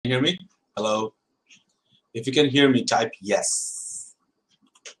you hear me? Hello? If you can hear me, type yes.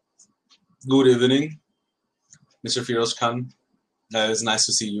 Good evening, Mr. Firoz Khan. It's nice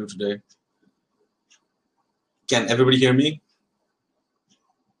to see you today. Can everybody hear me?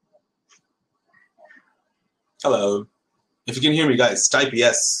 Hello? If you can hear me, guys, type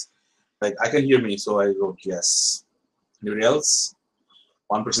yes. Like, I can hear me, so I wrote yes. Anybody else?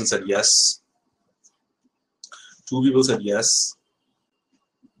 One person said yes. 2 people said yes.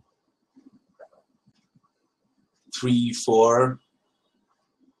 3, 4.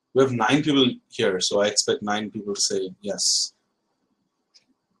 We have 9 people here, so I expect 9 people to say yes.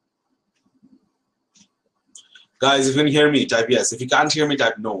 Guys, if you can hear me, type yes. If you can't hear me,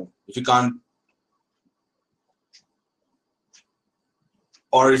 type no. If you can't,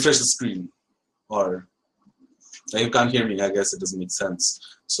 or refresh the screen. Or if you can't hear me, I guess it doesn't make sense.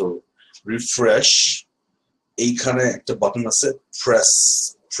 So refresh. এইখানে একটা button আছে.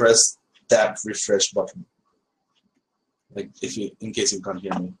 Press that refresh button. Like in case you can't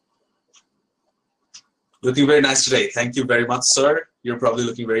hear me. Looking very nice today. Thank you very much, sir. You're probably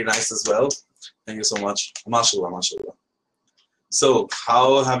looking very nice as well. Thank you so much. Mashallah, mashallah. So, how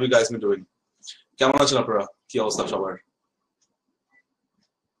have you guys been doing? কেমন আছেন আপনারা? কি অবস্থা সবার?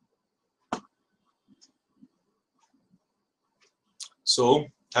 So,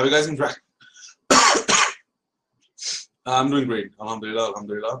 have you guys been practicing? I'm doing great. Alhamdulillah,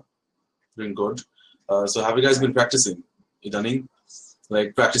 alhamdulillah. Doing good. So, have you guys been practicing? Idaning? Like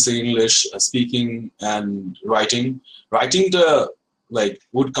practicing English, speaking, and writing. Writing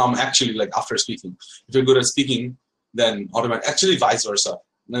would come actually like after speaking. If you're good at speaking, then automatically, actually vice versa.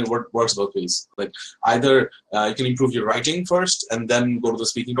 Then it works both ways. Like either you can improve your writing first and then go to the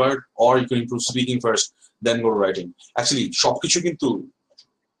speaking part, or you can improve speaking first, then go to writing. Actually, সবকিছু কিন্তু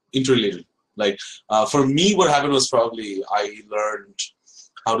interrelated. Like for me, what happened was probably I learned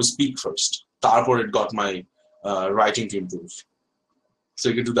how to speak first. Therefore, it got my writing to improve. So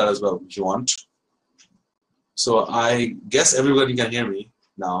you can do that as well if you want. So I guess everybody can hear me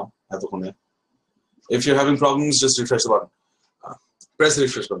now. If you're having problems, just refresh the button. Press the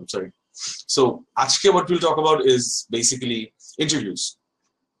refresh button, sorry. So আজকে what we'll talk about is basically interviews.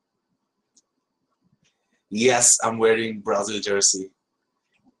 Yes, I'm wearing Brazil jersey.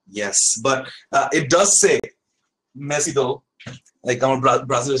 Yes, but it does say Messi though. Like our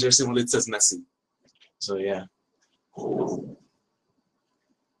Brazil jersey only it says Messi. So yeah.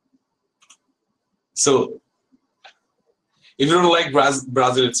 So if you don't like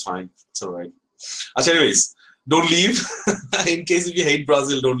Brazil, it's fine. It's all right. Anyways, don't leave. In case if you hate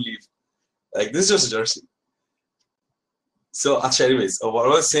Brazil, don't leave. Like this is just a jersey. So anyways, what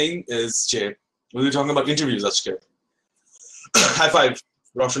I was saying is, Jay, we'll be talking about interviews. High five.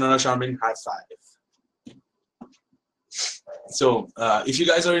 Roshan and Sharming, high five. So if you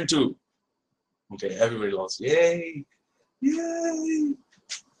guys are into, okay, everybody lost. Yay! Yay!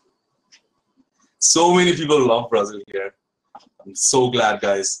 So many people love Brazil here. I'm so glad,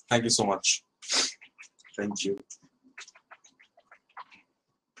 guys. Thank you so much. Thank you.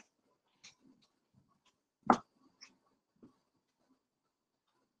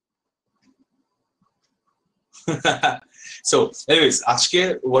 So, anyways, আজকে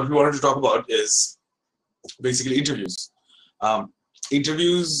what we wanted to talk about is basically interviews.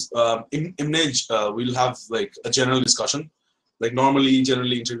 We'll have like a general discussion. Like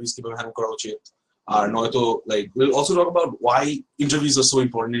generally interviews কিভাবে handle করা উচিত আর নয়তো like we'll also talk about why interviews are so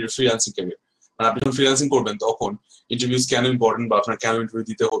important in your freelancing career. And আপনি যখন freelancing করবেন তখন interviews কেন important বা আপনার কেন interview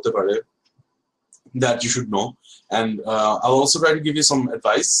দিতে হতে পারে that you should know. And I'll also try to give you some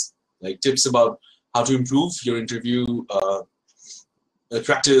advice, like tips about how to improve your interview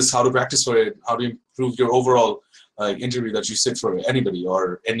practice, how to practice for it, how to improve your overall interview that you sit for anybody or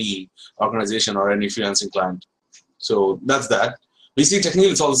any organization or any freelancing client. So that's that. Basically,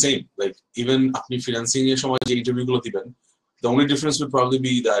 technically, it's all the same. Like even after freelancing interview, the only difference would probably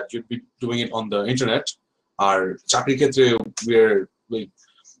be that you'd be doing it on the internet. Or chakri khetre we're like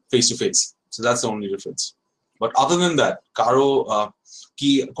face to face. So that's the only difference. But other than that, Karo, ki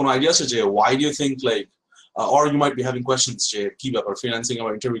kono idea আছে যে why do you think like or you might be having questions যে কি ব্যাপার freelancing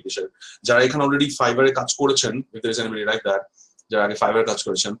আমার interview কিসের যারা এখানে already Fiverr এ কাজ করেছেন, if there is anybody like that যারা আগে Fiverr কাজ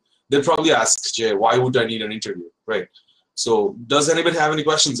করেছেন, they'll probably ask যে why would I need an interview, right? So does anybody have any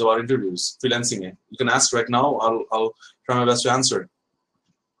questions about interviews, freelancing? You can ask right now. I'll try my best to answer.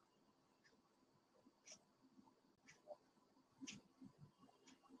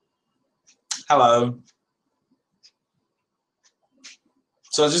 Hello.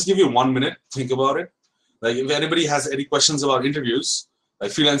 So I'll just give you 1 minute. Think about it. Like if anybody has any questions about interviews,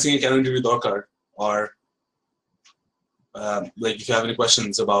 like freelancing can interview দরকার, or like if you have any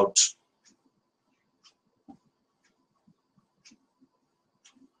questions about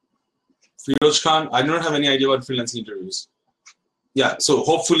Firoz Khan, I do not have any idea about freelancing interviews. Yeah, so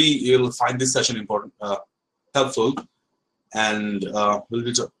hopefully you'll find this session important, helpful, and we'll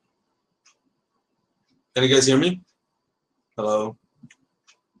be. Can you guys hear me? Hello.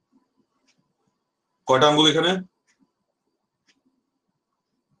 কয়টা আঙ্গুল এখানে?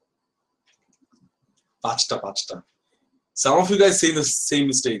 পাঁচটা. Some of you guys say the same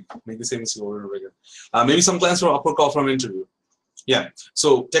mistake, make the same mistake over and over again. Maybe some clients will upward call from an interview. Yeah. So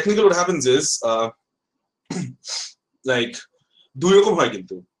technically, what happens is, like, দুই রকম হয়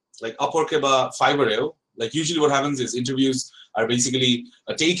কিন্তু, like Upwork বা Fiverr, like usually what happens is interviews are basically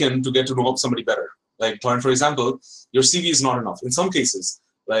taken to get to know somebody better. Like, for example, your CV is not enough. In some cases,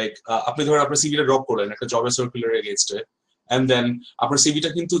 like আপনি ধরেন আপনার CV টা drop করলেন একটা জবের circular against A, and then আপনার CV টা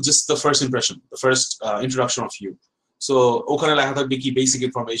কিন্তু just the first impression, the first introduction of you. So ওখানে লেখা থাকবে কি বেসিক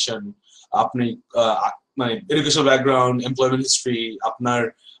ইনফরমেশন, আপনি মানে এডুকেশনাল ব্যাকগ্রাউন্ড, এমপ্লয়মেন্ট হিস্ট্রি, আপনার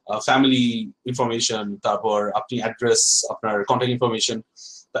ফ্যামিলি ইনফরমেশন, তারপর আপনি অ্যাড্রেস, আপনার কন্ট্যাক্ট ইনফরমেশন,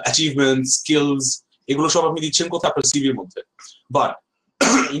 অ্যাচিভমেন্ট, স্কিলস, এগুলো সব আপনি দিচ্ছেন কোথায়? আপনার সিভির মধ্যে। But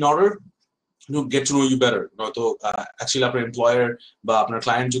in order to get to know you better, নয়তো অ্যাকচুয়ালি আপনার এমপ্লয়ার বা আপনার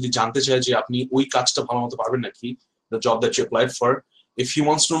ক্লায়েন্ট যদি জানতে চায় যে আপনি ওই কাজটা ভালো মতো পারবেন নাকি, the job that you applied for, if he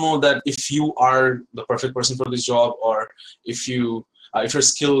wants to know that if you are the perfect person for this job, or if your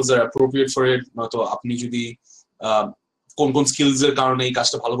skills are appropriate for it, নয়তো আপনি যদি কোন স্কিলস এর কারণে এই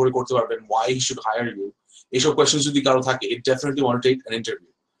কাজটা ভালো করে করতে পারবেন, why he should hire you, এইসব কোয়েশ্চেন্স যদি কারো থাকে, it definitely want to take an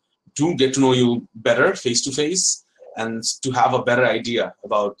interview to get to know you better face to face, and to have a better idea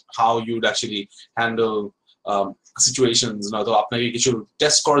about how you'd actually handle situations. নয়তো আপনাকে কিছু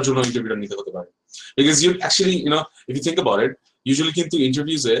test করার জন্য ইন্টারভিউটা নিতে হতে পারে, because you actually, if you think about it, usually কিন্তু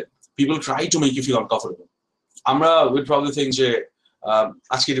interviews A people try to make you feel uncomfortable. আমরা would probably think যে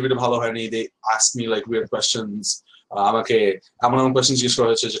আজকে ইন্টারভিউটা ভালো হয়নি, they ask me like weird questions, আমাকে এমন কোয়েশ্চেন জিজ্ঞেস করা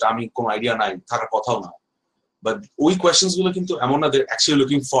হয়েছে যেটা আমি কোনো আইডিয়া নাই, থাকার কথাও না। But ওই কোয়েশ্চেনস গুলো কিন্তু এমন না, they're actually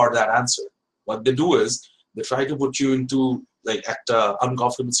looking for that answer. What they do is they try to put you into like একটা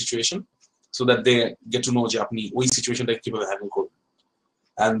uncomfortable situation so that they get to know যে আপনি ওই সিচুয়েশনটা কিভাবে হ্যান্ডেল করবেন,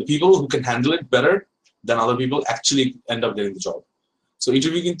 and the people who can handle it better than other people actually end up getting the job. So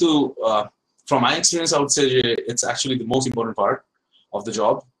interview কিন্তু from my experience I would say it's actually the most important part of the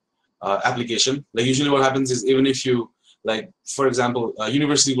job application. Like usually what happens is, even if you, like for example,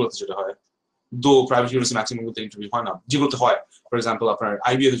 university গুলোতে যেটা হয়, though private university maximum গুলোতে interview হয় না, যেগুলোতে হয়, for example আপনার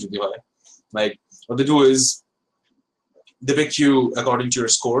IBA তে যদি হয়, like what they do is they pick you according to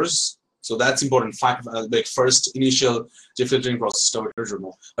your scores. So that's important. Like first initial filtering process,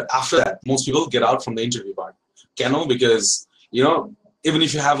 but after that, most people get out from the interview part. Can because even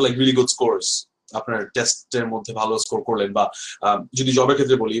if you have like really good scores, আপনার টেস্টের মধ্যে ভালো score করলেন, বা যদি জবের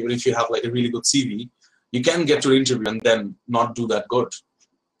ক্ষেত্রে বলি, even if you have like a really good CV, you can get to the interview and then not do that good,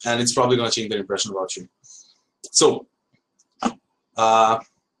 and it's probably going to change their impression about you. So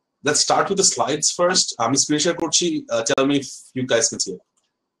let's start with the slides first. I'm screen share করছি. Tell me if you guys can see it.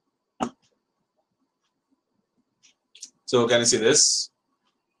 So can you see this?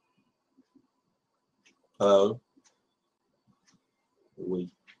 Hello. Wait.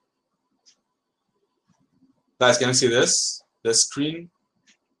 Guys, can you see this? The screen?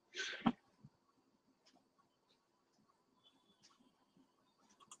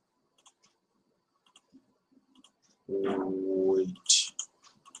 Wait.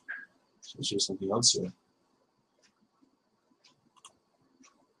 Let's do something else here.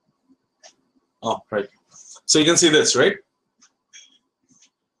 Oh, right. So you can see this, right?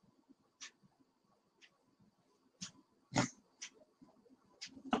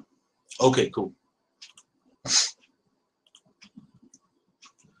 Okay, cool.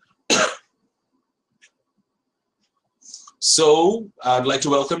 So I'd like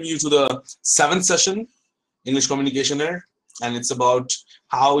to welcome you to the 7th session, English Communication Air, and it's about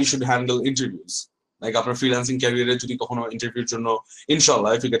how you should handle interviews. Like after freelancing career, যদি কখনো interview জন্য,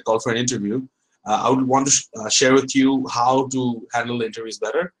 inshallah, if you get called for an interview, I would want to share with you how to handle the interviews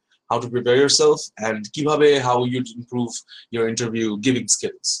better, how to prepare yourself, and kibabe how you improve your interview giving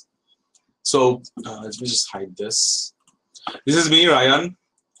skills. So let me just hide this. This is me, Ryan.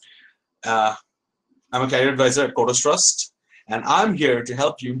 I'm a career advisor at CodersTrust, and I'm here to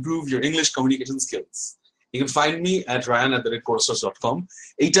help you improve your English communication skills. You can find me at ryan@codestrust.com.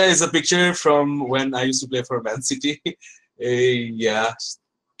 Eta is a picture from when I used to play for Man City. Yeah.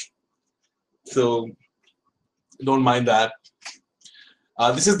 So don't mind that.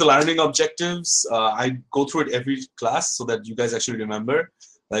 This is the learning objectives. I go through it every class so that you guys actually remember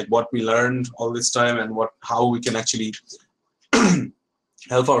like what we learned all this time, and how we can actually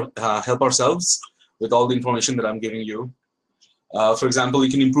help ourselves with all the information that I'm giving you. For example,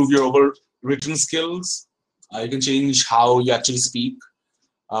 you can improve your written skills. You can change how you actually speak.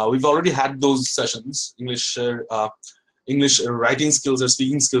 We've already had those sessions, English writing skills or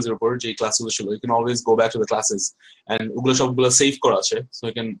speaking skills report, J class. You can always go back to the classes and save kora ache, so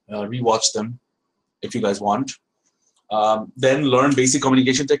you can rewatch them if you guys want. Then learn basic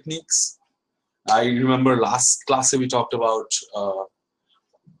communication techniques. I remember last class we talked about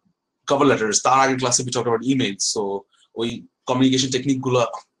cover letters. Tar ager class we talked about emails. So we communication technique gula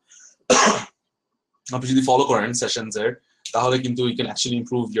আপনি যদি follow করেন sessions এর তাহলে কিন্তু you can actually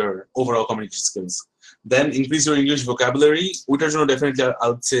improve your overall communication skills. Then increase your English vocabulary. ওইটার জন্য definitely I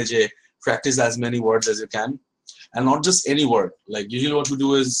would say যে practice as many words as you can, and not just any word. Like usually what we do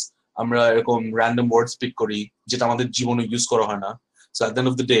is আমরা এরকম random words pick করি যেটা আমাদের জীবনে use করা হয় না. So at the end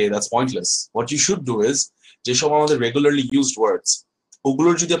of the day that's pointless. What you should do is যে সব আমাদের regularly used words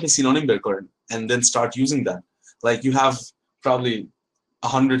ওগুলোর যদি আপনি synonym বের করেন and then start using that. Like you have probably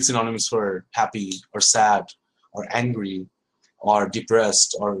 100 synonyms for happy or sad or angry or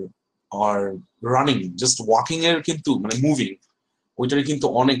depressed or running. Just walking এর কিন্তু মানে moving ওইটার কিন্তু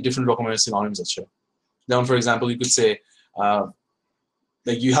অনেক different রকমের synonyms আছে. Then for example you could say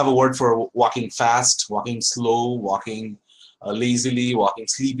like you have a word for walking fast, walking slow, walking lazily, walking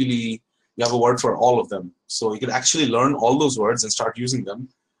sleepily. You have a word for all of them. So you can actually learn all those words and start using them,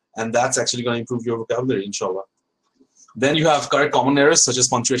 and that's actually going to improve your vocabulary, inshallah. Then you have correct common errors such as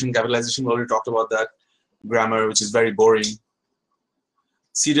punctuation, capitalization. We already talked about that. Grammar, which is very boring.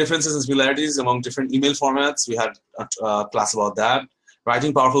 See differences and similarities among different email formats. We had a class about that.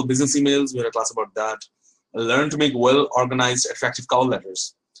 Writing powerful business emails. We had a class about that. Learn to make well-organized, attractive cover letters.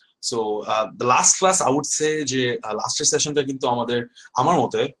 So the last class, I would say, last session ta kintu amar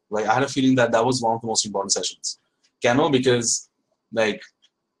mote, like I had a feeling that that was one of the most important sessions. Keno? Because like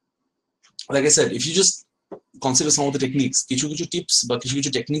I said, if you just consider some of the techniques, কিছু tips বা কিছু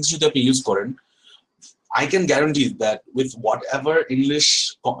techniques যদি আপনি use করেন, I can guarantee that with whatever English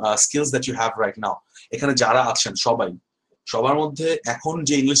skills that you have right now, এখানে যারা আছেন সবার মধ্যে এখন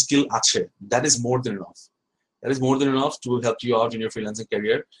যে English skill আছে, that is more than enough. That is more than enough to help you out in your freelancing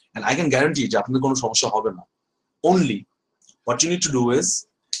career, and I can guarantee যে আপনাদের কোনো সমস্যা হবে না. Only what you need to do is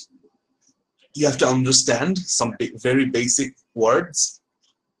you have to understand some very basic words,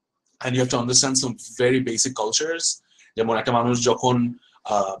 and you have to understand some very basic cultures. যেমন একটা মানুষ যখন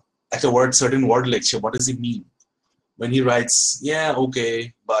একটা certain word লিখছে, what does it mean? When he writes, yeah, okay,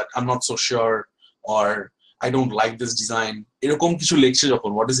 but I'm not so sure, or I don't like this design, এরকম কিছু লিখছে যখন,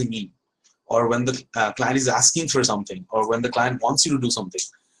 what does it mean? Or when the client is asking for something, or when the client wants you to do something,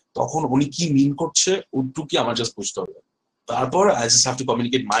 তখন উনি কি mean করছে ওটুকু কি আমার just বুঝতে হবে. তারপর I just have to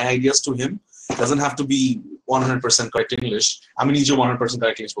communicate my ideas to him. It doesn't have to be 100% correct English. I mean, নিজেও 100%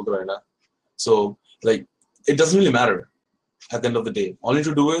 correct English বলতে পারি না. So like it doesn't really matter at the end of the day. All you need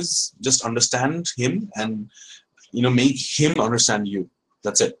to do is just understand him and make him understand you.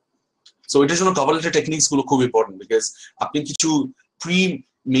 That's it. So it is cover letter techniques গুলো খুব important, because আপনি কিছু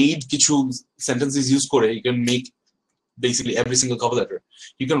pre-made কিছু sentences use করে you can make basically every single cover letter.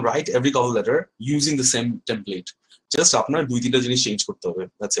 You can write every cover letter using the same template. Just আপনার 2-3টা জিনিস change করতে হবে.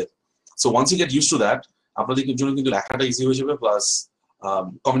 That's it. So once you get used to that, আপনাদের জন্য কিন্তু লেখাটা easy হয়ে যাবে, plus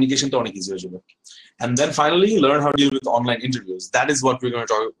communication টা অনেক easy হয়ে যাবে. And then finally, learn how to deal with online interviews. That is what we're going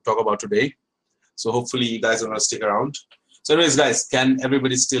to talk about today. So hopefully you guys are going to stick around. So anyways, guys, can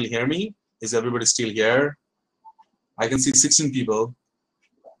everybody still hear me? Is everybody still here? I can see 16 people.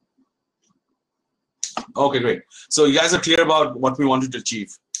 Okay, great. So you guys are clear about what we wanted to achieve.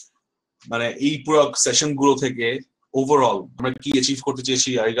 মানে এই পুরো session গুলো থেকে overall আমরা কি achieve করতে চেয়েছি?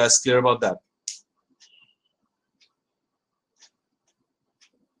 Are you guys clear about that?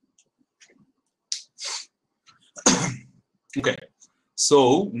 Okay, so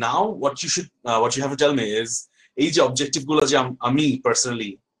now what you have to tell me is এই যে objective গুলো যে আমি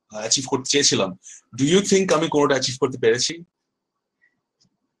personally achieve করতে চেয়েছিলাম, do you think আমি কোনোটা achieve করতে পেরেছি?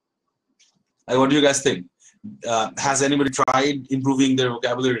 What do you guys think? Has anybody tried improving their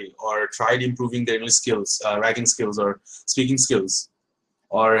vocabulary, or tried improving their English skills, writing skills, or speaking skills?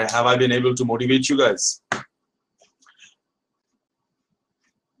 Or have I been able to motivate you guys?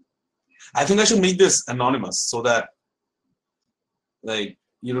 I think I should make this anonymous so that like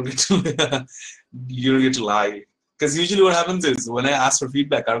you don't get to lie. Because usually what happens is when I ask for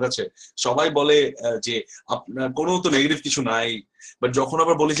feedback, কার কাছে সবাই বলে যে আপনার কোনো তো negative কিছু নাই, but যখন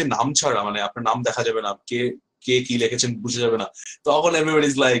আবার বলি যে নাম ছাড়া, মানে আপনার নাম দেখা যাবে না, কে কি লিখেছেন বুঝে যাবে না, তখন everybody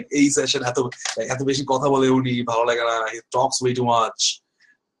is like এই সেশন এত বেশি কথা বলে উনি, ভালো লাগে না, he talks way too much,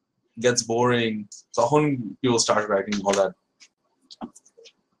 gets boring. তখন people start writing all that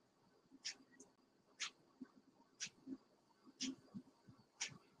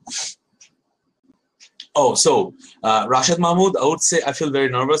Oh, so Rashad Mahmood, I would say I feel very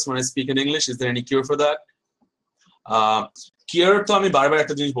nervous when I speak in English. Is there any cure for that? Cure to আমি বারবার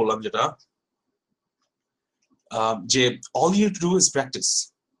একটা জিনিস বললাম যেটা যে all you do is practice.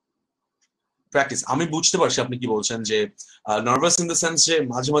 আমি বুঝতে পারছি আপনি কি বলছেন যে নার্ভাস ইন দ্য সেন্স যে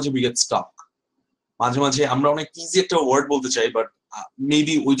মাঝে মাঝে উই গেট স্টাক, মাঝে মাঝে আমরা অনেক ইজি একটা ওয়ার্ড বলতে চাই, বাট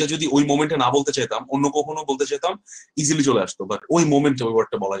মেবি ওইটা যদি ওই মোমেন্টে না বলতে চাইতাম, অন্য কখনো বলতে চাইতাম, ইজিলি চলে আসতো, বাট ওই মোমেন্টে ওই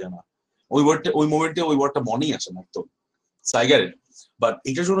ওয়ার্ডটা বলা যায় না, ওই মোমেন্টে ওই ওয়ার্ডটা মনেই আসে না একদম। So I get it, but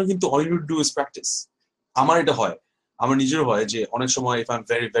এটার জন্য কিন্তু all you do is practice. আমার এটা হয়, আমার নিজের হয় যে অনেক সময় if I am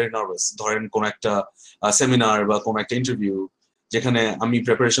very very nervous, ধরেন কোন একটা সেমিনার বা কোন একটা ইন্টারভিউ যেখানে আমি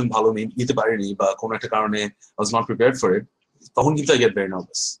প্রিপারেশন ভালো নিতে পারিনি বা কোনো একটা কারণে I was not prepared for it, তখন কিন্তু I get very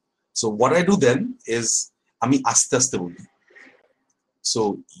nervous. So what I do then is আমি আস্তে আস্তে বলি। So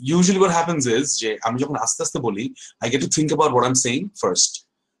usually what happens is যে আমি যখন আস্তে আস্তে বলি, I get to think about what I am saying first.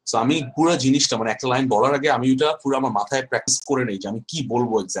 So আমি পুরো জিনিসটা মানে একটা লাইন বলার আগে আমি ওটা পুরো আমার মাথায় প্র্যাকটিস করে নেই যে আমি কি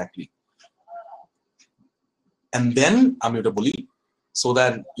বলবো এক্স্যাক্টলি, and then আমি ওটা বলি, so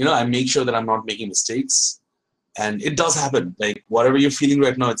that I make sure that I'm not making mistakes. And it does happen, like whatever you're feeling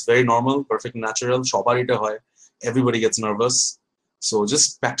right now, it's very normal, perfect, natural, সবার এটা হয়, everybody gets nervous, so just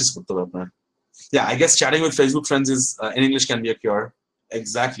practice করতে হবে আপনার। Yeah, I guess chatting with Facebook friends is in English can be a cure.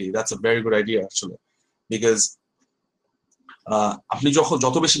 Exactly, that's a very good idea actually, because আপনি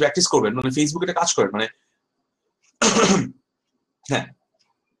যত বেশি practice করবেন, মানে ফেসবুকে এটা কাজ করেন, মানে হ্যাঁ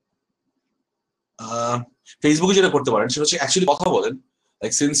ফেসবুকে যেটা করতে পারেন সেটা হচ্ছে অ্যাকচুয়ালি কথা বলেন,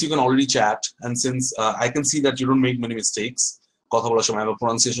 like since you can already chat and since I can see that you don't make many mistakes কথা বলার সময় বা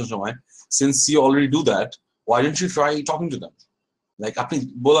pronunciation সময়, since you already do that, why don't you try talking to them? Like আপনি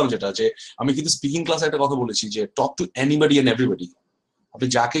বললাম যেটা যে আমি কিন্তু স্পিকিং ক্লাসে একটা কথা বলেছি যে talk to anybody and everybody, আপনি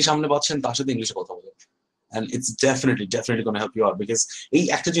যাকে সামনে পাচ্ছেন তার সাথে ইংলিশে কথা বলেন, and it's definitely going to help you out, because এই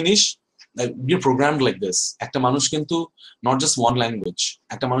একটা জিনিস, like we're programmed like this, একটা মানুষ কিন্তু not just one language,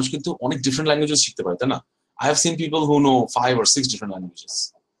 একটা মানুষ কিন্তু অনেক different languages শিখতে পারে, তাই না? I have seen people who know 5 or 6 different languages,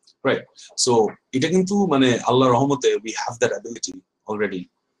 right? So এটা কিন্তু মানে আল্লাহর রহমতে we have that ability already.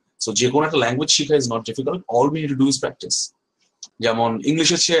 So যে কোনো একটা ল্যাঙ্গুয়েজ শেখা is not difficult, all we need to do is practice. যেমন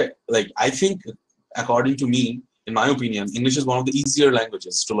ইংলিশের চেয়ে, like I think according to me, in my opinion, English is one of the easier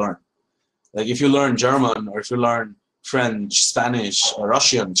languages to learn. Like if you learn German or if you learn French, Spanish, or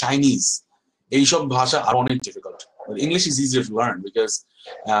Russian, Chinese, এইসব ভাষা are অনেক difficult. But English is easier to learn because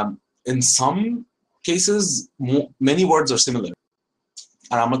in some cases many words are similar.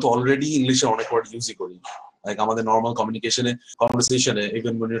 আর আমরা তো already English অনেক word use করি. Like আমাদের normal conversation,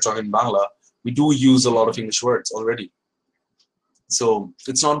 even when you're talking Bangla, we do use a lot of English words already. So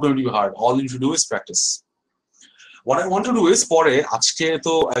it's not going to be hard. All you need to do is practice. What I want to do is পরে আজকে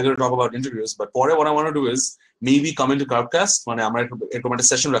তো I'm going to talk about interviews, but পরে what I want to do is maybe come into Crowdcast, মানে আমরা এরকম একটা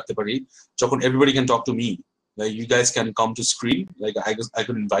session রাখতে পারি যখন everybody can talk to me, like you guys can come to screen, like I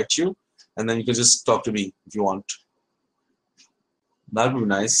could invite you and then you can just talk to me if you want. That would be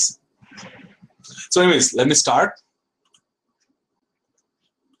nice. So anyways, let me start.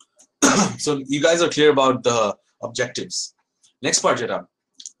 So you guys are clear about the objectives. Next part, Jeta.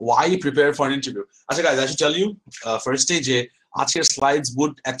 Why prepare for an interview? Actually, guys, I should tell you, first stage, আজকের slides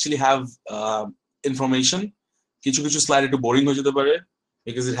would actually have information. কিছু slide একটু boring হয়ে যেতে পারে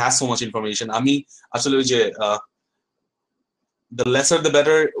because it has so much information. আমি আসলে ওই যে the lesser the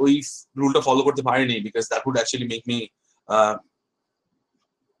better ওই রুলটা ফলো করতে পারিনি because that would actually make me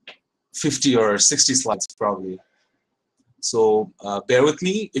 50 or 60 slides probably. So bear with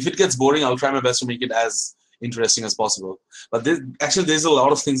me. If it gets boring, I'll try my best to make it as interesting as possible. But there's a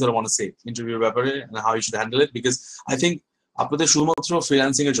lot of things that I want to say interview ব্যাপারে and how you should handle it, because I think আপনাদের শুধুমাত্র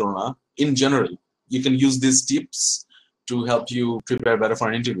freelancing এর জন্য না, in general you can use these tips to help you prepare better for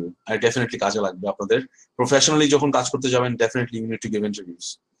an interview. I definitely কাজে লাগবে আপনাদের professionally যখন কাজ করতে যাবেন, definitely you need to give interviews,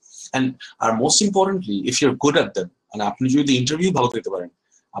 and most importantly if you're good at them, and আপনি যদি interview ভালো দিতে পারেন,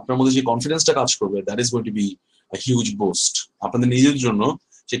 আপনার মধ্যে যে কনফিডেন্সটা কাজ করবে, that is going to be a huge boost. আপনাদের নিজের জন্য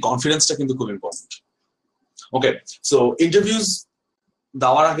সেই কনফিডেন্সটা কিন্তু খুব ইম্পর্টেন্ট। ওকে, সো ইন্টারভিউজ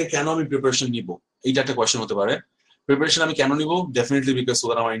দেওয়ার আগে কেন আমি প্রিপারেশন নিব, এইটা একটা কোয়েশ্চেন হতে পারে। প্রিপারেশন আমি কেন নিব? ডেফিনেটলি বিকজ সো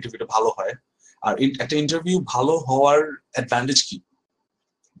দ্যাট আমার ইন্টারভিউটা ভালো হয়। আর একটা ইন্টারভিউ ভালো হওয়ার অ্যাডভান্টেজ কি?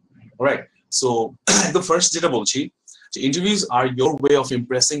 রাইট, সো একদম ফার্স্ট যেটা বলছি যে interviews R your way of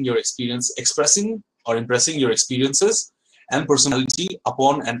expressing your experiences and personality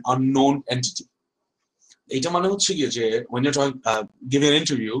upon an unknown entity. এটা মানে হচ্ছে কি যে when you're giving an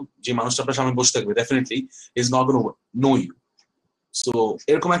interview, যে মানুষটা আপনার সামনে বসে থাকবে definitely is not going to know you. So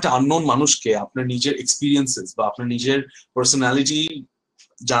এরকম একটা unknown মানুষকে আপনার নিজের experiences বা আপনার নিজের personality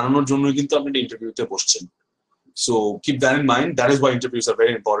জানানোর জন্য কিন্তু আপনি ইন্টারভিউতে বসছেন। So keep that in mind. That is why interviews are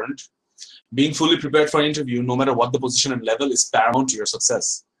very important. being fully prepared for an interview, no matter what the position and level, is paramount to your success.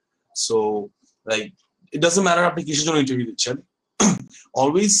 So, like, it doesn't matter আপনি কিসের জন্য interview দিচ্ছেন,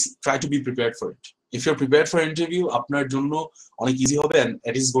 always try to be prepared for it. If you're prepared for an interview, আপনার জন্য অনেক easy হবে, and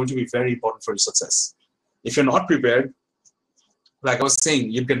it is going to be very important for your success. If you're not prepared, like I was saying,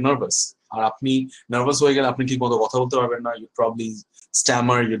 you'd get nervous. আর আপনি nervous হয়ে গেলে আপনি ঠিকমতো কথা বলতে পারবেন না, you'd probably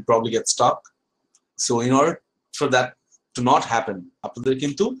stammer, you'd probably get stuck. So in order for that to not happen, আপনাদের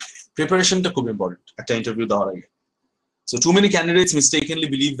কিন্তু preparationটা খুব important একটা interview দেওয়ার আগে. So too many candidates mistakenly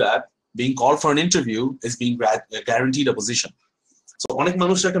believe that being called for an interview is being guaranteed a position. So অনেক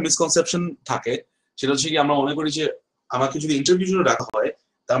মানুষের একটা misconception থাকে, সেটা হচ্ছে কি আমরা মনে করি যে আমাকে যদি ইন্টারভিউ জন্য ডাকা হয়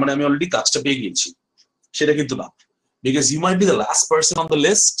তার মানে আমি অলরেডি কাজটা পেয়ে গিয়েছি। সেটা কিন্তু না, because you might be the last person on the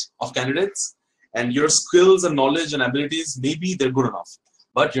list of candidates and your skills and knowledge and abilities, maybe they're good enough,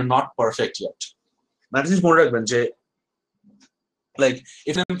 but you're not perfect yet. That is more রাখবেন যে like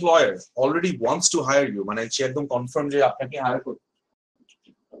if an employer already wants to hire you, মানে সে একদম confirm যে আপনাকে higher করবে,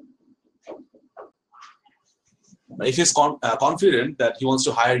 if he's confident that he wants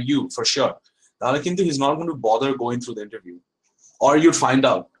to hire you for sure, তাহলে কিন্তু he's not going to bother going through the interview. Or you'd find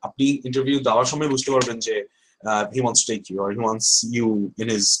out আপনি interview দেওয়ার সময় বুঝতে পারবেন যে he wants to take you or he wants you in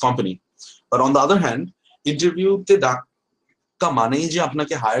his company. But on the other hand, ইন্টারভিউতে ডাকা মানেই যে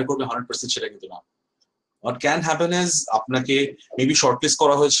আপনাকে হায়ার করবে 100% সেটা কিন্তু না. What can happen is আপনাকে maybe shortlist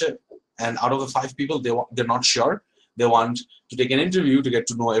করা হয়েছে, and out of the 5 people they're not sure, they want to take an interview to get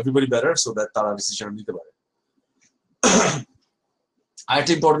to know everybody better so that তারা ডিসিশন নিতে পারে.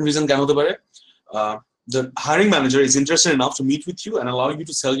 আরেকটা important reason কেন হতে পারে, the hiring manager is interested enough to meet with you and allow you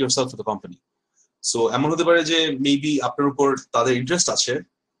to sell yourself to the company. So এমন হতে পারে যে maybe আপনার উপর তাদের ইন্টারেস্ট আছে,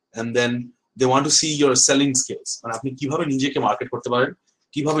 and then they want to see your selling skills, মানে আপনি কিভাবে নিজেকে মার্কেট করতে পারেন,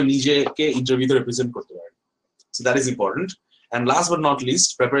 কিভাবে নিজেকে ইন্টারভিউতে রিপ্রেজেন্ট করতে পারেন. So that is important. And last but not least,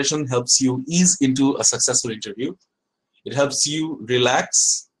 preparation helps you ease into a successful interview. It helps you relax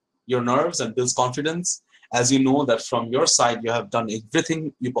your nerves and builds confidence, as you know that from your side you have done everything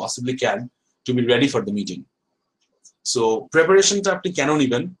you possibly can to be ready for the meeting. So preparation টা আপনি কেন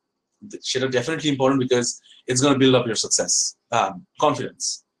নেবেন সেটা definitely important because it's going to build up your success, confidence,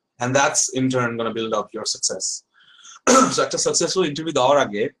 and that's in turn going to build up your success. So একটা successful interview দেওয়ার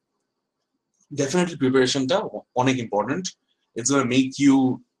আগে definitely preparation টা অনেক important. It's going to make you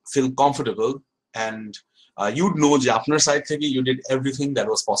feel comfortable, and you'd know যে আপনার side থেকে you did everything that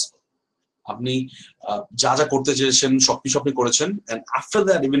was possible. আপনি যা যা করতে চেয়েছেন সবকিছু আপনি করেছেন, and after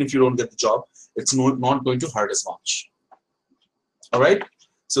that even if you don't get the job, it's not going to hurt as much. All right,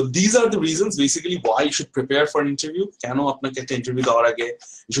 so these are the reasons basically why you should prepare for an interview. কেন আপনাকে একটা interview দেওয়ার আগে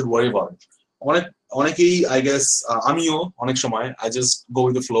you should worry about it. অনেকেই I guess আমিও অনেক সময় I just go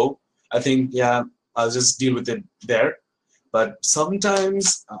with the flow. I think yeah, I'll just deal with it there. But sometimes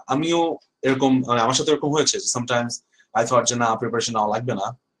আমিও এরকম আমার সাথে এরকম হয়েছে, sometimes I thought যে না preparation নাও লাগবে না,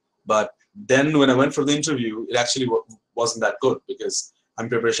 but then when I went for the interview it actually wasn't that good because I'm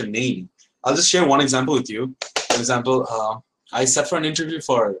preparation নেই. I'll just share one example with you. For example, I sat for an interview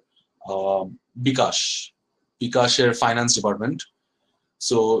for Bikash's finance department.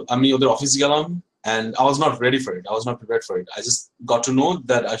 So আমি ওদের office গেলাম, and I was not ready for it. I was not prepared for it. I just got to know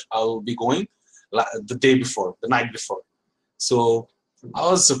that I'll be going the day before, the night before. So I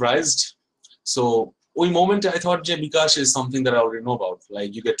was surprised. So ওই moment I thought যে Bikash is something that I already know about, like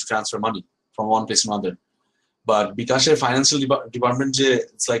you get to transfer money from one place to another. But Bikash's financial department,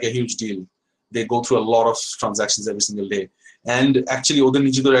 it's like a huge deal. They go through a lot of transactions every single day, and actually ওদের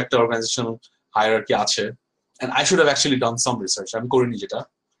নিজেদের একটা organizational hierarchy আছে, and I should have actually done some research. আমি করিনি যেটা.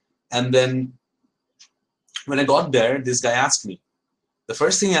 And then when I got there, this guy asked me, the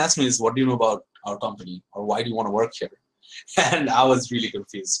first thing he asked me is, what do you know about our company, or why do you want to work here? And I was really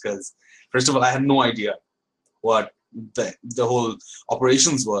confused because first of all I had no idea what the whole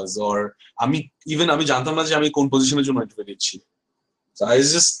operations was, or আমি জানতাম না যে আমি কোন পজিশনের জন্য interview দিচ্ছি. So I was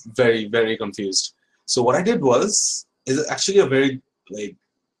just very, very confused. So what I did was, is actually a very, like,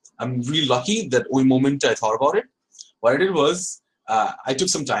 I'm really lucky that ওই moment I thought about it. What I did was, I took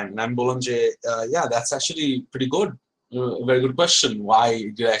some time and I'm বললাম যে yeah, that's actually pretty good, very good question, why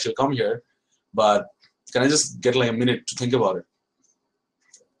did I actually come here, but can I just get like a minute to think about it?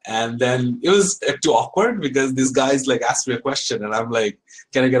 And then it was too awkward because this guy's like asked me a question and I'm like,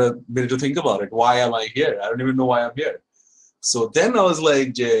 can I get a minute to think about it? Why am I here? I don't even know why I'm here. So then I was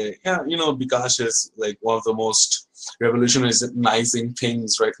like, yeah, you know, Bikash is like one of the most revolutionizing things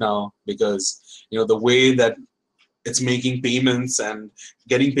right now because, you know, the way that it's making payments and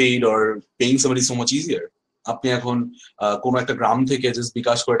getting paid or paying somebody so much easier. আপনি এখন কোনো একটা গ্রাম থেকে just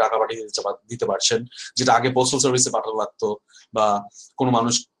বিকাশ করে টাকা পাঠিয়ে দিতে পারছেন, যেটা আগে পোস্টাল সার্ভিসে পাঠানো লাগতো বা কোনো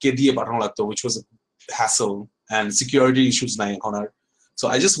মানুষকে দিয়ে পাঠানো লাগতো, which was a hassle and security issues নাই এখন আর। So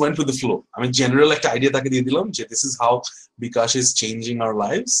I just went with the flow. I mean, general একটা idea তাকে দিয়ে দিলাম যে this is how Bikash is changing our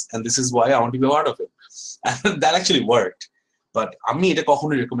lives and this is why I want to be a part of it. And that actually worked. But আমি এটা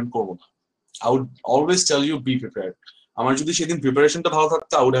কখনোই recommend করবো না। I would always tell you be prepared. আমার যদি সেদিন প্রিপারেশনটা ভালো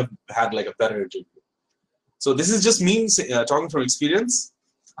থাকতো, I would have had like a better interview. So this is just me talking from experience.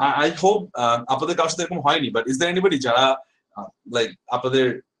 I hope আপনাদের কারোর সাথে এরকম হয়নি, but is there anybody যারা like আপনাদের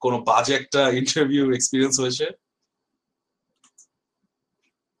কোনো বাজে একটা ইন্টারভিউ এক্সপিরিয়েন্স হয়েছে?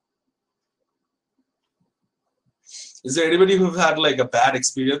 Is there anybody who've had like a bad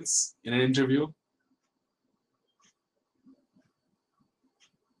experience in an interview?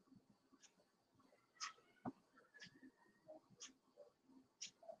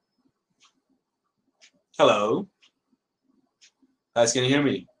 Hello, guys, can you hear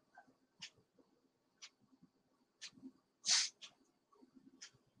me?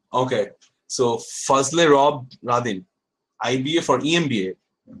 Okay, so Fazle Rob Radin, IBA for EMBA.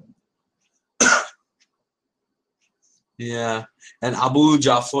 Yeah, and Abu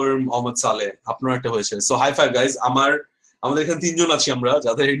Jafar Mohammad Saleh, আপনার একটা হয়েছে। So high five guys, আমাদের এখানে তিনজন আছি আমরা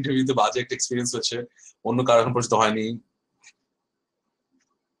যাদের ইন্টারভিউতে বাজে একটা এক্সপিরিয়েন্স হয়েছে, অন্য কারো এখন পর্যন্ত হয়নি।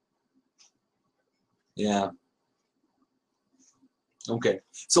 Yeah. Okay.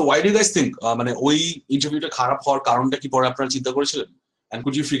 So why do you guys think মানে ওই ইন্টারভিউটা খারাপ হওয়ার কারণটা কি পরে আপনারা চিন্তা করেছিলেন? And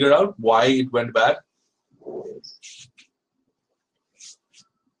could you figure out why it went bad?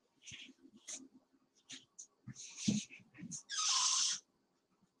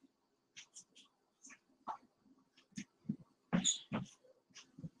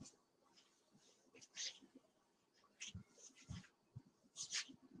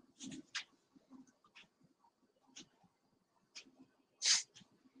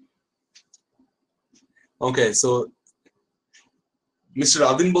 Okay, so Mr.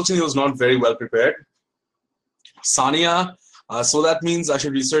 Adin Bolchin, he was not very well prepared. Sania, so that means I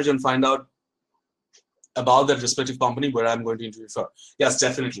should research and find out about that respective company where I'm going to interview for. Yes,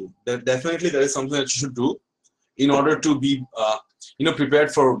 definitely. Definitely there is something that you should do in order to be prepared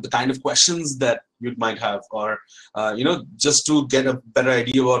for the kind of questions that you might have, or just to get a better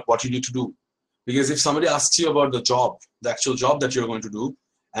idea about what you need to do. Because if somebody asks you about the job, the actual job that you're going to do,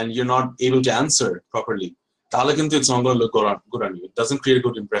 and you're not able to answer properly, it's not going to look good on you. It doesn't create a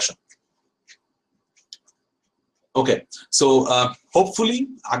good impression. Okay, so hopefully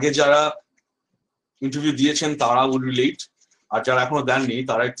আগে যারা interview দিয়েছেন তারা would relate, আর যারা এখনো দেননি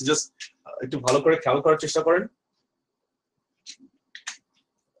তারা একটু ভালো করে খেয়াল করার চেষ্টা করেন।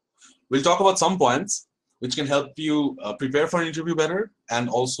 We'll talk about some points which can help you prepare for an interview better and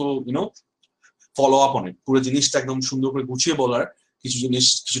also follow up on it. পুরো জিনিসটা একদম সুন্দর করে গুছিয়ে বলার কিছু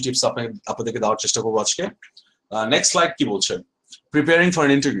টিপস আপনাদেরকে দেওয়ার চেষ্টা করবো আজকে। নেক্সট স্লাইড কি বলছে? Preparing for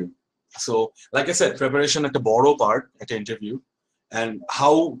an interview. So like I said, preparation একটা বড় পার্ট একটা interview, and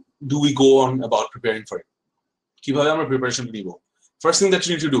how do we go on about preparing for it? কিভাবে আমরা প্রিপারেশন নিব? First thing that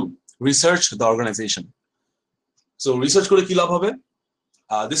you need to do, research the organisation. So research করে কি লাভ হবে?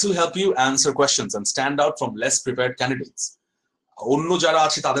 This will help you answer questions and stand out from less prepared candidates. অন্য যারা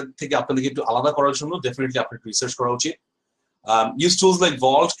আছে তাদের থেকে আপনাদেরকে একটু আলাদা করার জন্য ডেফিনেটলি আপনাকে রিসার্চ করা উচিত। Use tools like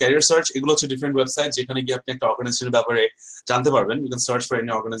Vault, Career Search, এগুলো হচ্ছে different websites যেখানে গিয়ে আপনি একটা অর্গানাইজেশনের ব্যাপারে জানতে পারবেন। You can search for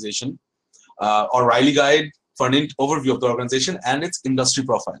any organization, or Riley Guide for an overview of the organization and its industry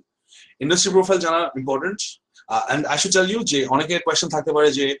profile. Industry profile জানা important, and I should tell you যে অনেকের কোয়েশ্চেন থাকতে পারে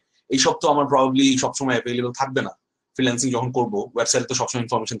যে এইসব তো আমার প্রবাবলি সবসময় অ্যাভেলেবল থাকবে না, ফ্রিল্যান্সিং যখন করবো ওয়েবসাইটে তো সবসময়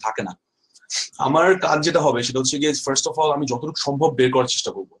ইনফরমেশন থাকে না। আমার কাজ যেটা হবে সেটা হচ্ছে গিয়ে ফার্স্ট অফ অল আমি যতটুকু সম্ভব বের করার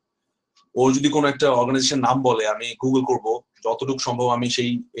চেষ্টা করবো। ও যদি কোনো একটা অর্গানাইজেশন নাম বলে আমি গুগল করব, যতটুকু সম্ভব আমি সেই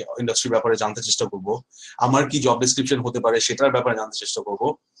ইন্ডাস্ট্রির ব্যাপারে জানতে চেষ্টা করব, আমার কি জব ডেসক্রিপশন হতে পারে সেটার ব্যাপারে জানতে চেষ্টা করব।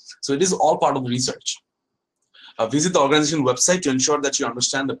 So it is all part of the research. Visit the organization website to ensure that you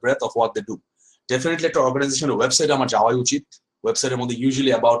understand the breadth of what they do. Definitely একটা অর্গানাইজেশনের ওয়েবসাইটে আমার যাওয়াই উচিত। ওয়েবসাইটের মধ্যে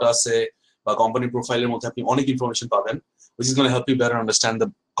ইউজুয়ালি অ্যাবাউট আছে বা কোম্পানি প্রোফাইলের মধ্যে আপনি অনেক ইনফরমেশন পাবেন, which is going to help you better understand the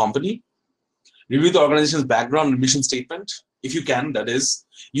company. Review the organization's background and mission statement if you can, that is.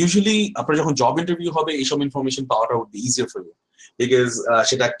 Usually আপনার যখন জব ইন্টারভিউ হবে এইসব ইনফরমেশন পাওয়াটা would be easier for you because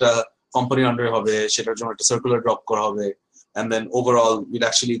সেটা একটা কোম্পানির আন্ডারে হবে, সেটার জন্য একটা সার্কুলার ড্রপ করা হবে, and then overall you'd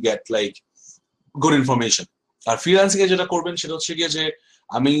actually get like good information. R freelancing এ যেটা করবেন সেটা হচ্ছে গিয়ে যে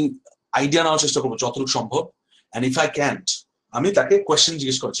আমি আইডিয়া নেওয়ার চেষ্টা করবো যতটুকু সম্ভব, and if I can't আমি তাকে কোয়েশ্চেন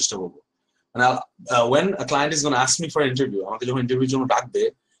জিজ্ঞেস করার চেষ্টা করবো। মানে when a client is going to ask me for an interview, আমাকে যখন ইন্টারভিউর জন্য ডাকবে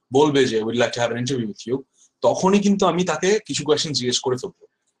বলবে যে we'd like to have an interview with you, তখনই কিন্তু আমি তাকে কিছু কোয়েশ্চেন জিজ্ঞেস করে ফেলবো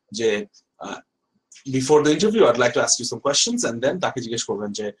যে before the interview, I'd like to ask you some questions, and then তাকে জিজ্ঞেস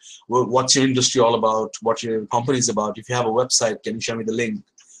করবেন যে what's your industry all about, what your company is about, if you have a website, can you share me the link,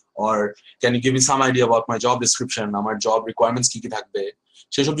 or can you give me some idea about my job description, আমার job requirements কি কি থাকবে,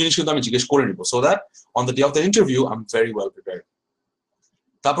 সেসব জিনিস কিন্তু আমি জিজ্ঞেস করে নিব, so that on the day of the interview I'm very well prepared.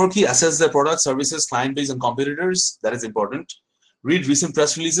 তারপর কি, assess their products, services, client base and competitors, that is important. Read recent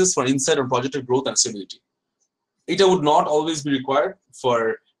press releases for insight on project growth and stability. It would not always be required for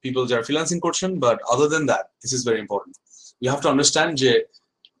people that are freelancing করছেন, but other than that, this is very important. You have to understand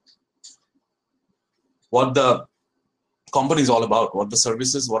what the company is all about, what are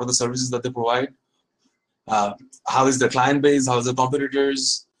the services that they provide, how is their client base, how is the competitors,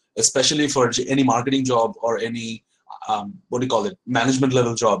 especially for any marketing job or any management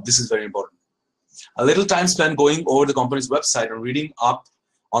level job. This is very important. A little time spent going over the company's website and reading up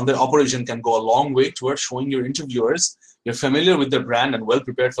on their operation can go a long way towards showing your interviewers you're familiar with their brand and well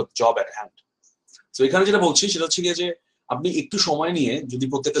prepared for the job at hand. So এখানে যেটা বলছি সেটা হচ্ছে যে আপনি একটু সময় নিয়ে যদি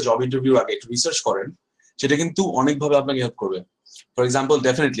প্রত্যেকটা জব ইন্টারভিউ আগে একটু রিসার্চ করেন, সেটা কিন্তু অনেকভাবে আপনাকে হেল্প করবে। For example,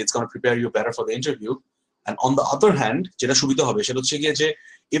 definitely it's gonna prepare you better for the interview. And on the other hand যেটা সুবিধা হবে সেটা হচ্ছে গিয়ে যে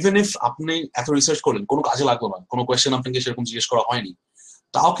ইভেন ইফ আপনি এত রিসার্চ করলেন, কোনো কাজে লাগলো না, কোনো কোয়েশ্চেন আপনাকে সেরকম জিজ্ঞেস করা হয়নি,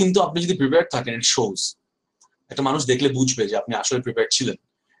 তাও কিন্তু আপনি যদি প্রিপেয়ার থাকেন, ইট শোজ। একটা মানুষ দেখলে বুঝবে যে আপনি আসলে প্রিপেয়ার ছিলেন,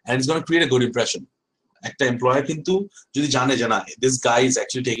 and it's going to create a good impression. একটা এমপ্লয়ার কিন্তু যদি জানে যে না, this guy is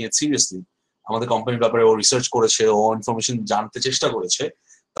actually taking it seriously, আমাদের কোম্পানির ব্যাপারে ও রিসার্চ করেছে, ও ইনফরমেশন জানতে চেষ্টা করেছে,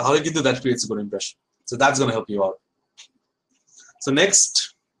 তাহলে কিন্তু that creates a good impression. So that's going to help you out. So next,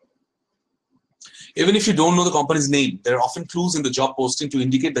 even if you don't know the company's name, there are often clues in the job posting to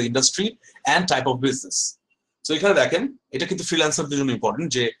indicate the industry and type of business. So এখানে দেখেন, এটা কিন্তু ফ্রিল্যান্সারদের জন্য important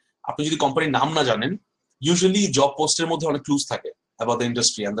যে আপনি যদি কোম্পানির নাম না জানেন, ইউজুয়ালি জব পোস্টের মধ্যে অনেক ক্লুজ থাকে about the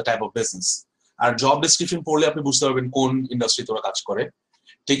industry and the type of business. R job description পড়লে আপনি বুঝতে পারবেন কোন ইন্ডাস্ট্রি তোরা কাজ করে।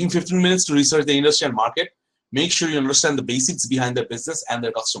 Taking 15 minutes to research the industry and market, make sure you understand the basics behind their business and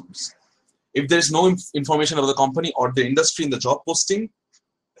their customers. If there is no information about the company or the industry in the job posting,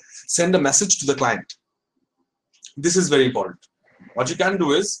 send a message to the client. This is very important. What you can do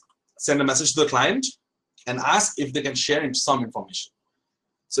is send a message to the client and ask if they can share some information.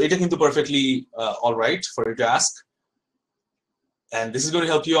 So এটা কিন্তু perfectly all right for you to ask. And this is going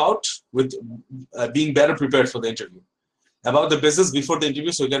to help you out with being better prepared for the interview. About the business before the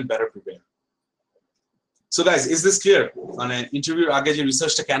interview, so you can better prepare. So guys, is this clear? On an interview, aage je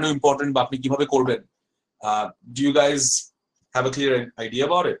research ta keno important ba apni kibhabe korben? Do you guys have a clear idea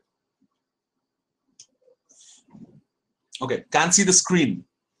about it? Okay, can see the screen.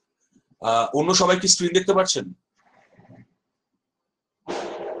 Onno shobai ki screen dekhte parchen?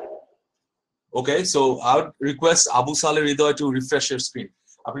 Okay, so I would request Abu Saleh Ridoy to refresh your screen.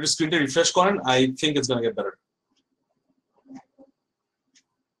 After the screen to refresh Koran, I think it's going to get better.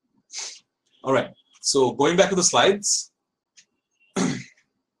 All right, so going back to the slides.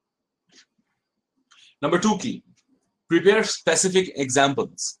 Number 2 key, prepare specific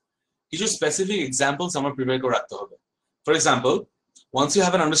examples. কিছু specific examples আমরা prepare করে রাখতে হবে. For example, once you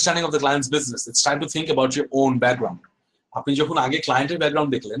have an understanding of the client's business, it's time to think about your own background. আপনি যখন আগে ক্লায়েন্টের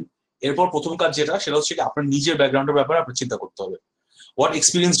background দেখলেন, এরপর প্রথম কাজ যেটা সেটা হচ্ছে কি আপনার নিজের ব্যাকগ্রাউন্ডের ব্যাপারে আপনার চিন্তা করতে হবে। What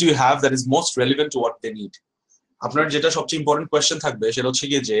experience do you have that is most relevant to what they need? আপনার যেটা সবচেয়ে ইম্পর্টেন্ট কোয়েশ্চেন থাকবে সেটা হচ্ছে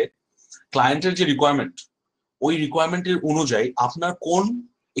গিয়ে যে ক্লায়েন্টের যে রিকোয়ারমেন্ট, ওই রিকোয়ারমেন্টের অনুযায়ী আপনার কোন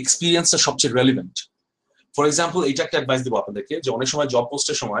এক্সপিরিয়েন্সটা সবচেয়ে রেলিভেন্ট। ফর এক্সাম্পল, এইটা একটা অ্যাডভাইস দিব আপনাদেরকে যে অনেক সময় জব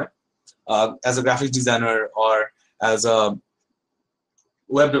পোস্টের সময় as a graphic designer or as a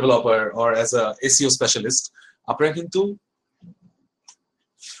web developer or as a SEO specialist, আপনারা কিন্তু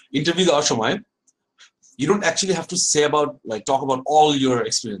interview দেওয়ার সময় you don't actually have to say about talk about all your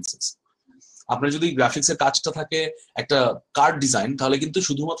experiences. আপনার যদি গ্রাফিক্সের কাজটা থাকে একটা কার্ড ডিজাইন, তাহলে কিন্তু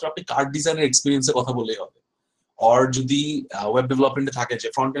শুধুমাত্র আপনি কার্ড ডিজাইনের এক্সপিরিয়েন্সের কথা বললেই হবে। আর যদি ওয়েব ডেভেলপমেন্টে থাকে যে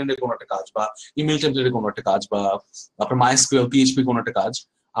ফ্রন্ট এন্ডের কোনো একটা কাজ বা ইমেল টেমপ্লেটের কোনো একটা কাজ বা আপনার MySQL PHP কোনো একটা কাজ,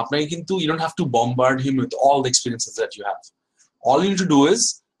 আপনাকে কিন্তু you don't have to bombard him with all the experiences that you have. All you need to do is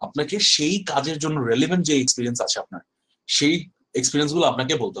আপনাকে সেই কাজের জন্য রেলেভেন্ট যে এক্সপিরিয়েন্স আছে আপনার, সেই এক্সপিরিয়েন্স গুলো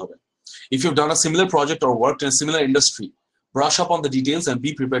আপনাকে বলতে হবে। If you've done a similar project or worked in a similar industry, brush up on the details and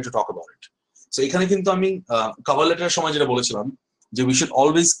be prepared to talk about it. So এখানে কিন্তু আমি কভার লেটারের সময় যেটা বলেছিলাম যে we should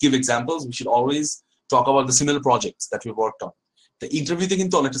always give examples, we should always talk about the similar projects that we worked on. The ইন্টারভিউতে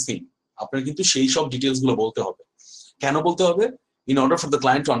কিন্তু অনেকটা সেম, আপনার কিন্তু সেই সব ডিটেইলস গুলো বলতে হবে। কেন বলতে হবে? In order for the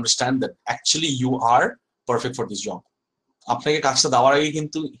client to understand that actually you are perfect for this job. আপনাকে কাজটা দেওয়ার আগে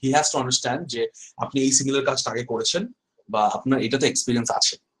কিন্তু he has to understand যে আপনি এই সিমিলার কাজটা আগে করেছেন বা আপনার এটাতে এক্সপিরিয়েন্স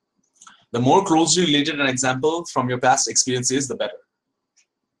আছে। The more closely related an example from your past experience is, the better.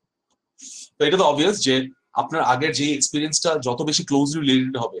 তো এটা তো obvious যে আপনার আগের যে এক্সপিরিয়েন্সটা যত বেশি ক্লোজলি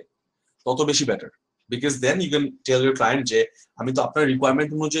রিলেটেড হবে তত বেশি better. because then you can tell your client যে আমি তো আপনার রিকোয়ারমেন্ট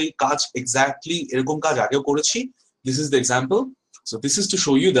অনুযায়ী কাজ এক্স্যাক্টলি এরকম কাজ আগেও করেছি, this is the example, so this is to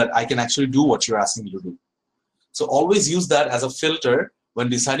show you that I can actually do what you're asking me to do. So always use that as a filter when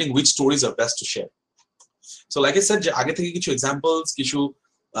deciding which stories are best to share. So like I said, যে আগে থেকে কিছু examples, কিছু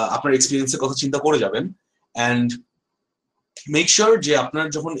আপনার এক্সপেরিয়েন্সের কথা চিন্তা করে যাবেন, and make sure যে আপনার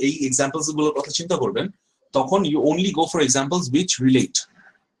যখন এই এক্সাম্পলস গুলোর কথা চিন্তা করবেন তখন you only go for examples which relate.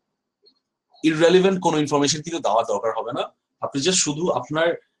 irrelevant কোনো ইনফরমেশন কিন্তু দেওয়ার দরকার হবে না, আপনি জাস্ট শুধু আপনার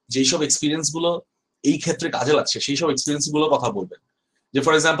যেই সব এক্সপেরিয়েন্স গুলো এই ক্ষেত্রে কাজে লাগছে সেই সব এক্সপেরিয়েন্স গুলো কথা বলবেন। যে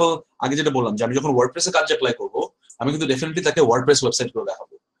ফর এক্সাম্পল আগে যেটা বললাম যে আমি যখন ওয়ার্ডপ্রেসে কাজ অ্যাপ্লাই করব, আমি কিন্তু ডেফিনেটলি তাকে ওয়ার্ডপ্রেস ওয়েবসাইট করে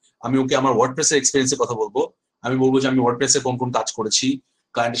দেখাবো, আমি ওকে আমার ওয়ার্ডপ্রেসের এক্সপেরিয়েন্সের কথা বলবো, আমি বলবো যে আমি ওয়ার্ডপ্রেসে কোন কোন কাজ করেছি,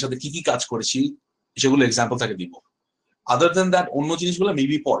 ক্লায়েন্টের সাথে কি কি কাজ করেছি, সেগুলো এক্সাম্পল তাকে দিব। আদার দেন দ্যাট অন্য জিনিসগুলো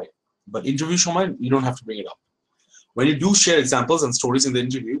মেবি পরে, বাট ইন্টারভিউ সময় you don't have to bring it up. When you do share examples and stories in the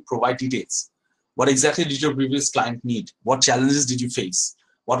interview, provide details. What exactly did your previous client need? What challenges did you face?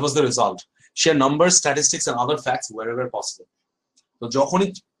 What was the result? Share numbers, statistics, and other facts wherever possible. So, যখনই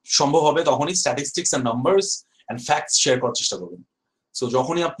সম্ভব হবে তখনই statistics and numbers and facts share করার চেষ্টা করবেন। So,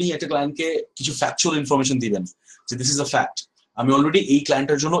 যখনই আপনি একটা ক্লায়েন্টকে কিছু factual information দিবেন যে this is a fact, আমি অলরেডি এই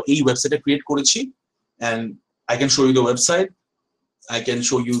ক্লায়েন্টের জন্য এই ওয়েবসাইটে ক্রিয়েট করেছি, and I can show you the website, I can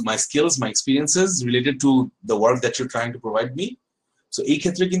show you my skills, my experiences related to the work that you're trying to provide me. So এই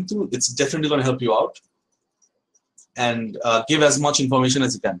ক্ষেত্রে কিন্তু it's definitely going to help you out, and give as much information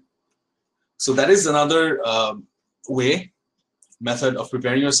as you can. So that is another method of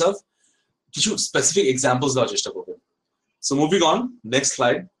preparing yourself. কিছু specific examples দেওয়ার চেষ্টা করবেন। So moving on, next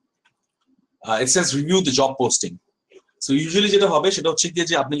slide. It says review the job posting. So usually যেটা হবে সেটা হচ্ছে কি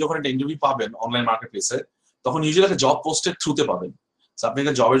যে আপনি যখন একটা ইন্টারভিউ পাবেন অনলাইন মার্কেটপ্লেসে তখন ইউজুয়ালি একটা জব পোস্টের থ্রুতে পাবেন। So আপনি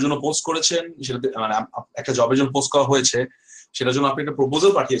একটা জবের জন্য পোস্ট করেছেন, সেটাতে মানে একটা জবের জন্য পোস্ট করা হয়েছে, সেটার জন্য আপনি একটা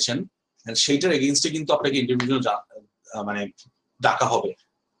প্রপোজাল পাঠিয়েছেন, এন্ড সেইটার এগেইনস্টে কিন্তু আপনাকে ইন্টারভিউর জন্য মানে ডাকা হবে।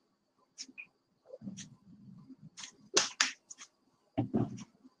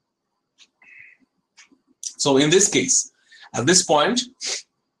 So in this case, at this point,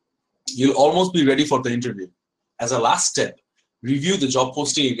 you'll almost be ready for the interview. As a last step, review the job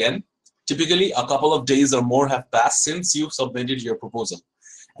posting again. Typically, a couple of days or more have passed since you've submitted your proposal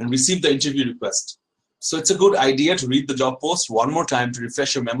and received the interview request. So it's a good idea to read the job post one more time to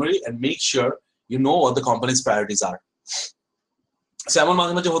refresh your memory and make sure you know what the company's priorities are. So এমন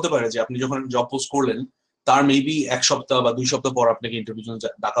মাঝে মাঝে হতে পারে যে আপনি যখন job post করলেন তার মেবি এক সপ্তাহ বা 2 সপ্তাহ পর আপনাকে ইন্টারভিউর জন্য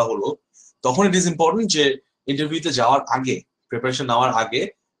ডাকা হলো, তখন ইট ইজ ইম্পর্টেন্ট যে ইন্টারভিউতে যাওয়ার আগে, প্রিপারেশন নেওয়ার আগে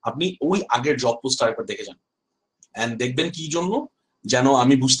আপনি ওই আগের জব পোস্টটা একবার দেখে যান, এন্ড দেখবেন কি জন্য, যেন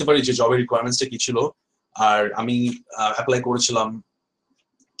আমি বুঝতে পারি যে জবের রিকোয়ারমেন্টসটা কি ছিল, আর আমি অ্যাপ্লাই করেছিলাম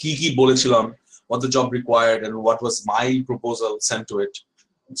কি কি বলেছিলাম, what the job required and what was my proposal sent to it.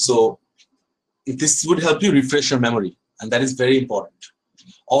 So this would help you refresh your memory, and that is very important.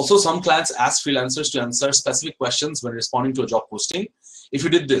 Also, some clients ask freelancers to answer specific questions when responding to a job posting. If you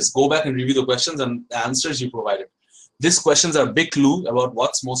did this, go back and review the questions and the answers you provided. These questions are a big clue about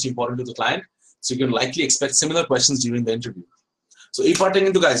what's most important to the client, so you can likely expect similar questions during the interview. So এই পার্টটা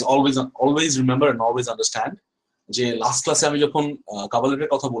কিন্তু guys always remember and always understand যে last ক্লাসে আমি যখন cover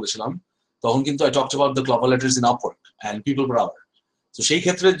লেটারের কথা বলেছিলাম তখন কিন্তু I talked about the cover letters in Upwork and people per hour. So সেই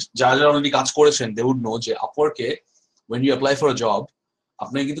ক্ষেত্রে যারা অলরেডি কাজ করেছেন they would know যে Upwork A when you apply for a job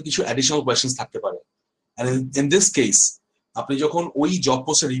আপনার কিন্তু কিছু additional questions থাকতে পারে, and in this case আপনি যখন ওই জব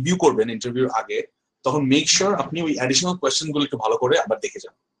পোস্টে রিভিউ করবেন ইন্টারভিউর আগে তখন মেক শিওর আপনি ওই অ্যাডিশনাল কোয়েশ্চেনগুলো একটু ভালো করে আবার দেখে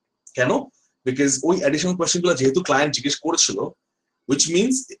যান। কেন? বিকজ ওই অ্যাডিশনাল কোয়েশ্চেনগুলো যেহেতু ক্লায়েন্ট জিজ্ঞেস করেছিল, which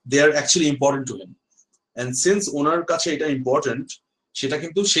means they are actually important to him, and since ওনার কাছে এটা ইম্পর্টেন্ট সেটা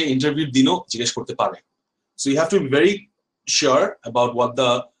কিন্তু সে ইন্টারভিউর দিনও জিজ্ঞেস করতে পারে। So you have to be very sure about what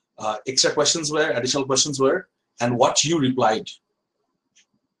the extra questions were, additional questions were, and what you replied,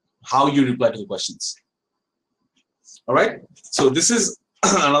 how you replied to the questions. All right, so this is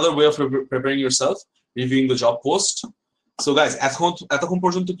another way of preparing yourself, reviewing the job post. So guys, এতক্ষণ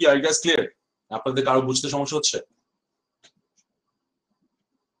পর্যন্ত কি are you guys clear? আপনাদের কারো বুঝতে সমস্যা হচ্ছে?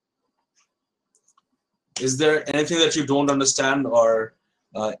 Is there anything that you don't understand or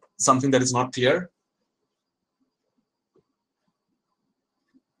something that is not clear?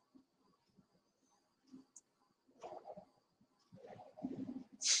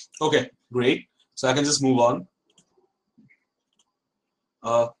 Okay, great. So I can just move on.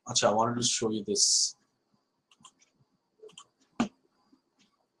 Acha, I wanted to show you this.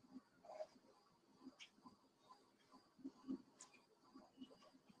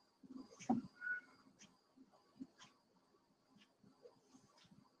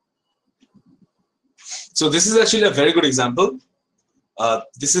 So this is actually a very good example.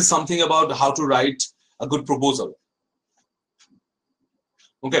 This is something about how to write a good proposal.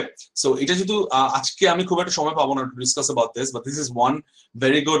 Okay, so এটা যেহেতু আজকে আমি খুব একটা সময় পাবো না to discuss about this, but this is one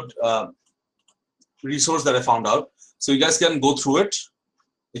very good resource that I found out. So you guys can go through it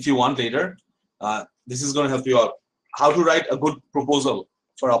if you want later. This is going to help you out. How to write a good proposal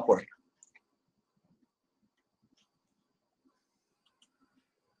for Upwork.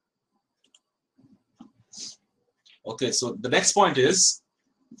 Okay, so the next point is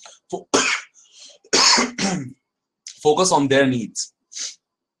focus on their needs.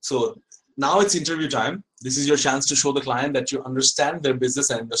 So now it's interview time. This is your chance to show the client that you understand their business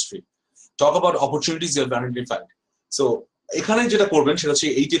and industry. Talk about opportunities you have identified. So এখানে যেটা করবেন সেটা হচ্ছে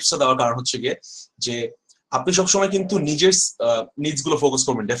এই টিপসটা দেওয়ার কারণ হচ্ছে গিয়ে যে আপনি সবসময় কিন্তু নিজের নিডস গুলো ফোকাস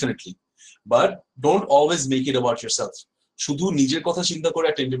করবেন definitely, but don't always make it about yourself. শুধু নিজের কথা চিন্তা করে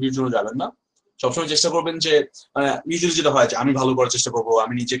একটা ইন্টারভিউর জন্য যাবেন না, সবসময় চেষ্টা করবেন যে নিজের যেটা হয় যে আমি ভালো করার চেষ্টা করবো,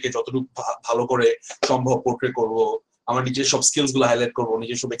 আমি নিজেকে যতটুকু ভালো করে সম্ভব পোর্ট্রে করবো, আমার নিজের সব স্কিলস গুলো হাইলাইট করবো,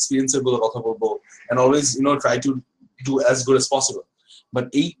 নিজের সব এক্সপিরিয়েন্স গুলো কথা বলবো, and always try to do as good as possible. But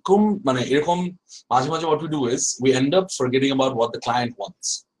এরকম মাঝে মাঝে what we do is we end up forgetting about what the client wants.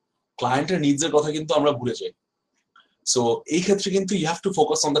 Client-এর needs এর কথা কিন্তু আমরা ভুলে যাই। So এই ক্ষেত্রে কিন্তু you have to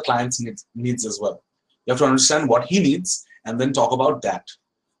focus on the client's needs as well. You have to understand what he needs and then talk about that.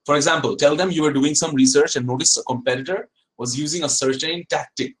 For example, tell them you were doing some research and noticed a competitor was using a certain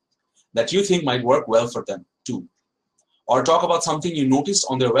tactic that you think might work well for them too. Or talk about something you noticed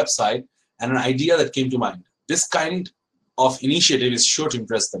on their website and an idea that came to mind. This kind of initiative is sure to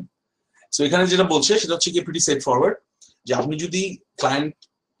impress them. So এখানে যেটা বলছে সেটা হচ্ছে কি pretty straightforward, যে আপনি যদি client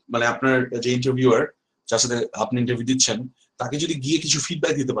মানে আপনার যে ইন্টারভিউয়ার যার সাথে আপনি ইন্টারভিউ দিচ্ছেন তাকে যদি গিয়ে কিছু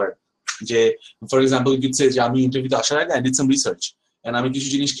ফিডব্যাক দিতে পারেন, যে ফর এক্সাম্পল দিচ্ছে যে আমি ইন্টারভিউতে আসার আগে I did some research and আমি কিছু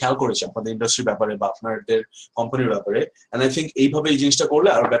জিনিস খেয়াল করেছি আপনাদের ইন্ডাস্ট্রির ব্যাপারে বা আপনাদের কোম্পানির ব্যাপারে, এন্ড আই থিঙ্ক এইভাবে এই জিনিসটা করলে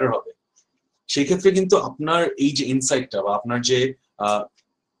আরো বেটার হবে। সেই ক্ষেত্রে কিন্তু আপনার এই যে ইনসাইটটা বা আপনার যে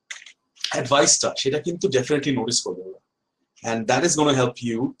অ্যাডভাইসটা সেটা কিন্তু ডেফিনেটলি নোটিস করবে, and that is going to help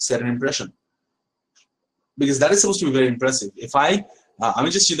you set an impression, because that is supposed to be very impressive. If আমি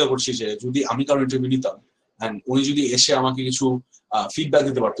just চিন্তা করছি যে যদি আমি কারো ইন্টারভিউ নিতাম and উনি যদি এসে আমাকে কিছু ফিডব্যাক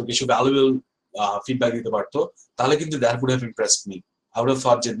দিতে পারতো, কিছু ভ্যালুয়েবল ফিডব্যাক দিতে পারতো, তাহলে কিন্তু that would have impressed me. I would have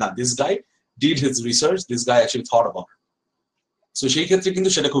thought যে না, this guy did his research, this guy actually thought about it. So সেই ক্ষেত্রে কিন্তু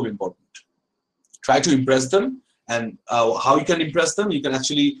সেটা খুব important. Try to impress them, and how you can impress them, you can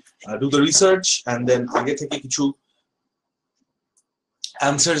actually do the research and then আগে থেকে কিছু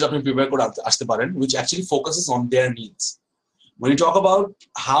answers আপনি prepare করে আসতে পারেন, which actually focuses on their needs. When you talk about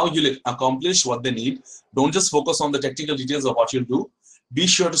how you'll accomplish what they need, don't just focus on the technical details of what you'll do. Be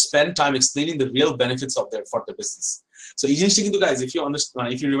sure to spend time explaining the real benefits of for the business. So এই জিনিসটা কিন্তু guys, if you understand,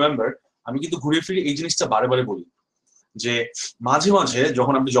 if you remember, আমি কিন্তু ঘুরে ফিরে এই জিনিসটা বারে বারে বলি যে মাঝে মাঝে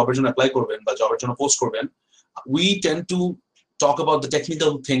যখন আপনি জবের জন্য অ্যাপ্লাই করবেন বা জবের জন্য পোস্ট করবেন, we tend to talk about the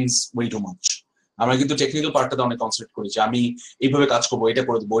technical things way too much. আমরা কিন্তু টেকনিক্যাল পার্টটাতে অনেক কনসেন্ট্রেট করি যে আমি এইভাবে কাজ করবো, এটা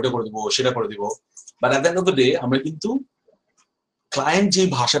করে দেবো, ওইটা করে দেবো, সেটা করে দিব, but at the end of the day আমরা কিন্তু ক্লায়েন্ট যে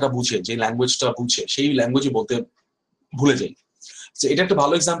ভাষাটা বুঝে, যে ল্যাঙ্গুয়েজটা বুঝে, সেই ল্যাঙ্গুয়েজে বলতে ভুলে যাই। তো এটা একটা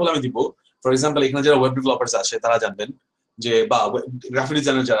ভালো এক্সাম্পল আমি দিব। ফর এক্সাম্পল এখানে যারা ওয়েব ডেভেলপার্স আছে তারা জানবেন যে, বা গ্রাফিক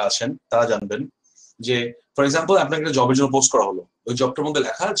ডিজাইনার যারা আছেন তারা জানবেন যে, ফর এক্সাম্পল আপনাকে একটা জবের জন্য পোস্ট করা হলো, ওই জবটার মধ্যে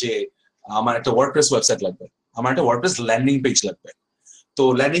লেখা যে আমার একটা ওয়ার্ডপ্রেস ওয়েবসাইট লাগবে, আমার একটা ওয়ার্ডপ্রেস ল্যান্ডিং পেজ লাগবে। তো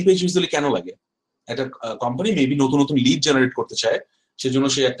ল্যান্ডিং পেজ ইউজুয়ালি কেন লাগে? একটা কোম্পানি মেবি নতুন নতুন লিড জেনারেট করতে চায়, সেজন্য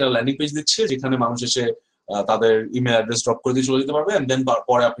সে একটা ল্যান্ডিং পেজ দিচ্ছে যেখানে মানুষ এসে তাদের ইমেল অ্যাড্রেস ড্রপ করে দিয়ে চলে যেতে পারবে, এন্ড দেন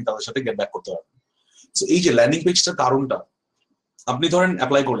পরে আপনি তাদের সাথে গেট ব্যাক করতে পারবেন। সো এই যে ল্যান্ডিং পেজটার কারণটা, আপনি ধরেন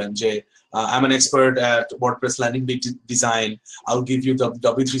অ্যাপ্লাই করলেন যে I am an expert at WordPress landing page design, I will give you the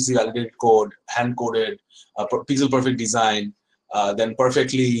W3C validated code, hand coded, pixel perfect design, then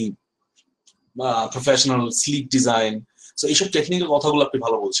perfectly professional sleek design. So এইসব technical কথাগুলো আপনি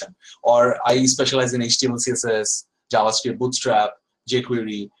ভালো বলছেন। Or I specialize in HTML, CSS, JavaScript, Bootstrap,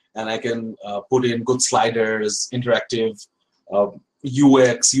 jQuery, and I can put in good sliders, interactive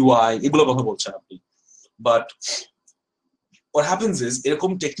UX, UI, এগুলো কথা বলছেন আপনি। But what happens is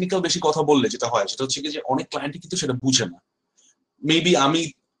এরকম টেকনিক্যাল বেশি কথা বললে যেটা হয় সেটা হচ্ছে কি যে অনেক ক্লায়েন্ট কিন্তু সেটা বুঝে না। মেবি আমি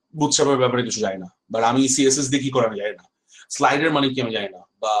বুটস্ট্র্যাপের ব্যাপারে কিছু জানি না, বাট আমি CSS দিয়ে কি করে আমি জানি না, স্লাইডার মানে কি আমি জানি না,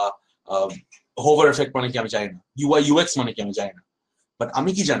 বা হোভার এফেক্ট মানে কি আমি জানি না, UI UX মানে কি আমি জানি না, বাট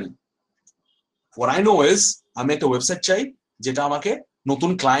আমি কি জানি, what I know is আমি একটা ওয়েবসাইট চাই যেটা আমাকে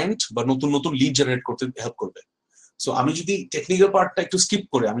নতুন ক্লায়েন্ট বা নতুন নতুন লিড জেনারেট করতে হেল্প করবে। সো আমি যদি টেকনিক্যাল পার্টটা একটু স্কিপ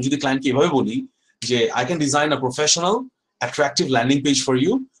করে আমি যদি ক্লায়েন্টকে এভাবে বলি যে I can design a professional attractive landing page for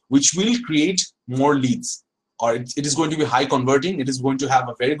you which will create more leads, or it is going to be high converting, it is going to have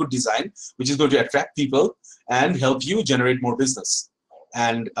a very good design which is going to attract people and help you generate more business,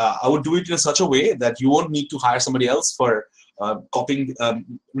 and I would do it in such a way that you won't need to hire somebody else for copying,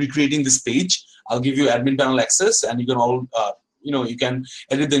 recreating this page. I'll give you admin panel access, and you can all you can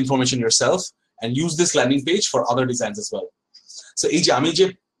edit the information yourself and use this landing page for other designs as well. So এই যে আমি যে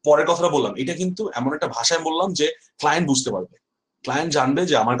পরের কথাটা বললাম, এটা কিন্তু এমন একটা ভাষায় বললাম যে ক্লায়েন্ট বুঝতে পারবে, ক্লায়েন্ট জানবে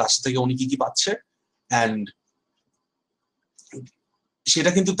যে আমার কাছ থেকে উনি কি কি পাচ্ছে, and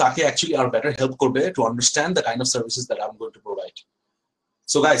সেটা কিন্তু তাকে actually আর better help করবে to understand the kind of services that I'm going to provide.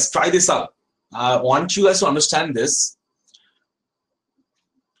 So guys, try this out. I want you guys to understand this.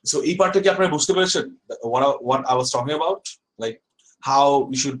 So এই পার্টটা কি আপনারা বুঝতে পেরেছেন what I was talking about, like how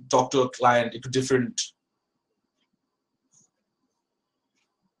you should talk to a client into different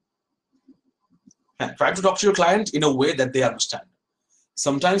try to talk to your client in a way that they understand.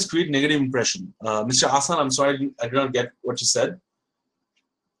 Sometimes create negative impression. Mr. Asan, I'm sorry I did not get what you said.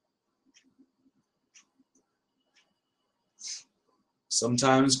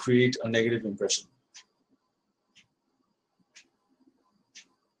 Sometimes create a negative impression.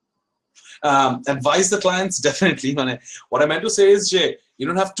 Advise the clients, definitely. What I meant to say is you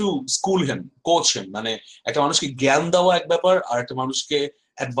don't have to school him, coach him. একটা মানুষকে জ্ঞান দেওয়া এক ব্যাপার, আর একটা মানুষকে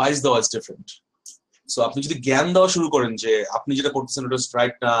advice দেওয়া is different. So আপনি যদি জ্ঞান দেওয়া শুরু করেন যে আপনি যেটা করতেছেন ওটা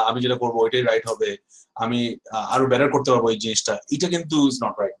রাইট না, আমি যেটা করবো ওইটাই রাইট হবে, আমি আরো বেটার করতে পারবো এই জিনিসটা, এটা কিন্তু is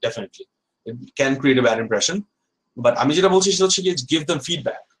not right, definitely. It can create a bad impression. But আমি যেটা বলছি সেটা হচ্ছে give them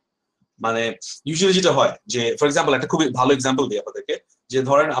feedback. ইউজুয়ালি যেটা হয় যে ফর এক্সাম্পল একটা খুবই ভালো এক্সাম্পল দিই আপনাদেরকে, যে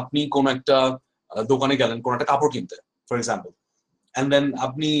ধরেন আপনি কোন একটা দোকানে গেলেন কোন একটা কাপড় কিনতে ফর এক্সাম্পল, and then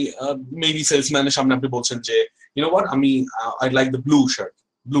আপনি মেবি সেলসম্যানের সামনে আপনি বলছেন যে you know what, আমি I'd like the blue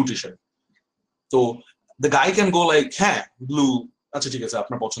t-shirt. তো the guy can go like হ্যাঁ ব্লু, আচ্ছা ঠিক আছে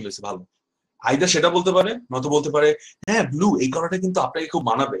আপনার পছন্দ হয়েছে ভালো, আইদার সেটা বলতে পারে, নয়তো বলতে পারে হ্যাঁ ব্লু এই কালারটা কিন্তু আপনাকে খুব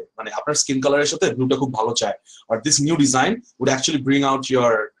মানাবে, আপনার স্কিন কালারের সাথে ব্লুটা খুব ভালো চায়, or this new design would actually bring out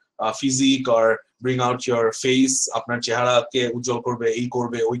your physique or bring out your face, আপনার চেহারাকে উজ্জ্বল করবে, এই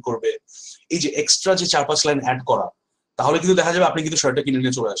করবে ওই করবে। এই যে এক্সট্রা যে 4-5 লাইন অ্যাড করা, তাহলে কিন্তু দেখা যাবে আপনি কিন্তু শার্টটা কিনে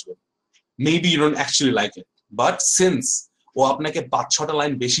নিয়ে চলে আসবেন। Maybe you don't actually like it, but since ও আপনাকে 5-6টা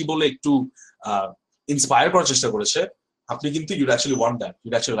লাইন বেশি বলে একটু ইন্সপায়ার করার চেষ্টা করেছে, আপনি কিন্তু ইউড actually want that,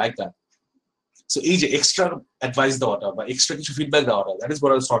 ইউড actually like that. So এই যে এক্সট্রা অ্যাডভাইস দেওয়াটা বা এক্সট্রা কিছু ফিডব্যাক দেওয়াটা, that is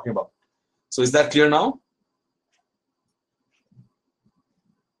what I was talking about. So is that clear now?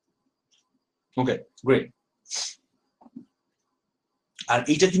 Okay, great. আর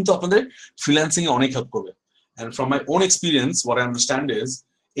এইটা কিন্তু আপনাদের ফ্রিল্যান্সিং এ অনেক হেল্প করবে। And from my own experience, what I understand is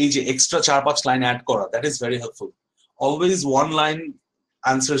এই যে এক্সট্রা 4-5 লাইন অ্যাড করা, that is very helpful. Always one line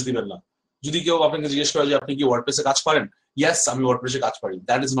answers দিবেন না। যদি কেউ আপনাকে জিজ্ঞেস করে যে আপনি কি ওয়ার্ডপ্রেসে কাজ পারেন, yes আমি ওয়ার্ডপ্রেসে কাজ পারি,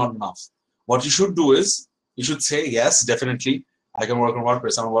 that is not enough. What you should do is you should say yes, definitely I can work on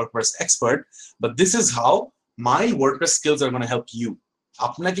WordPress, I'm a WordPress expert, but this is how my WordPress skills are going to help you.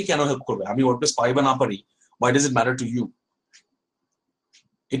 আপনাকে কেন help করবে? আমি WordPress পারি বা না পারি, why does it matter to you?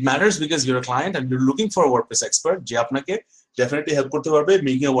 It matters because you're a client and you're looking for a WordPress expert যে আপনাকে definitely help করতে পারবে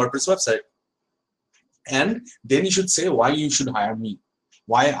making a WordPress website. And then you should say why you should hire me,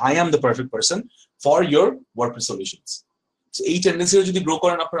 why I am the perfect person for your WordPress solutions. So এই tendency যদি grow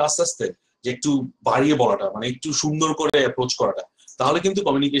করেন আপনার আস্তে আস্তে, যে একটু বাড়িয়ে বলাটা, একটু সুন্দর করে অ্যাপ্রোচ করাটা, তাহলে কিন্তু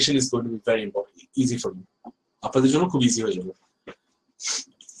communication is going to be very important, easy for you, আপনাদের জন্য খুব ইজি হয়ে যাবে।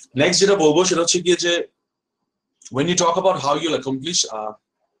 নেক্সট যেটা বলবো সেটা হচ্ছে গিয়ে যে when you talk about how you'll accomplish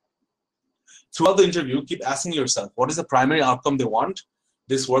throughout the interview, keep asking yourself what is the primary outcome they want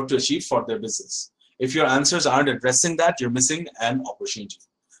this work to achieve for their business. If your answers aren't addressing that, you're missing an opportunity.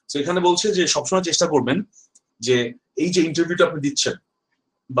 So এখানে বলছে যে সবসময় চেষ্টা করবেন যে এই যে ইন্টারভিউটা আপনি দিচ্ছেন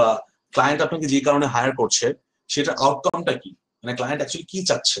বা ক্লায়েন্ট আপনাকে যে কারণে হায়ার করছে সেটার আউটকামটা কি, ক্লায়েন্ট অ্যাকচুয়ালি কি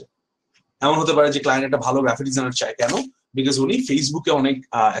চাচ্ছে। এমন হতে পারে যে ক্লায়েন্ট একটা ভালো গ্রাফিক ডিজাইনার চায়, কেন? বিকজ উনি ফেসবুকে অনেক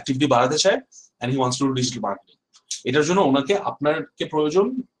অ্যাক্টিভিটি বাড়াতে চায় and he wants to do digital marketing. এটার জন্য ওনাকে আপনাকে প্রয়োজন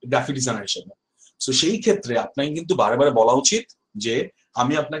গ্রাফিক ডিজাইনার হিসেবে। সো সেই ক্ষেত্রে আপনাকে কিন্তু বারে বারে বলা উচিত যে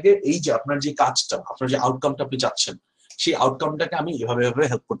আমি আপনাকে এই যে আপনার যে কাজটা, আপনার যে আউটকামটা আপনি চাচ্ছেন, সেই আউটকামটাকে আমি এভাবে এভাবে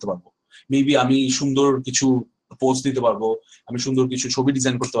হেল্প করতে পারবো। মেবি আমি সুন্দর কিছু পোস্ট দিতে পারবো, আমি সুন্দর কিছু ছবি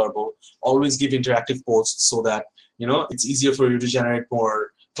ডিজাইন করতে পারবো। Always give interactive post so that it's easier for you to generate more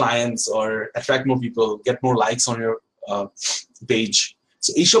clients or attract more people, get more likes on your page. So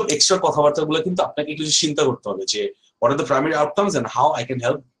এইসব এক্সট্রা কথাবার্তাগুলো কিন্তু আপনাকে একটু চিন্তা করতে হবে যে what are the primary outcomes and how I can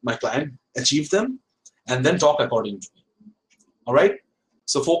help my client achieve them, and then talk accordingly. All right,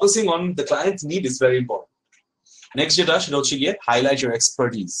 so focusing on the client's need is very important. Next যেটা সেটা হচ্ছে গিয়ে highlight your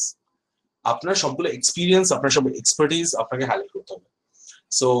expertise. আপনার সবগুলো experience, আপনার সব expertise আপনাকে highlight করতে হবে।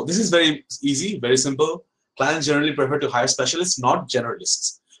 So this is very easy, very simple. Clients generally prefer to hire specialists, not generalists.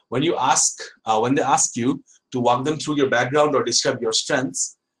 When they ask you to walk them through your background or describe your strengths,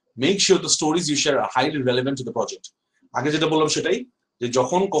 make sure the stories you share are highly relevant to the project. আগে যেটা বললাম সেটাই, যে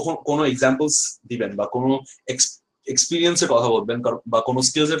যখন কোনো examples দিবেন বা কোনো এক্সপিরিয়েন্সের কথা বলবেন বা কোনো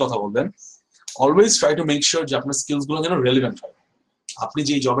স্কিলসের কথা বলবেন, always try to make sure যে আপনার স্কিলসগুলো যেন রেলিভেন্ট হয়, আপনি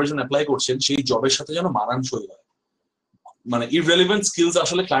যে জবের জন্য অ্যাপ্লাই করছেন সেই জবের সাথে যেন মানানসই হয়। মানে ইররেলিভেন্ট স্কিলস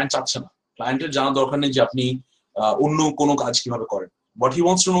আসলে ক্লায়েন্ট চাচ্ছে না, ক্লায়েন্টের জানা দরকার নেই যে আপনি অন্য কোনো কাজ কিভাবে করেন। What he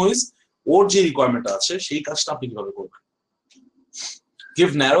wants to know is ওর যে রিকোয়ারমেন্ট আছে সেই কাজটা আপনি কিভাবে করবেন।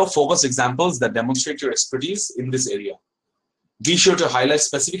 Give narrow, focused examples that demonstrate your expertise in this area. Be sure to highlight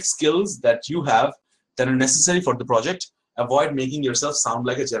specific skills that you have that are necessary for the project. Avoid making yourself sound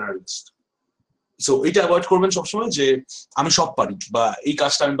like a generalist. So এটা avoid করবেন সবসময় যে আমি সব পারি বা এই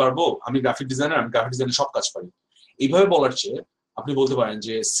কাজটা আমি পারবো, আমি গ্রাফিক ডিজাইনার, আমি গ্রাফিক ডিজাইনের সব কাজ পারি। এইভাবে বলার চেয়ে আপনি বলতে পারেন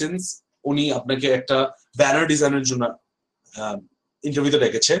যে সিন্স উনি আপনাকে একটা ব্যানার ডিজাইনের জন্য ইন্টারভিউতে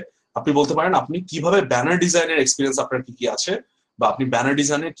ডেকেছে, আপনি বলতে পারেন আপনি কিভাবে ব্যানার ডিজাইনের এক্সপিরিয়েন্স আপনার কি কি আছে, বা আপনি ব্যানার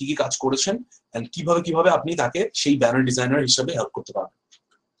ডিজাইনের কি কি কাজ করেছেন, এন্ড কিভাবে আপনি তাকে সেই ব্যানার ডিজাইনার হিসেবে হেল্প করতে পারবেন।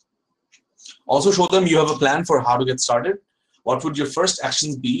 Also show them you have a plan for how to get started. What would your first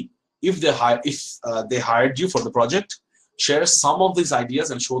actions be if they hired you for the project? Share some of these ideas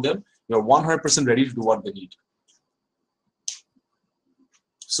and show them you're 100% ready to do what they need.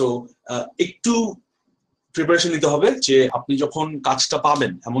 So একটু preparation নিতে হবে যে আপনি যখন কাজটা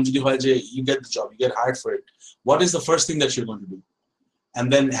পাবেন, এমন যদি হয় যে you get the job, you get hired for it, what is the first thing that you're going to do? And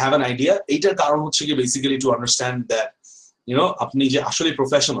then have an idea. এইটার কারণ হচ্ছে কি basically to understand that আপনি যে আসলে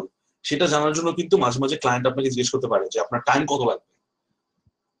প্রফেশনাল সেটা জানার জন্য কিন্তু মাঝে মাঝে ক্লায়েন্ট আপনাকে জিজ্ঞেস করতে পারে যে আপনার টাইম কত লাগবে।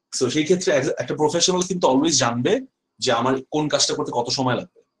 সো সেই ক্ষেত্রে একটা প্রফেশনাল কিন্তু অলওয়েজ জানবে যে আমার কোন কাজটা করতে কত সময়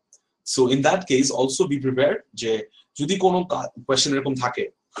লাগবে। So in that case also be prepared যে যদি কোনো কোয়েশ্চেন এরকম থাকে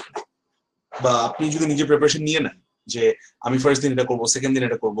বা আপনি যদি নিজে প্রিপারেশন নিয়ে নেন যে আমি ফার্স্ট দিন এটা করবো, সেকেন্ড দিন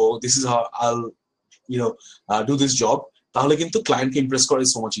এটা করবো, this is how I'll do this job, তাহলে কিন্তু ক্লায়েন্টকে ইমপ্রেস করা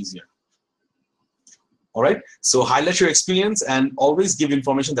is so much easier. Alright, so highlight your experience and always give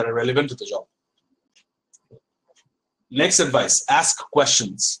information that are relevant to the job. Next advice, ask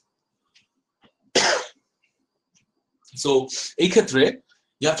questions. So এই ক্ষেত্রে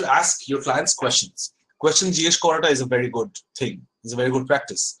you have to ask your clients questions. Question জিজ্ঞেস করাটা is a very good thing, is a very good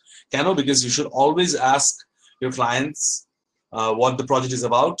practice. কেন? Because you should always ask your clients what the project is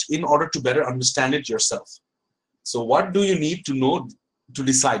about in order to better understand it yourself. So what do you need to know to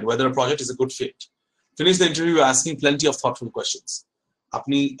decide whether a project is a good fit? Finish the interview asking plenty of thoughtful questions.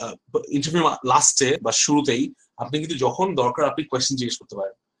 আপনি interview লাস্টে বা শুরুতেই আপনি কিন্তু যখন দরকার আপনি question জিজ্ঞেস করতে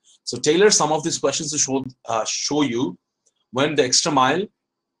পারেন। So tailor some of these questions to show you when the extra mile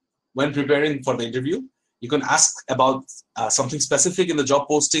when preparing for the interview. You can ask about something specific in the job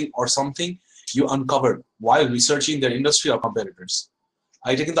posting or something you uncovered while researching their industry or competitors.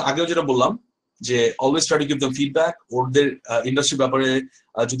 এটা কিন্তু আগেও যেটা বললাম যে always try to give them feedback, ওদের industry ব্যাপারে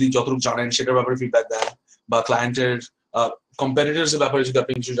যদি যতটুকু জানেন সেটার ব্যাপারে ফিডব্যাক দেন, বা ক্লায়েন্টের কম্পিটিটরস এর ব্যাপারে যদি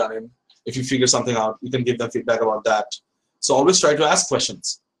আপনি কিছু জানেন, if you figure something out you can give them feedback about that. So always try to ask questions.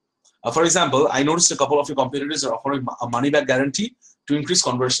 For example, I noticed a couple of your competitors are offering a money back guarantee to increase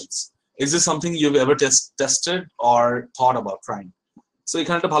conversions. Is this something you've ever tested or thought about trying? So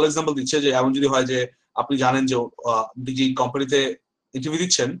এখানে একটা ভালো example দিচ্ছে যে এমন যদি হয় যে আপনি জানেন যে যে কোম্পানিতে ইন্টারভিউ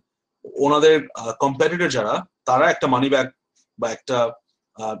দিচ্ছেন ওনাদের কম্পিটিটর যারা তারা একটা মানি ব্যাক বা একটা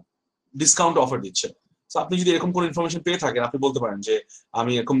ডিসকাউন্ট অফার দিচ্ছে। সো আপনি যদি এরকম কোনো ইনফরমেশন পেয়ে থাকেন আপনি বলতে পারেন যে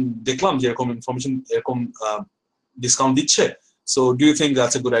আমি এরকম দেখলাম যে এরকম ইনফরমেশন এরকম ডিসকাউন্ট দিচ্ছে, so do you think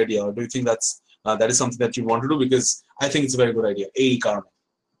that's a good idea or do you think that is something that you want to do, because I think it's a very good idea এই কারণে।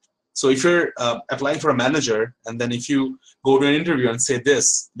 So if you're applying for a manager and then if you go to an interview and say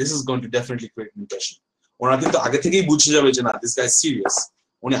this is going to definitely create an impression. ওরা কিন্তু আগে থেকেই বুঝে যাবে যে না this guy is serious,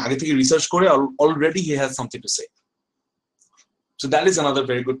 উনি আগে থেকে রিসার্চ করে already he has something to say. So that is another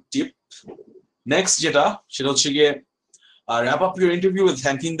very good tip. Next সেটা হচ্ছে গিয়ে wrap up your interview with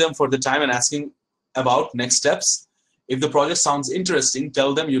thanking them for the time and asking about next steps. If the project sounds interesting,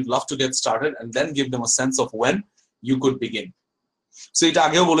 tell them you'd love to get started and then give them a sense of when you could begin. So এটা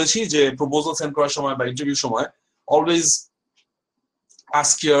আগেও বলেছি যে proposal send করার সময় বা interview সময় always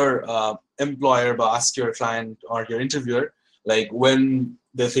ask your employer বা ask your client or your interviewer like when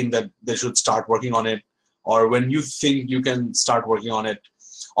they think that they should start working on it or when you think you can start working on it.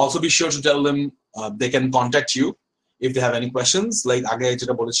 Also be sure to tell them they can contact you if they have any questions. Like আগে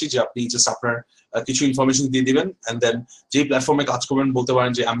যেটা বলেছি যে আপনি just আপনার কিছু information দিয়ে দিবেন and then যে প্ল্যাটফর্মে কাজ করবেন বলতে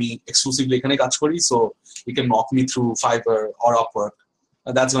পারেন যে আমি এক্সক্লুসিভলি এখানে কাজ করি, so you can walk me through Fiverr or Upwork.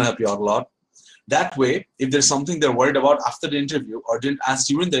 That's going to help you out a lot. That way, if there's something they're worried about after the interview or didn't ask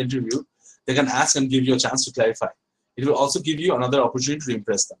during the interview, they can ask and give you a chance to clarify. It will also give you another opportunity to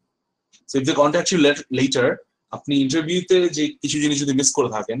impress them. So if they contact you later, আপনি ইন্টারভিউতে যে কিছু জিনিস যদি miss করে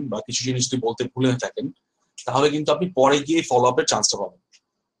থাকেন বা কিছু জিনিস যদি বলতে ভুলে থাকেন, তাহলে কিন্তু আপনি পরে গিয়ে ফলো আপের চান্সটা পাবেন।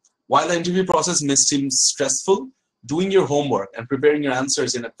 While the interview process may seem stressful, doing your homework and preparing your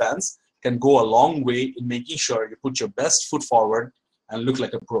answers in advance can go a long way in making sure you put your best foot forward and look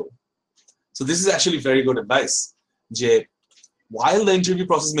like a pro. So this is actually very good advice. While the interview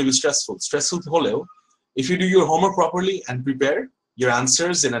process may be stressful holeo, if you do your homework properly and prepare your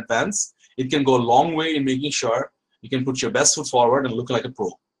answers in advance, it can go a long way in making sure you can put your best foot forward and look like a pro.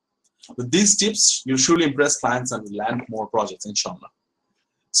 With these tips, you'll surely impress clients and land more projects, inshallah.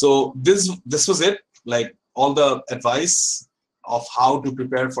 So this was it, like all the advice of how to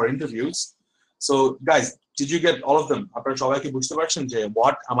prepare for interviews. So guys, did you get all of them? Apnar shobai ki bujhte parchen je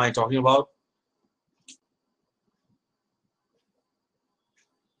what am I talking about?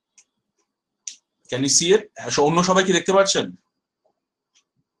 Can you see it? Onno shobai ki dekhte parchen?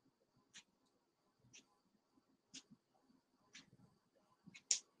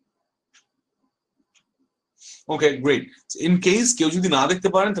 Okay, great. So in case কেউ যদি না দেখতে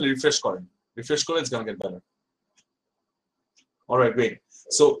পারেন তাহলে refresh করেন। Refresh করলে it's going to get better. All right, great.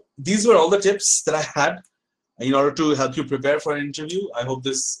 So these were all the tips that I had in order to help you prepare for an interview. I hope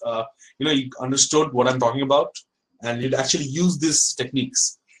this, you understood what I'm talking about, and you'd actually use these techniques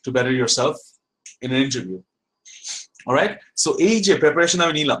to better yourself in an interview. All right. So এই যে preparation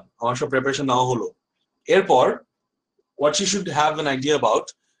আমি নিলাম, আমার সব preparation নাও হলো। এরপর what you should have an idea about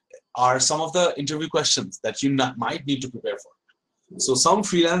are some of the interview questions that you might need to prepare for. So some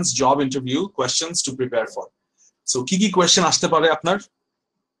freelance job interview questions to prepare for. So কি question আসতে পারে আপনার?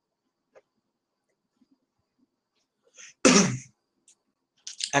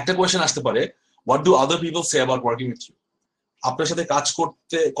 একটা question আসতে পারে, what do other people say about working with you? আপনার সাথে কাজ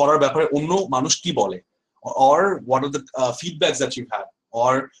করার ব্যাপারে অন্য মানুষ কি বলে? Or what are the feedbacks that you had?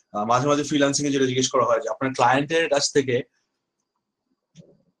 Or মাঝে মাঝে ফ্রিল্যান্সিং এ যেটা জিজ্ঞেস করা হয় যে আপনার ক্লায়েন্টের কাছ থেকে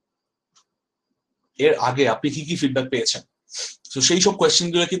এর আগে আপনি কি ফিডব্যাক পেয়েছেন। সো সেই সব কোয়েশ্চেন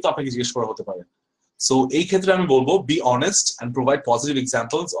গুলো কিন্তু আপনাকে জিজ্ঞেস করা হতে পারে। সো এই ক্ষেত্রে আমি বলবো be honest and provide positive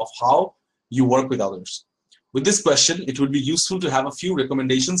examples of how you work with others. With this question, it would be useful to have a few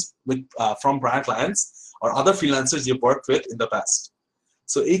recommendations from prior clients or other freelancers you've worked with in the past.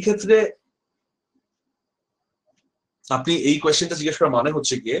 So এই ক্ষেত্রে আপনি এই কোয়েশ্চেনটা জিজ্ঞেস করার মানে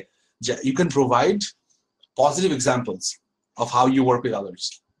হচ্ছে গিয়ে যে you can provide positive examples of how you work with others.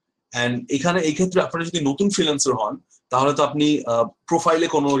 And এখানে এই ক্ষেত্রে আপনারা যদি নতুন ফ্রিল্যান্সার হন তাহলে তো আপনি প্রোফাইলে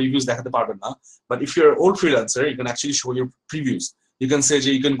কোনো রিভিউজ দেখাতে পারবেন না, but if you R old freelancer you can actually show your প্রিভিউজ। You can say যে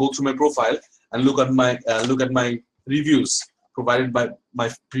you can go through my profile and look at my reviews provided by my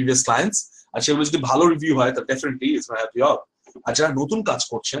previous clients, আর সেগুলো যদি ভালো review হয় তাহলে definitely it's gonna help you out. আর যারা নতুন কাজ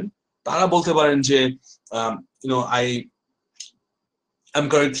করছেন তারা বলতে পারেন যে I am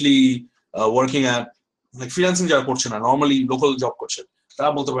currently working at, like freelancing যারা করছেন না, নর্মালি লোকাল জব করছেন, তারা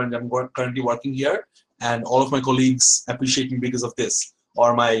বলতে পারেন যে I'm currently working here and all of my colleagues appreciate me because of this, or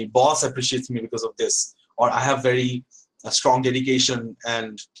my boss appreciates me because of this, or I have very strong dedication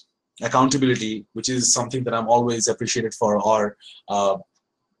and accountability, which is something that I'm always appreciated for or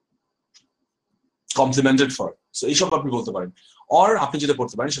complimented for. So এইসব আপনি বলতে পারেন। or আপনি যেটা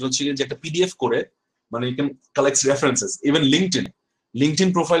করতে পারেন সেটা হচ্ছে যে একটা পিডিএফ করে, মানে you can collect references. Even LinkedIn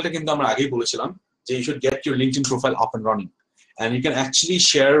প্রোফাইলটা কিন্তু আমরা আগেই বলেছিলাম যে you should get your LinkedIn profile up and running, and you can actually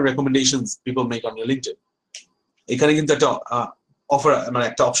share recommendations people make on your LinkedIn. এখানে কিন্তু একটা অফার, মানে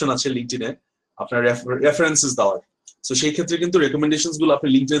একটা অপশন আছে লিঙ্কডইনে আপনার রেফারেন্সেস দেওয়ার। সো সেই ক্ষেত্রে কিন্তু রেকমেন্ডেশনস গুলো আপনি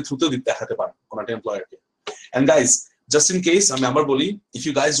লিঙ্কডইনের থ্রুতেও দেখাতে পারেন কোন একটা এমপ্লয়ারকে। And guys, just in case আমি আবার বলি, if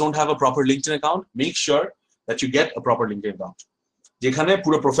you guys don't have a proper LinkedIn account, make sure that you get a proper LinkedIn account, যেখানে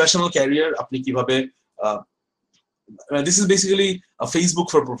পুরো প্রফেশনাল ক্যারিয়ার আপনি কিভাবে, this is basically Facebook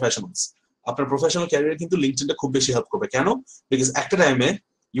for professionals. আপনার professional career কিন্তু লিঙ্কডইনটা খুব বেশি হেল্প করবে। কেন? বিকজ একটা টাইমে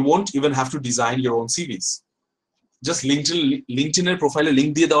you won't even have to design your own CVs. Just LinkedIn এর প্রোফাইলে লিংক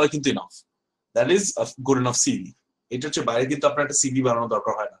দিয়ে দেওয়া কিন্তু enough. That is a good enough CV. এটা হচ্ছে বাইরে কিন্তু আপনার একটা CV বানানো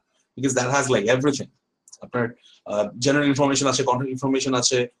দরকার হয় না, because that has like everything. আপনার জেনারেল ইনফরমেশন আছে, কন্টেন্ট ইনফরমেশন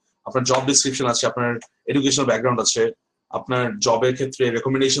আছে, আপনার জব ডেসক্রিপশন আছে, আপনার এডুকেশনাল ব্যাকগ্রাউন্ড আছে, আপনার জবের ক্ষেত্রে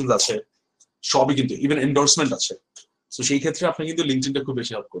রেকমেন্ডেশনস আছে, সবই কিন্তু, ইভেন এন্ডোর্সমেন্ট আছে। সো সেই ক্ষেত্রে আপনি কিন্তু লিঙ্কডইনটা খুব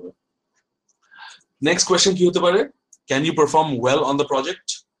বেশি হেল্প করবে। নেক্সট কোয়েশ্চেন কি হতে পারে? Can you perform well on the project?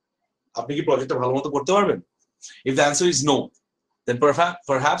 আপনি কি প্রজেক্টটা ভালোমতো করতে পারবেন? If the answer is no, then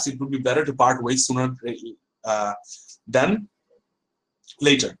perhaps it would be better to part ways sooner than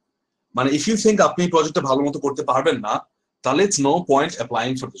later. মানে if you think আপনি প্রজেক্টটা ভালোমতো করতে পারবেন না, তাহলে it's no point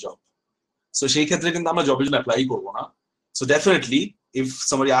applying for the job. So সেই ক্ষেত্রে কিন্তু আমরা জবের জন্য অ্যাপ্লাই করব না। So definitely if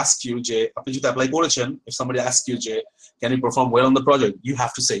somebody asks you যে আপনি যদি অ্যাপ্লাই করেছেন, if somebody asks you যে can you perform well on the project, you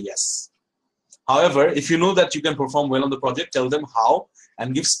have to say yes. However, if you know that you can perform well on the project, tell them how and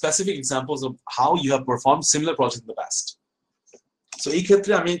give specific examples of how you have performed similar projects in the past. So এই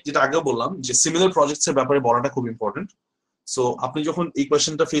ক্ষেত্রে আমি যেটা আগে বললাম যে similar projects এর ব্যাপারে বলাটা খুব ইম্পর্টেন্ট। সো আপনি যখন এই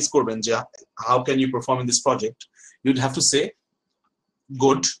কোয়েশ্চেনটা ফেস করবেন যে how can you perform in this project, you'd have to say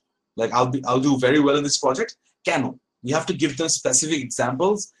good, like I'll do very well in this project. কেন? You have to give them specific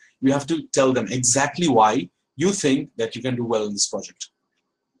examples. You have to tell them exactly why you think that you can do well in this project.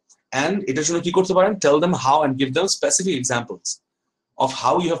 And এটার জন্য কি করতে পারেন? Tell them how and give them specific examples of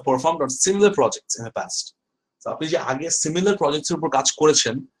how you have performed on similar projects in the past. So আপনি যে আগে similar projects এর উপর কাজ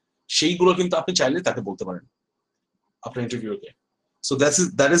করেছেন সেইগুলো কিন্তু আপনি চাইলে তাকে বলতে পারেন আপনার ইন্টারভিউকে। So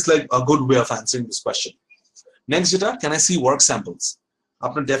that is like a good way of answering this question. Next যেটা, can I see work samples?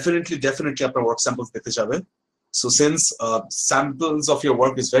 আপনার definitely আপনার work samples দেখতে যাবে। So since samples of your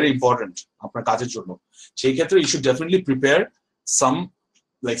work is very important আপনার কাজের জন্য, সেই ক্ষেত্রে you should definitely prepare some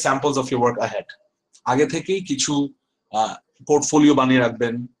like samples of your work ahead. আগে থেকেই কিছু পোর্টফোলিও বানিয়ে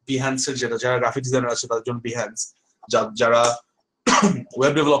রাখবেন। Behance এর যারা গ্রাফিক ডিজাইনার আছে তাদের জন্য Behance, যারা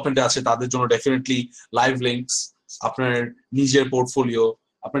ওয়েব ডেভেলপমেন্টে আছে তাদের জন্য ডেফিনেটলি লাইভ লিংকস, আপনার নিজের পোর্টফোলিও,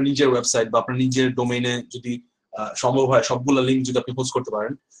 আপনার নিজের ওয়েবসাইট বা আপনার নিজের ডোমেইনে যদি সম্ভব হয় সবগুলো লিংক যদি আপনি পোস্ট করতে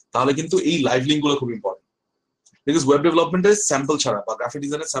পারেন তাহলে কিন্তু এই লাইভ লিংক গুলো খুব ইম্পর্টেন্ট। বিকজ ওয়েব ডেভেলপমেন্টের স্যাম্পল ছাড়া বা গ্রাফিক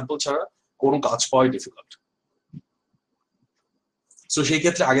ডিজাইনের স্যাম্পল ছাড়া কোনো কাজ পাওয়াই ডিফিকাল্ট। সো সেই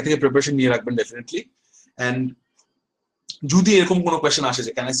ক্ষেত্রে আগে থেকে প্রিপারেশন নিয়ে রাখবেন ডেফিনেটলি। এন্ড যদি এরকম কোনো কোয়েশ্চেন আসে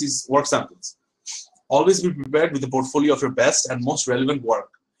যে can I C work samples, always be prepared with a portfolio of your best and most relevant work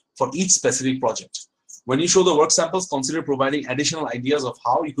for each specific project. When you show the work samples, consider providing additional ideas of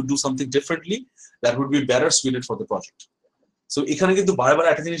how you could do something differently that would be better suited for the project. So এখানে কিন্তু বারবার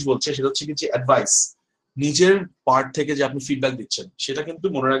একটা জিনিস বলছে, সেটা হচ্ছে কি যে অ্যাডভাইস, নিজের পার্ট থেকে যে আপনি ফিডব্যাক দিচ্ছেন সেটা কিন্তু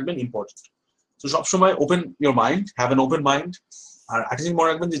মনে রাখবেন ইম্পর্টেন্ট। তো সবসময় open your mind, have an open mind. আর একটা জিনিস মনে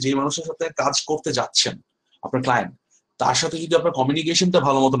রাখবেন যে মানুষের সাথে কাজ করতে যাচ্ছেন আপনার ক্লায়েন্ট, তার সাথে যদি আপনার কমিউনিকেশনটা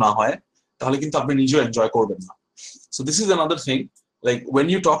ভালো মতো না হয় তাহলে কিন্তু আপনি নিজেও এনজয় করবেন না। So this is another thing, like when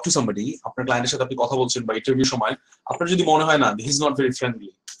you talk to somebody, আপনার ক্লায়েন্টের সাথে আপনি কথা বলছেন বা ইন্টারভিউ সময় আপনার যদি মনে হয় না he is not very friendly,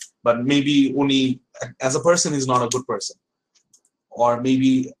 but maybe উনি as a person is not a good person, or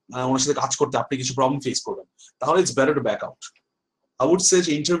maybe ওনার সাথে কাজ করতে আপনি কিছু প্রবলেম ফেস করবেন, তাহলে it's better to back out. I would say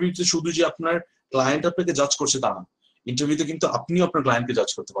যে ইন্টারভিউতে শুধু যে আপনার ক্লায়েন্ট আপনাকে জাজ করছে তা না, ইন্টারভিউতে কিন্তু আপনিও আপনার ক্লায়েন্টকে জাজ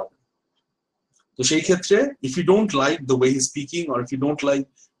করতে পারবেন। তো সেই ক্ষেত্রে if you don't like the way he speaking or if you don't like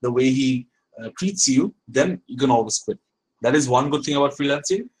the way he treats you, then you can always quit. That is one good thing about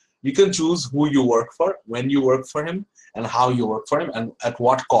freelancing. You can choose who you work for, when you work for him, and how you work for him, and at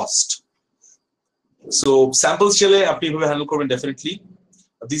what cost. So samples chale apni bhabe handle korben definitely.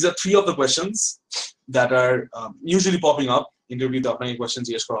 These are 3 of the questions that are usually popping up interview te apnake questions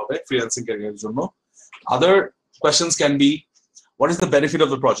jigesh kora hobe freelancing career jonno. Other questions can be, what is the benefit of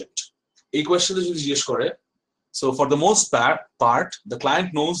the project? Ei question ta jodi jigesh kore, so for the most part, the client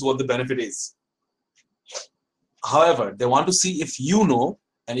knows what the benefit is. However, they want to see if you know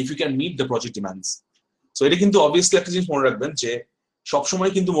and if you can meet the project demands. So এটা কিন্তু obviously একটা জিনিস মনে রাখবেন যে সব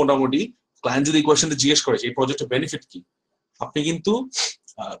সময় কিন্তু মোটামুটি ক্লায়েন্ট যদি এই কোয়েশ্চেনটা জিজ্ঞেস করে যে এই প্রজেক্টের বেনিফিট কি, আপনি কিন্তু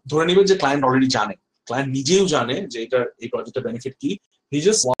ধরে নেবেন যে ক্লায়েন্ট অলরেডি জানে, ক্লায়েন্ট নিজেও জানে যে এই প্রজেক্টের বেনিফিট কি। He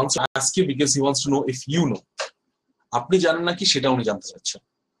just wants to ask you because he wants to know if you know. আপনি জানেন নাকি সেটা উনি জানতে চাচ্ছেন।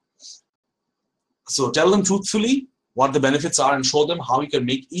 So tell them truthfully what the benefits are and show them how you can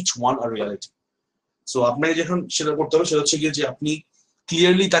make each one a reality. So আপনাকে যখন সেটা করতে হবে সেটা হচ্ছে গিয়ে যে আপনি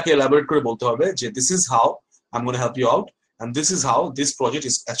ক্লিয়ারলি তাকে এলাবোরেট করে বলতে হবে যে this is how I'm going to help you out and this is how this project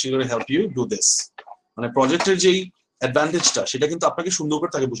is actually going to help you do this. মানে প্রজেক্টের যেই অ্যাডভান্টেজটা সেটা কিন্তু আপনাকে সুন্দর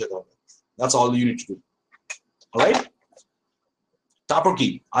করে তাকে বোঝাতে হবে। That's all you need to do. Alright? তারপর কি,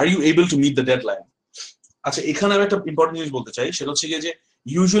 are you able to meet the deadline? আচ্ছা, এখানে আমি একটা ইম্পর্টেন্ট জিনিস বলতে চাই, সেটা হচ্ছে গিয়ে যে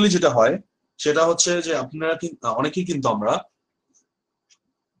ইউজুয়ালি যেটা হয় সেটা হচ্ছে যে আপনারা অনেকেই কিন্তু আমরা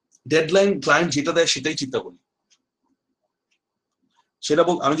ডেডলাইন ক্লায়েন্ট যেটা দেয় সেটাই চিন্তা করি। সেটা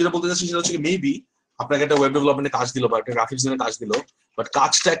আমি যেটা বলতে চাচ্ছি সেটা হচ্ছে মেবি আপনাকে একটা ওয়েব ডেভেলপমেন্টের কাজ দিল বা একটা গ্রাফিক্স ডিজাইনের কাজ দিল, বাট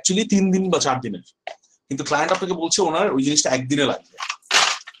কাজটা অ্যাকচুয়ালি 3 দিন বা 4 দিনের, কিন্তু ক্লায়েন্ট আপনাকে বলছে ওনার ওই জিনিসটা 1 দিনে লাগবে।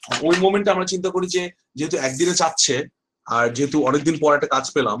 ওই মোমেন্টে আমরা চিন্তা করি যে যেহেতু 1 দিনে চাচ্ছে আর যেহেতু অনেকদিন পর একটা কাজ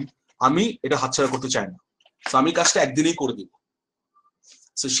পেলাম, আমি এটা হাতছাড়া করতে চাই না, তো আমি কাজটা 1 দিনেই করে দিব।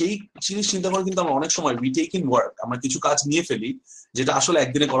 তো সেই জিনিস চিন্তা করে কিন্তু আমরা অনেক সময় উই টেক ইন ওয়ার্ক, আমরা কিছু কাজ নিয়ে ফেলি যেটা আসলে 1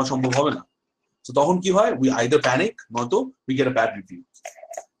 দিনে করা সম্ভব হবে না। তো তখন কি হয়, উই আইদার প্যানিক নয়তো we get a bad review.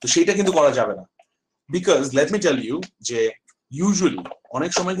 তো সেইটা কিন্তু করা যাবে না, because let me tell you যে ইউজুয়ালি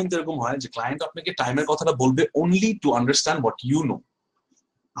অনেক সময় কিন্তু এরকম হয় যে ক্লায়েন্ট আপনাকে টাইমের কথাটা বলবে only to understand what you know.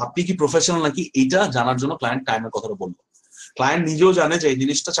 আপনি কি প্রফেশনাল নাকি এটা জানার জন্য ক্লায়েন্ট টাইমের কথাটা বলবে। ক্লায়েন্ট নিজেও জানে যে এই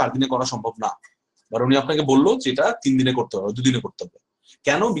জিনিসটা 4 দিনে করা সম্ভব না, বাট উনি আপনাকে বললো যে এটা 3 দিনে করতে হবে, 2 দিনে করতে হবে।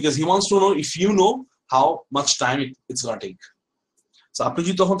 কেন? Because he wants to know if you know how much time it's gonna take. So আপনি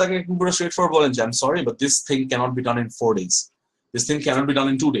যদি তখন তাকে পুরো স্ট্রেট ফরওয়ার্ড বলেন যে I am sorry but this thing cannot be done in 4 days, this thing cannot be done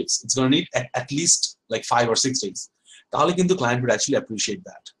in 2 days, it's going to need at least like 5 or 6 days, তাহলে কিন্তু client would actually appreciate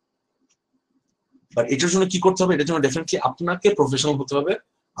that. But এটার জন্য কি করতে হবে? এটার জন্য definitely আপনাকে প্রফেশনাল হতে হবে,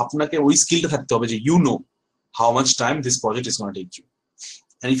 আপনাকে ওই স্কিলটা থাকতে হবে যে you know how much time this project is going to take you.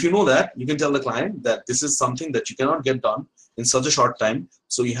 And if you know that, you can tell the client that this is something that you cannot get done in such a short time,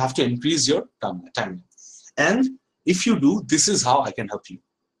 so you have to increase your time. And if you do, this is how I can help you.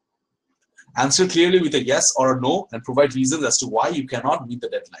 Answer clearly with a yes or a no and provide reasons as to why you cannot meet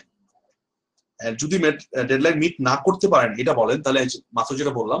the deadline. And যদি deadline meet না করতে পারেন এটা বলেন, তাহলে মাত্র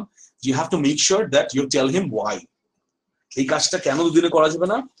যেটা বললাম, you have to make sure that you tell him why. এই কাজটা কেন 2 দিনে করা যাবে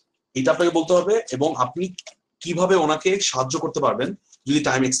না এটা আপনাকে বলতে হবে, এবং আপনি কিভাবে ওনাকে সাহায্য করতে পারবেন যদি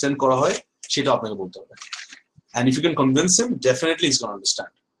টাইম এক্সটেন্ড করা হয় সেটা আপনাকে বলতে হবে। And if you can convince him, definitely he's going to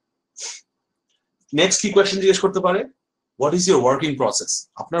understand. Next কি কোয়েশ্চেন জিজ্ঞেস করতে পারে? What is your working process?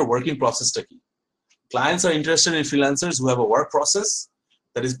 আপনার working processটা কি? Clients are interested in freelancers who have a work process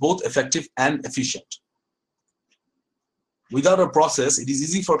that is both effective and efficient. Without a process, it is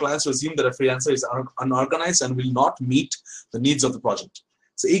easy for clients to assume that a freelancer is unorganized and will not meet the needs of the project.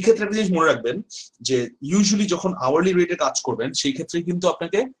 So এই ক্ষেত্রে আপনি মনে রাখবেন যে usually যখন hourly রেটে কাজ করবেন সেই ক্ষেত্রে কিন্তু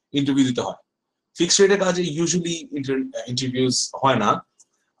আপনাকে ইন্টারভিউ দিতে হয়। ফিক্সড রেটে কাজে ইউজুয়ালি ইন্টারভিউজ হয় না,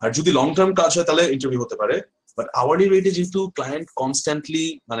 আর যদি লং টার্ম কাজ হয় তাহলে ইন্টারভিউ হতে পারে। বাট আওয়ারলি রেটে যেহেতু ক্লায়েন্ট কনস্ট্যান্টলি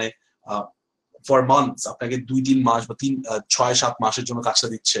মানে ফর মান্থস আপনাকে 2-3 মাস বা 6-7 মাসের জন্য কাজটা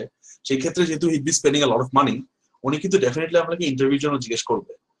দিচ্ছে, সেই ক্ষেত্রে যেহেতু হিড B spending a lot of money, উনি কিন্তু ডেফিনেটলি আপনাকে ইন্টারভিউর জন্য জিজ্ঞেস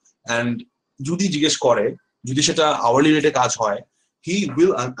করবে। অ্যান্ড যদি জিজ্ঞেস করে, যদি সেটা আওয়ারলি রেটে কাজ হয়, হি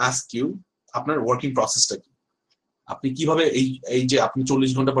উইল আস্ক ইউ আপনার ওয়ার্কিং প্রসেসটা কি, আপনি কিভাবে এই যে আপনি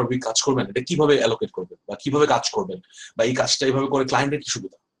 40 ঘন্টা পর উইক কাজ করবেন এটা কিভাবে অ্যালোকেট করবেন বা কিভাবে কাজ করবেন, বা এই কাজটা এইভাবে করে ক্লায়েন্টের কি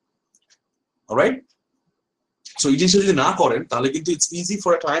সুবিধা। অলরাইট, সো এই জিনিসটা যদি না করেন তাহলে কিন্তু it's easy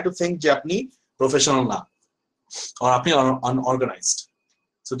for a client to think যে আপনি প্রফেশনাল না, or আপনি unorganized.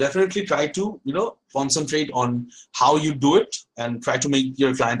 So definitely try to concentrate on how you do it and try to make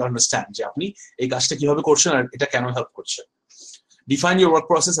your client understand যে আপনি এই কাজটা কিভাবে করছেন আর এটা কেন হেল্প করছে। Define your work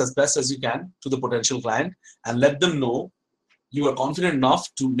process as best as you can to the potential client and let them know you are confident enough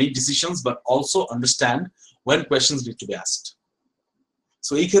to make decisions but also understand when questions need to be asked.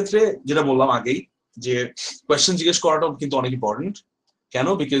 So এই ক্ষেত্রে যেটা বললাম আগেই যে question জিজ্ঞেস করাটাও কিন্তু অনেক ইম্পর্টেন্ট। কেন?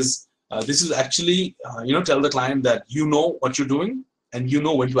 Because this is actually tell the client that you know what you're doing and you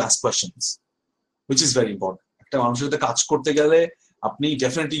know when to ask questions, which is very important. একটা মানুষের সাথে কাজ করতে গেলে আপনি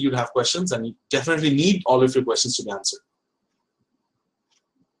definitely you'd have questions and you definitely need all of your questions to be answered.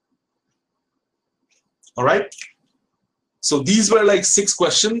 All right, so these were like 6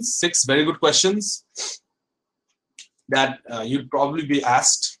 questions, 6 very good questions that you'd probably be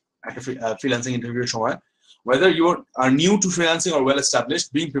asked at a freelancing interview somewhere. Whether you are new to freelancing or well established,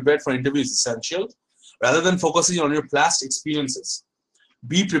 being prepared for interview is essential. Rather than focusing on your past experiences,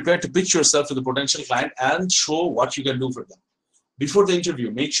 be prepared to pitch yourself to the potential client and show what you can do for them. Before the interview,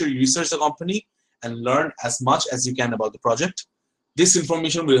 make sure you research the company and learn as much as you can about the project. This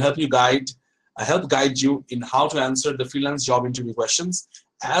information will help guide you in how to answer the freelance job interview questions,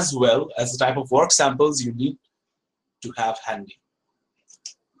 as well as the type of work samples you need to have handy.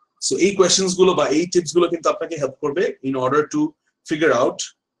 So এই questions গুলো বা এই tips গুলো কিন্তু আপনাকে help করবে in order to figure out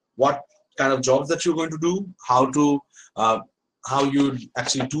what kind of jobs that you're going to do, how you'd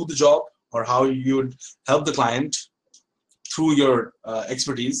actually do the job, or how you'd help the client through your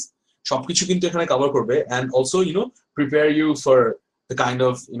expertise. সবকিছু কিন্তু এখানে cover করবে, and also prepare you for the kind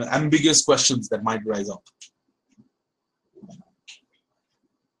of ambiguous questions that might rise up.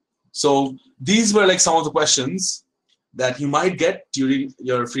 So these were like some of the questions that you might get during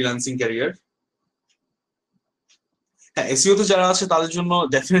your freelancing career. SEO তে যারা আছে তাদের জন্য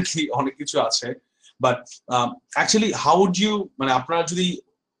definitely অনেক কিছু আছে, but actually how would you মানে আপনারা যদি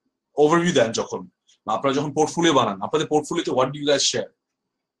overview দেন যখন আপনারা যখন পোর্টফোলিও বানান, আপনাদের পোর্টফোলিওতে what do you guys share?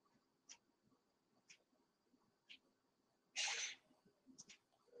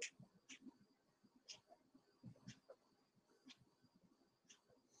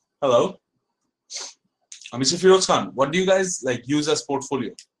 Hello, Mr. Firoz Khan, what do you guys like use as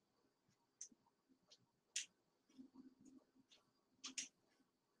portfolio?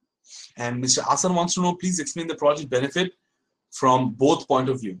 And Mr. Asan wants to know, please explain the project benefit from both point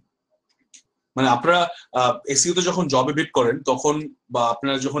of view. মানে আপনারা SEO তে যখন জবে বিড করেন তখন বা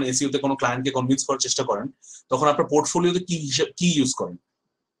আপনারা যখন এসইও তে কোনো ক্লায়েন্টকে কনভিন্স করার চেষ্টা করেন তখন আপনারা পোর্টফোলিওতে কি ইউজ করেন?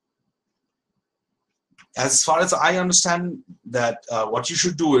 As far as I understand that what you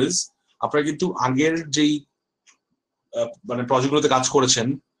should do is আপনারা কিন্তু আগের যেই মানে প্রজেক্টগুলোতে কাজ করেছেন,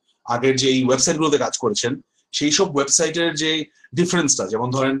 আগের যেই ওয়েবসাইটগুলোতে কাজ করেছেন, সেই সব ওয়েবসাইটের যে ডিফারেন্সটা, যেমন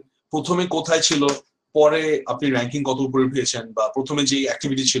ধরেন প্রথমে কোথায় ছিল, পরে আপনি র্যাঙ্কিং কত উপরে উঠিয়েছেন, বা প্রথমে যে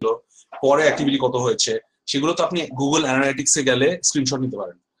অ্যাক্টিভিটি ছিল পরে অ্যাক্টিভিটি কত হয়েছে, সেগুলো তো আপনি গুগল অ্যানালাইটিক্সে গেলে স্ক্রিনশট নিতে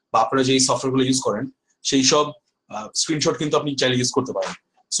পারেন, বা আপনারা যেই সফটওয়্যারগুলো ইউজ করেন সেই সব স্ক্রিনশট কিন্তু আপনি চাইলে ইউজ করতে পারেন।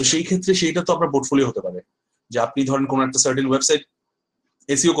 সো সেই ক্ষেত্রে সেইটা তো আপনার পোর্টফোলিও হতে পারে, যে আপনি ধরেন কোনো একটা সার্টেন ওয়েবসাইট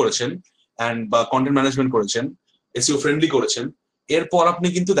এসইও করেছেন বা কন্টেন্ট ম্যানেজমেন্ট করেছেন, এসইও ফ্রেন্ডলি করেছেন, এরপর আপনি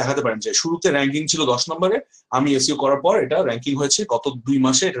কিন্তু দেখাতে পারেন যে শুরুতে র্যাঙ্কিং ছিল 10 নম্বরে, আমি এসইও করার পর এটা র্যাঙ্কিং হয়েছে গত 2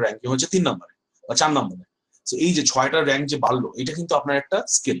 মাসে, এটা র্যাঙ্কিং হয়েছে 3 নম্বরে বা 4 নম্বরে। তো এই যে 6টা র্যাঙ্ক যে বাড়লো, এটা কিন্তু আপনার একটা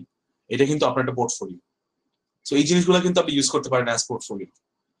স্কিল, এটা কিন্তু আপনার একটা পোর্টফোলিও। সো এই জিনিসগুলো কিন্তু আপনি ইউজ করতে পারেন as portfolio.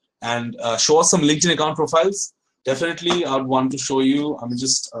 And show us some LinkedIn account profiles. Definitely, I would want to show you. I'm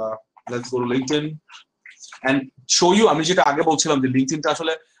just let's go to LinkedIn and show you. আমি যেটা আগে বলছিলাম যে লিঙ্কডইনটা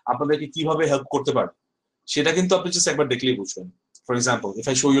আসলে আপনাদেরকে কিভাবে হেল্প করতে পারে, সেটা কিন্তু আপনি জাস্ট একবার দেখলেই বুঝবেন। For example, if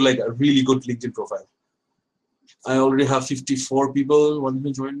I show you like a really good LinkedIn profile, I already have 54 people wanting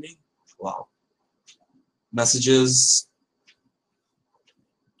to join me. Wow. Messages.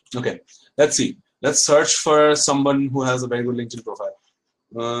 Okay, let's see. Let's search for someone who has a very good LinkedIn profile.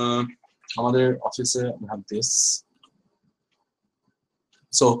 আমাদের অফিসে we have this.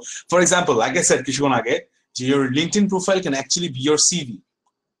 So, for example, like I said কিছুক্ষণ আগে, your LinkedIn profile can actually be your CV.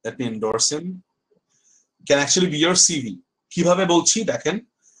 Let me endorse him. Can actually be your CV. কিভাবে বলছি দেখেন,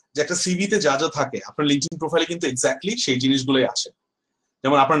 যে একটা CV তে যা যা থাকে আপনার লিঙ্কডইন প্রোফাইলে কিন্তু এক্স্যাক্টলি সেই জিনিসগুলোই আছে।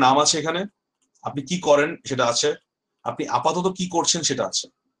 যেমন আপনার নাম আছে এখানে, আপনি কি করেন সেটা আছে, আপনি আপাতত কি করছেন সেটা আছে,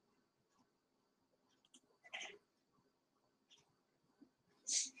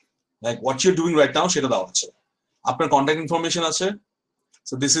 like what you are doing right now সেটা দেওয়া আছে, আপনার কন্ট্যাক্ট ইনফরমেশন আছে।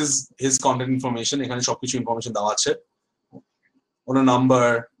 So this is his contact information, এখানে সবকিছু ইনফরমেশন দেওয়া আছে, ওনার number,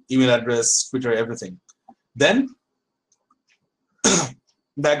 email address, Twitter, everything. দেন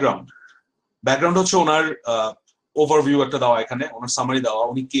ব্যাকগ্রাউন্ড, ব্যাকগ্রাউন্ড হচ্ছে ওনার ওভারভিউ একটা দেওয়া, এখানে ওনার সামারি দেওয়া,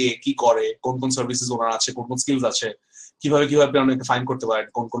 উনি কে, কি করে, কোন কোন সার্ভিসেস ওনার আছে, কোন কোন স্কিলস আছে, কিভাবে কিভাবে অনেকে ফাইন্ড করতে পারেন,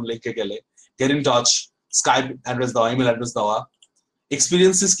 কোন কোন লিঙ্কে গেলে, get in touch, Skype address দেওয়া, ইমেল অ্যাড্রেস দেওয়া,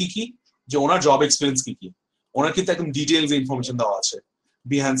 এক্সপিরিয়েন্সেস কি কি, যে ওনার জব এক্সপিরিয়েন্স কি কি, ওনার কিন্তু একদম ডিটেইলস ইনফরমেশন দেওয়া আছে।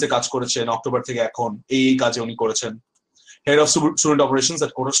 বিহ্যান্সে কাজ করেছেন অক্টোবর থেকে এখন, এই কাজে উনি করেছেন। Head of student operations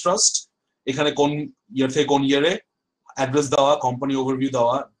at CodersTrust, এখানে কোন ইয়ার থেকে কোন ইয়ারে, অ্যাড্রেস দেওয়া, কোম্পানি ওভারভিউ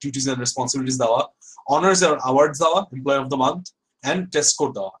দেওয়া, ডিউটিস এন্ড রেসপন্সিবিলিটিস দেওয়া, অনার্স আর অ্যাওয়ার্ডস দেওয়া, employ of the month and test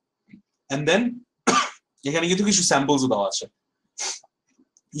code দেওয়া। এন্ড দেন এখানে কিন্তু কিছু স্যাম্পলস দেওয়া আছে।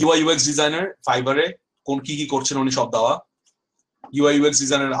 ইউআই ইউএক্স ডিজাইনার ফাইবারে কোন কি কি করছেন উনি সব দেওয়া, ইউআই ইউএক্স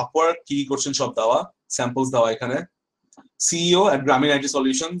ডিজাইনার আপওয়ার্ক কি কি করছেন সব দেওয়া, স্যাম্পলস দেওয়া এখানে। সিইও এট গ্রামীণ আইটি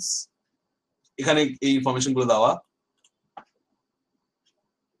সলিউশনস, এখানে এই ইনফরমেশন গুলো দেওয়া।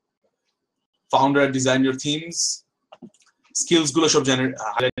 Founder design your themes, skills গুলো সব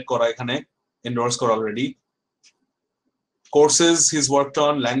হাইলাইট করা এখানে, এন্ডোর্স করা already. Courses his worked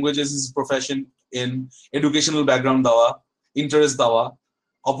on, languages his profession in, educational background দেওয়া, ইন্টারেস্ট দেওয়া,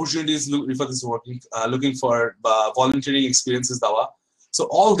 opportunities for this working, looking for volunteering experiences dawa. So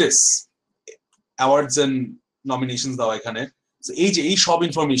all this awards and nominations dawa ekhane. So ei shob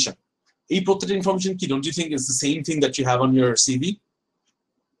information, ei proত্যেকটা information ki, don't you think is the same thing that you have on your CV?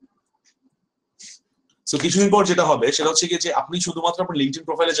 So কিছুদিন পর যেটা হবে সেটা হচ্ছে কি, যে আপনি শুধুমাত্র আপনার লিঙ্কডইন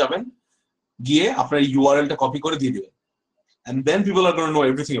প্রোফাইলে যাবেন, গিয়ে আপনার ইউআরএল টা কপি করে দিয়ে দিবেন, and then people are going to know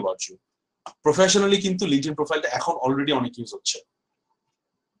everything about you. Professionally কিন্তু লিঙ্কডইন প্রোফাইলটা এখন অলরেডি অনেক ইউজ হচ্ছে।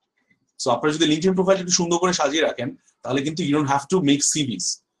 সো আপনারা যদি লিঙ্কডইন প্রোফাইলটা একটু সুন্দর করে সাজিয়ে রাখেন, তাহলে কিন্তু you don't have to make সিভিস,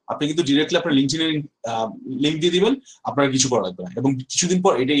 আপনি কিন্তু ডিরেক্টলি আপনার লিঙ্কডইনের লিংক দিয়ে দিবেন, আপনার কিছু করা লাগবে না, এবং কিছুদিন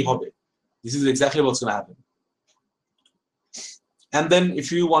পর এটাই হবে। This is exactly what's gonna happen. And then if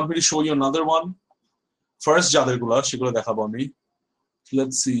you want me to show you another one, first যাদেরগুলো সেগুলো দেখাবো আমি।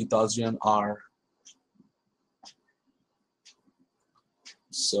 Let's see, Tajrian R,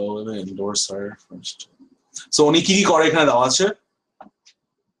 so let me endorse her first. So উনি কি কি করে এখানে দেওয়া আছে,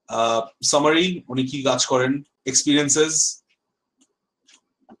 সামারি, উনি কি কাজ করেন, এক্সপিরিয়েন্সেস,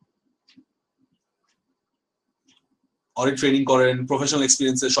 অডিট ট্রেনিং করেন, প্রফেশনাল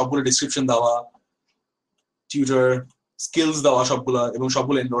এক্সপিরিয়েন্সেস সবগুলো ডিসক্রিপশন দেওয়া, টিউটর, স্কিলস দেওয়া সবগুলা, এবং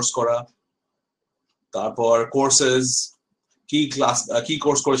সবগুলো এন্ডোর্স করা। তারপর কোর্সেস, কি ক্লাস, কি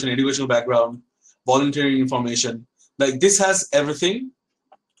কোর্স করেছেন, educational background, volunteering information, like this has everything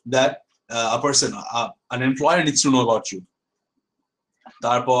that a person, an employer needs to know about you.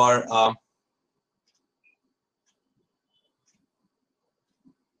 তারপর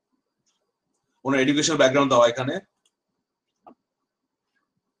ওনার এডুকেশনাল ব্যাকগ্রাউন্ড দেওয়া এখানে,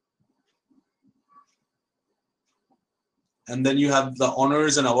 and then you have the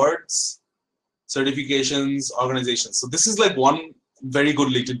honors and awards, certifications, organizations. So this is like one very good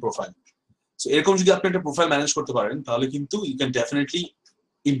LinkedIn profile. So এরকম যদি আপনি একটা profile manage করতে পারেন তাহলে কিন্তু you can definitely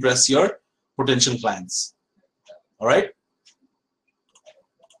impress your potential clients. All right?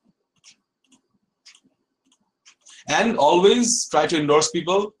 And always try to endorse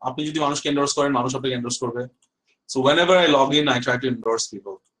people. আপনি যদি মানুষকে endorse করেন মানুষ আপনাকে endorse করবে. So whenever I log in I try to endorse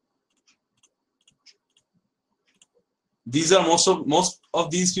people. These are most of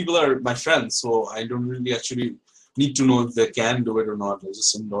these people are my friends, so I don't really actually need to know if they can do it or not. I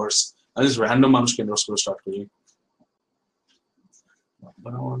just endorse. I just random মানুষকে endorse করে start করি.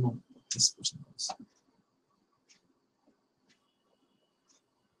 But I want to know what this person is.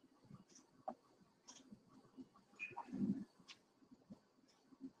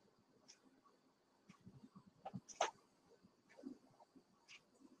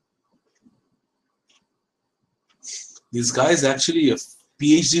 This guy is actually a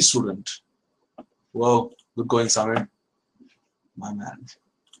PhD student. Whoa, good going, Samir. My man.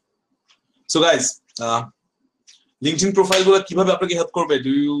 So guys, LinkedIn profile গুলো কিভাবে আপনাকে help করবে?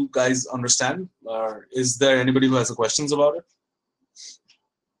 Do you guys understand? Or is there anybody who has questions about it?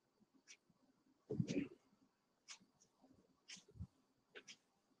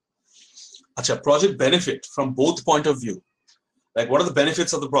 Acha, project benefit from both point of view. Like what are the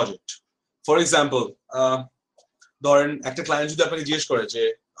benefits of the project? For example, ধরেন একটা client যদি আপনাকে জিজ্ঞেস করে যে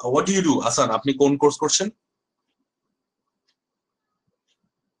what do you do Hasan, আপনি কোন course করছেন?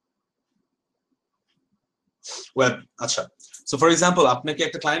 ওয়েব। আচ্ছা, সো ফর এক্সাম্পল আপনাকে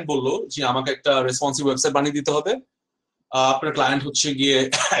একটা ক্লায়েন্ট বললো যে আমাকে একটা রেসপন্সিভ ওয়েবসাইট বানিয়ে দিতে হবে। আপনার ক্লায়েন্ট হচ্ছে গিয়ে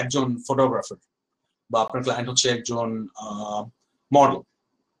একজন ফটোগ্রাফার বা আপনার ক্লায়েন্ট হচ্ছে একজন model.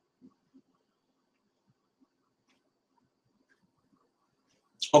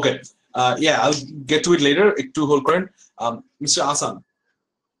 Okay, yeah, I'll get to it later. একটু হোল্ড করেন mister Asan.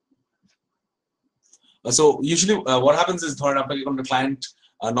 So usually what happens is ধরেন আপনাকে কোনো ক্লায়েন্ট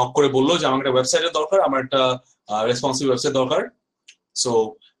নক করে বললো যে আমার একটা ওয়েবসাইটের দরকার, আমার একটা রেসপন্সিভ ওয়েবসাইট দরকার। সো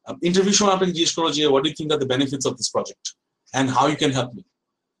ইন্টারভিউ সময় আপনাকে জিজ্ঞেস করো যে what do you think are the benefits of this project and how you can help me?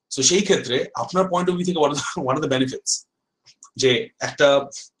 So সেই ক্ষেত্রে আপনার পয়েন্ট অফ ভিউ থেকে what are the benefits? যে একটা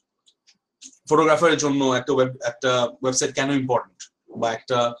ফটোগ্রাফারের জন্য একটা ওয়েবসাইট কেন ইম্পর্টেন্ট, বা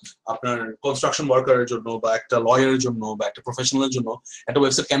একটা আপনার কনস্ট্রাকশন ওয়ার্কারের জন্য বা একটা লয়ারের জন্য বা একটা প্রফেশনালের জন্য একটা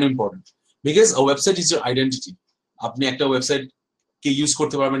ওয়েবসাইট কেন important? Because a website is your identity. আপনি একটা ওয়েবসাইট কে ইউজ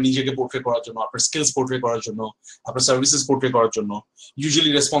করতে পারবেন নিজেকে পোর্ট্রে করার জন্য, আপনার স্কিলস পোর্ট্রে করার জন্য, আপনার সার্ভিসেস পোর্ট্রে করার জন্য।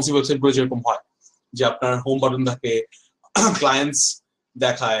 ইউজুয়ালি রেসপন্সিভ ওয়েবসাইট গুলো যেরকম হয় যে আপনার হোম বাটন থাকে, ক্লায়েন্টস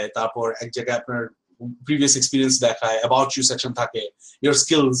দেখায়, তারপর এক জায়গায় আপনার প্রিভিয়াস এক্সপিরিয়েন্স দেখায়, অ্যাবাউট ইউ সেকশন থাকে, ইউর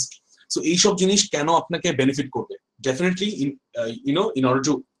স্কিলস। সো এইসব জিনিস কেন আপনাকে বেনিফিট করবে? Definitely in order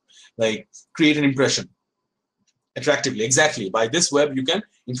to like create an impression attractively. Exactly, by this web you can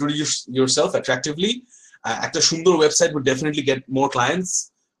introduce yourself attractively. একটা সুন্দর website would definitely get more clients,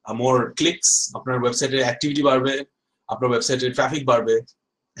 more clicks, আপনার ওয়েবসাইটের অ্যাক্টিভিটি বাড়বে, আপনার ওয়েবসাইটের ট্রাফিক বাড়বে,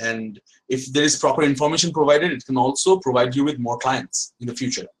 and if there is proper information provided it can also provide you with more clients in the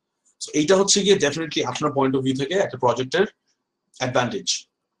future. So এইটা হচ্ছে গিয়ে definitely আপনার পয়েন্ট অফ ভিউ থেকে একটা প্রজেক্টের অ্যাডভান্টেজ।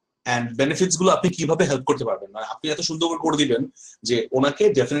 এন্ড বেনিফিটস গুলো আপনি কিভাবে হেল্প করতে পারবেন, মানে আপনি এত সুন্দর করে দিবেন যে ওনাকে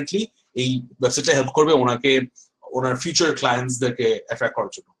ডেফিনেটলি এই ওয়েবসাইটটা হেল্প করবে ওনাকে ওনার ফিউচার ক্লায়েন্টসদেরকে অ্যাট্রাক্ট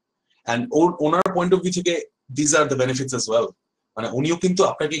করার জন্য। And owner point of view থেকে this are the benefits as well. মানে উনিও কিন্তু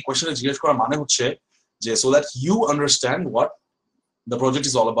আপনাকে এই কোয়েশ্চেনে জিজ্ঞেস করার মানে হচ্ছে যে so that you understand what the project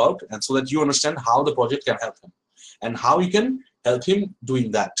is all about and so that you understand how the project can help him and how you can help him doing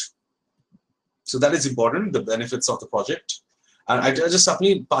that. So that is important, the benefits of the project. আর এটা just আপনি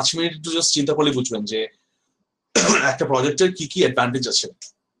 5 minute একটু just চিন্তা করলে বুঝবেন যে একটা প্রজেক্টের কি কি অ্যাডভান্টেজ আছে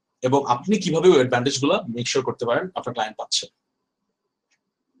এবং আপনি কিভাবে ওই অ্যাডভান্টেজ গুলো মেক শিওর করতে পারেন আপনার ক্লায়েন্ট পাচ্ছে।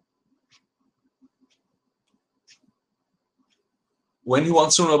 When he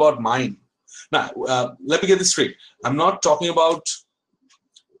wants to know about mine, now let me get this straight. I'm not talking about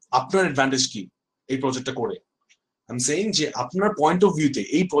আপনার অ্যাডভান্টেজ কি এই প্রজেক্টটা করে। I'm saying যে আপনার পয়েন্ট অফ ভিউতে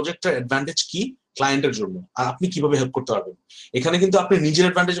এই প্রজেক্টটার অ্যাডভান্টেজ কি ক্লায়েন্টের জন্য আর আপনি কিভাবে হেল্প করতে পারবেন। এখানে কিন্তু আপনি নিজের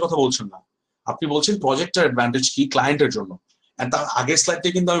অ্যাডভান্টেজের কথা বলছেন না, আপনি বলছেন প্রজেক্টের অ্যাডভান্টেজ কি ক্লায়েন্টের জন্য। এন্ড তার আগের স্লাইডে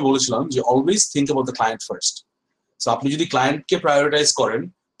কিন্তু আমি বলেছিলাম যে always think about the client first. So আপনি যদি ক্লায়েন্টকে প্রায়োরিটাইজ করেন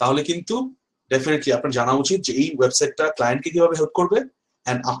তাহলে কিন্তু ডেফিনেটলি আপনার জানা উচিত যে এই ওয়েবসাইটটা ক্লায়েন্টকে কিভাবে হেল্প করবে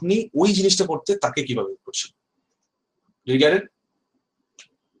এন্ড আপনি ওই জিনিসটা করতে তাকে কিভাবে হেল্প করছেন। Do you get it?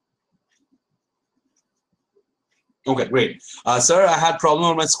 Okay, great. Sir, I had problem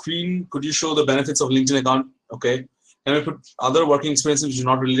on my screen. Could you show the benefits of LinkedIn account? Okay. Can we put other working experiences which are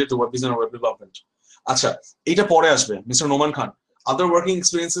not related to web design or web development? Acha, এটা পরে আসবে, Mr. Noman Khan. Other working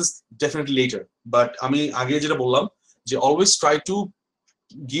experiences definitely later. But আমি আগে যেটা বললাম যে always try to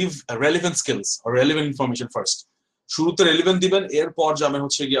give relevant skills or relevant information first. শুরুতে relevant দিবেন, এরপর যাবেন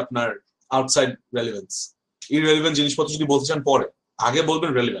হচ্ছে কি আপনার outside relevance. Irrelevant জিনিসপত্র যদি বলতে চান পরে, আগে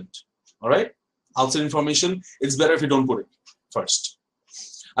বলবেন relevant. Alright? Outside information, it's better if you don't put it first.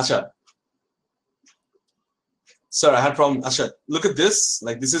 Acha. Sir, I had problem. Acha, look at this.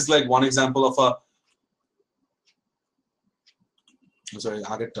 Like this is like one example of a. Sorry,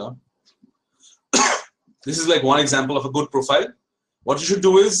 ageta. This is like one example of a good profile. What you should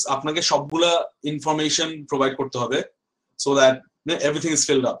do is আপনাকে সবগুলা information provide করতে হবে so that everything is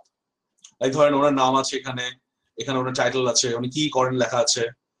filled up. Like ধরেন ওনার নাম আছে এখানে, এখানে ওনার title আছে, উনি কি করেন লেখা আছে,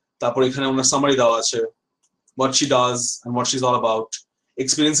 তারপর এখানে ওনার সামারি দেওয়া আছে, what she does and what she's all about,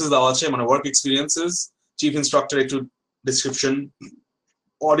 experiences দেওয়া আছে মানে work experiences, chief instructor একটু description,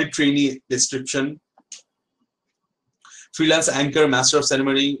 audit trainee description, freelance anchor, master of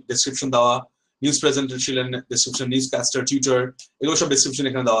ceremony description দেওয়া, নিউজ প্রেজেন্টার ছিলেন ডেসক্রিপশন, নিউজকাস্টার, টিউটর, এগুলো সব ডেসক্রিপশন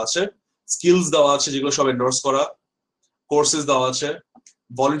এখানে দেওয়া আছে, স্কিলস দেওয়া আছে যেগুলো সব এন্ডোর্স করা, কোর্সেস দেওয়া আছে,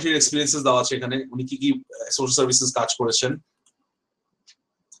 ভলান্টিয়ার এক্সপেরিয়েন্সেস দেওয়া আছে এখানে, উনি কি কি সোশ্যাল সার্ভিসেস কাজ করেছেন,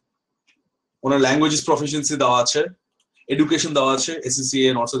 ওনার ল্যাঙ্গুয়েজেস প্রফিসিয়েন্সি দেওয়া আছে, এডুকেশন দেওয়া আছে, এসসিসিএ,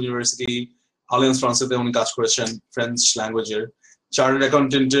 নর্থ ইউনিভার্সিটি, আলিয়ান্স ফ্রান্সেতে উনি কাজ করেছেন ফ্রেঞ্চ ল্যাঙ্গুয়েজের, চার্টার্ড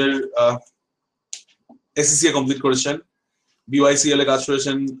অ্যাকাউন্টেন্টের এসসিসিএ কমপ্লিট করেছেন, BYCL এ কাজ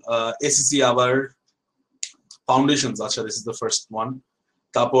করেছেন, ACC আবার ফাউন্ডেশনস, আচ্ছা this is the first one,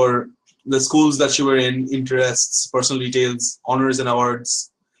 তারপর the schools that you were in, interests, personal details, honors and awards.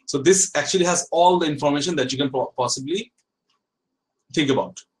 So this actually has all the information that you can possibly think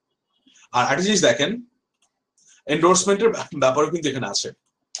about. আর একটা জিনিস দেখেন, এন্ডোর্সমেন্টের ব্যাপারও কিন্তু এখানে আছে,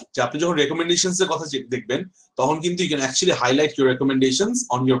 যে আপনি যখন রেকমেন্ডেশনস এর কথা দেখবেন তখন কিন্তু you can actually highlight your recommendations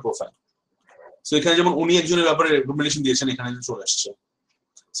on your profile. So এখানে যেমন উনি একজনের ব্যাপারে রেকমেন্ডেশন দিয়েছেন এখানে চলে আসছে.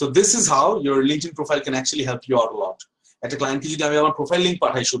 So this is how your LinkedIn profile can actually help you out a lot. একটা ক্লায়েন্টকে যদি আমি আমার প্রোফাইল লিংক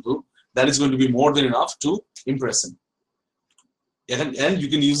পাঠাই শুধু, that is going to be more than enough to impress him. And you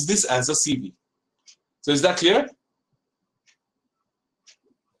can use this as a CV. So is that clear?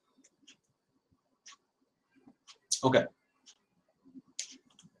 Okay.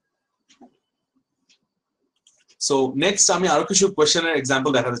 So next আমি আরো কিছু কোয়েশ্চেনের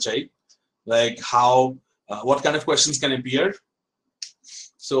এক্সাম্পল দেখাতে চাই, like how what kind of questions can appear.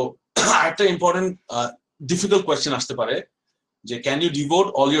 So একটা important difficult question আসতে পারে যে can you devote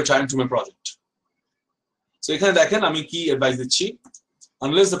all your time to my project. So এখানে দেখেন আমি কি অ্যাডভাইস দিচ্ছি,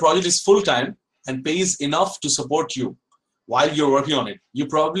 unless the project is full time and pays enough to support you while you're working on it, you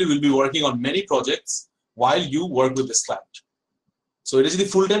probably will be working on many projects while you work with this client. So এটা যদি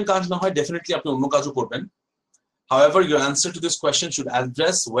full time কাজ না হয় definitely আপনি অন্য কাজও করবেন. However, your answer to this question should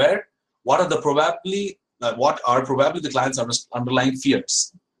address what are probably the client's underlying fears.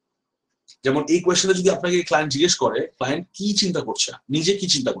 যেমন এই কোয়েশ্চনে যদি আপনাকে ক্লায়েন্ট জিজ্ঞেস করে ক্লায়েন্ট কি চিন্তা করছে, নিজে কি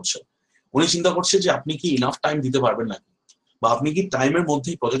চিন্তা করছে, উনি চিন্তা করছে যে আপনি কি ইনাফ টাইম দিতে পারবেন নাকি, বা আপনি কি টাইমের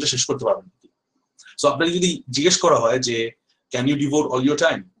মধ্যেই প্রজেক্টটা শেষ করতে পারবেন নাকি। সো আপনাকে যদি জিজ্ঞেস করা হয় যে can you devote all your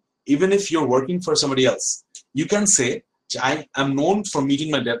time even if you are working for somebody else, you can say I am known for meeting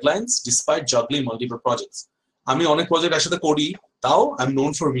my deadlines despite juggling multiple projects. আমি অনেক প্রজেক্ট একসাথে করি, তাও I'm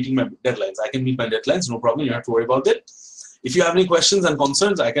known for meeting my deadlines. I can meet my deadlines, no problem. You don't have to worry about it. If you have any questions and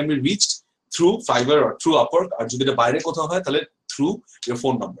concerns, I can be reached through Fiverr or through Upwork. আর যদি এটা বাইরে কোথাও হয় তাহলে through your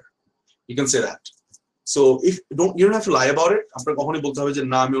phone number. You can say that. So if you don't have to lie about it. আপনার কখনোই বলতে হবে যে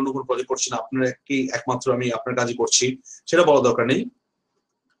না আমি অন্য কোনো প্রজেক্ট করছি না, আপনার একমাত্র আমি আপনার কাজই করছি, সেটা বলা দরকার নেই।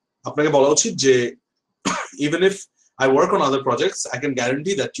 আপনাকে বলা উচিত যে even if I work on other projects, I can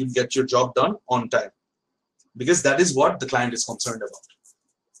guarantee that you'll get your job done on time. Because that is what the client is concerned about.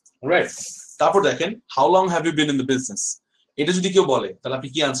 All right. তারপর দেখেন, how long have you been in the business? এটা যদি কেউ বলে তাহলে আপনি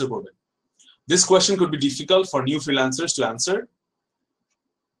কি answer করবেন? This question could be difficult for new freelancers to answer.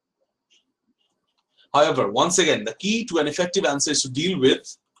 However, once again, the key to an effective answer is to deal with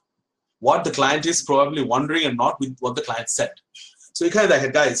what the client is probably wondering and not with what the client said. So এখানে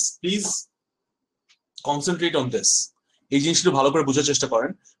দেখেন guys, please concentrate on this. এই জিনিসটা ভালো করে বোঝার চেষ্টা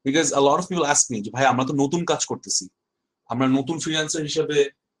করেন, because a lot of people ask me যে ভাই আমরা তো নতুন কাজ করতেছি, আমরা নতুন ফ্রিল্যান্সার হিসেবে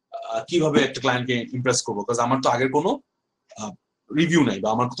কিভাবে একটা ক্লায়েন্টকে ইমপ্রেস করবো, কারণ আমার তো আগের কোনো রিভিউ নাই বা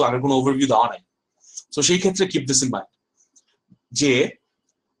আমার তো আগের কোনো ওভারভিউ দেওয়া নাই। সো সেই ক্ষেত্রে কিপ দিস ইন মাইন্ড যে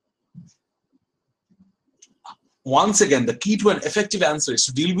once again the key to an effective answer is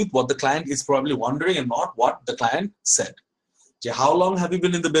to deal with what the client is probably wondering and not what the client said. যে how long have you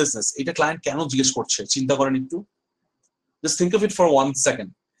been in the business, এটা client কেন জিজ্ঞেস করছে, চিন্তা করেন একটু, just think of it for 1 second.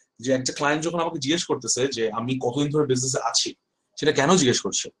 যে একটা ক্লায়েন্ট যখন আমাকে জিজ্ঞেস করতেছে যে আমি কতদিন ধরে বিজনেসে আছি, সেটা কেন জিজ্ঞেস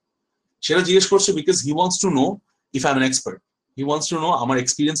করছে, সেটা জিজ্ঞেস করছে because he wants to know if I'm an expert, he wants to know আমার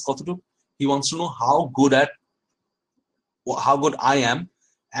এক্সপিরিয়েন্স কতটুকু, he wants to know how good at how good I am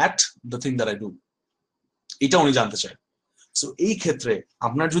at the thing that I do. এটা উনি জানতে চায়। So এই ক্ষেত্রে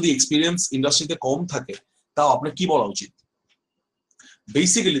আপনার যদি এক্সপিরিয়েন্স ইন্ডাস্ট্রিতে কম থাকে তাও আপনার কি বলা উচিত?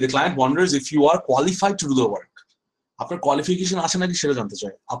 Basically the client wonders if you R qualified to do the work. আপনার কোয়ালিফিকেশন আছে নাকি সেটা জানতে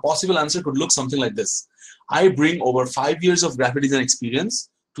চায়। A possible answer could look something like this: I bring over 5 years of graphic design experience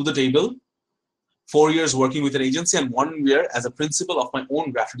to the table, 4 years working with an agency and 1 year as a principal of my own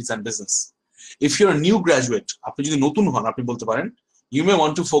graphic design business. If you're a new graduate, আপনি যদি নতুন হন আপনি বলতে পারেন you may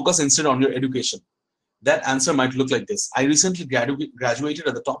want to focus instead on your education. That answer might look like this: I recently graduated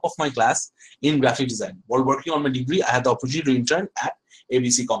at the top of my class in graphic design. While working on my degree, I had the opportunity to intern at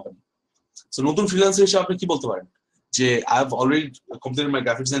ABC company. So নতুন freelancer হিসেবে আপনি কি বলতে পারেন যে I have already completed my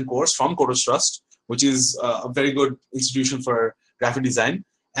graphic design course from CodersTrust, which is a very good institution for graphic design,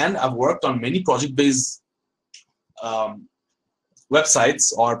 and I've worked on many project-based websites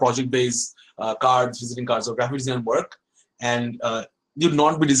or project-based cards, visiting cards, or graphic design work, and you'd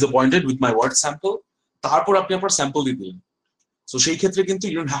not be disappointed with my word sample. তারপর আপনি আপনার sample দিয়ে দিলেন। So সেই ক্ষেত্রে কিন্তু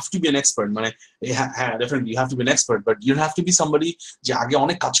you don't have to be an expert, মানে হ্যাঁ definitely you have to be an expert, but you don't have to be somebody যে আগে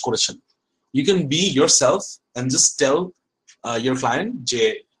অনেক কাজ করেছেন। You can be yourself and just tell your client যে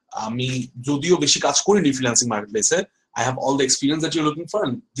আমি যদিও বেশি কাজ করিনি freelancing মার্কেটপ্লেসে, I have all the experience that you're looking for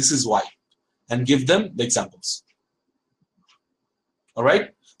and this is why, and give them the examples. All right,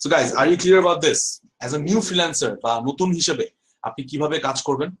 so guys, are you clear about this? As a new freelancer বা নতুন হিসেবে আপনি কিভাবে কাজ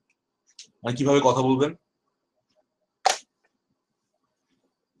করবেন, মানে কিভাবে কথা বলবেন?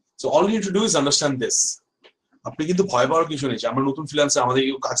 So all you need to do is understand this. আপনি কিন্তু ভয় পাওয়ার কিছু নেই যে আমরা নতুন ফ্রিল্যান্সার আমাদের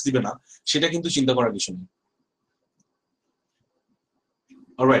কেউ কাজ দিবে না, সেটা কিন্তু চিন্তা করার কিছু নেই।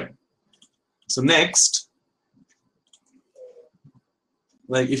 Alright, so next,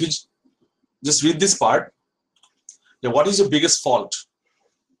 like if you just read this part, what is your biggest fault?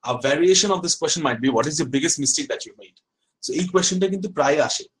 A variation of this question might be what is your biggest mistake that you made? So এই কোয়েশ্চেনটা কিন্তু প্রায়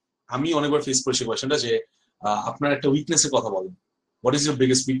আসে, আমি অনেকবার face করেছি কোয়েশ্চেনটা যে আপনার একটা উইকনেসের কথা বলেন, what is your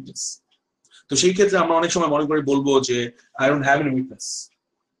biggest weakness? তো সেই ক্ষেত্রে আমরা অনেক সময় মনে করি বলবো যে I don't have any weakness,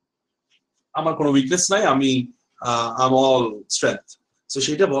 আমার কোনো উইকনেস নাই, আমি I'm all strength. So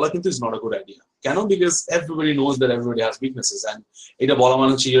সেটা বলা কিন্তু is not a good idea. কেন? Because everybody knows that everybody has weaknesses, and এটা বলা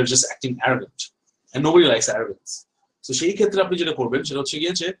মানে হচ্ছে you're just acting arrogant, and nobody likes arrogance. So সেই ক্ষেত্রে আপনি যেটা করবেন সেটা হচ্ছে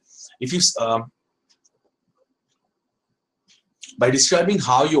গিয়ে যে if you by describing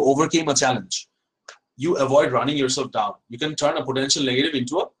how you overcame a challenge, you avoid running yourself down. You can turn a potential negative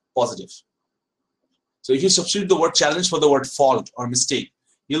into a positive. So if you substitute the word challenge for the word fault or mistake,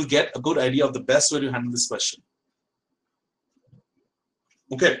 you'll get a good idea of the best way to handle this question.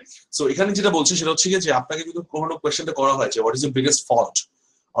 Okay, so এখানে যেটা বলছি সেটা হচ্ছে যে আপনাকে যদি কোনো কোয়েশ্চেনটা করা হয় যে what is your biggest fault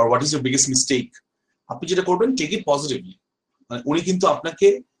or what is your biggest mistake, আপনি যেটা করবেন take it positively. মানে উনি কিন্তু আপনাকে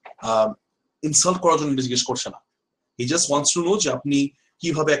ইনসাল্ট করার জন্য জিজ্ঞেস করছে না, he just wants to know যে আপনি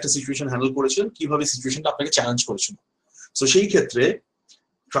কিভাবে একটা সিচুয়েশন হ্যান্ডেল করেছেন, কিভাবে সিচুয়েশনটা আপনাকে চ্যালেঞ্জ করেছিল। সো সেই ক্ষেত্রে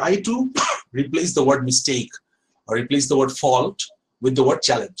try to replace the word mistake or replace the word fault with the word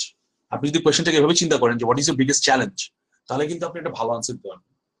challenge. আপনি যদি কোয়েশ্চেনটাকে এভাবে চিন্তা করেন যে what is your biggest challenge, তাহলে কিন্তু আপনি একটা ভালো আনসার দিতে পারবেন।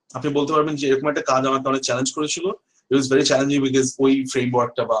 আপনি বলতে পারবেন যে এরকম একটা কাজ আমাকে অনেক চ্যালেঞ্জ করেছিল, it was very challenging because ওই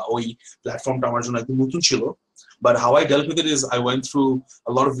ফ্রেমওয়ার্কটা বা ওই প্ল্যাটফর্মটা আমার জন্য একদম নতুন ছিল, but how I dealt with it is I went through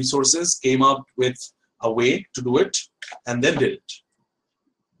a lot of resources, came up with a way to do it and then did it.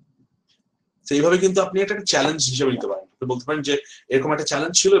 So এইভাবে কিন্তু আপনি একটা চ্যালেঞ্জ হিসেবে নিতে পারেন, আপনি বলতে পারেন যে এরকম একটা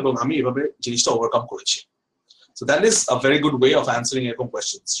চ্যালেঞ্জ ছিল এবং আমি এভাবে জিনিসটা ওভারকাম করেছি। So that is a very good way of answering এরকম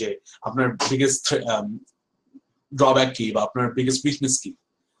questions যে আপনার biggest drawback কি বা আপনার biggest weakness কি,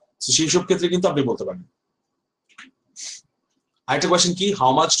 so সেই সব ক্ষেত্রে কিন্তু আপনি বলতে পারেন। আরেকটা কোয়েশ্চেন কি,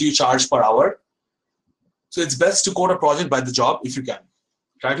 how much do you charge per hour? So it's best to code a project by the job if you can.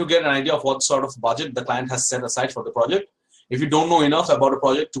 Try to get an idea of what sort of budget the client has set aside for the project. If you don't know enough about a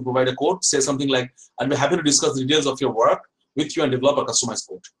project to provide a code, say something like, I'd be happy to discuss the details of your work with you and develop a customized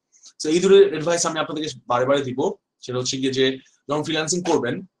code. So এই দুটো advice আমি আপনাদেরকে বারে বারে দিব, সেটা হচ্ছে গিয়ে যে যখন ফ্রিল্যান্সিং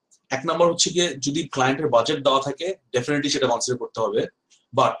করবেন, এক নম্বর হচ্ছে গিয়ে যদি ক্লায়েন্টের বাজেট দেওয়া থাকে ডেফিনেটলি সেটা কনসিডার করতে হবে,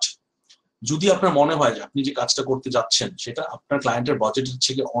 বাট যদি আপনার মনে হয় যে আপনি যে কাজটা করতে যাচ্ছেন সেটা আপনার ক্লায়েন্টের বাজেট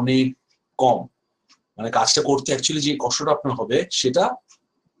হচ্ছে গিয়ে অনেক কম, মানে কাজটা করতে অ্যাকচুয়ালি যে কষ্টটা আপনার হবে সেটা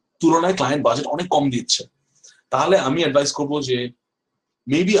তুলনায় ক্লায়েন্ট বাজেট অনেক কম দিচ্ছে, তাহলে আমি অ্যাডভাইস করবো যে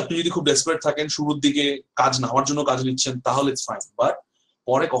মেবি আপনি যদি খুব ডেসপারেট থাকেন শুরুর দিকে কাজ নেওয়ার জন্য কাজ নিচ্ছেন তাহলে ইটস ফাইন, বাট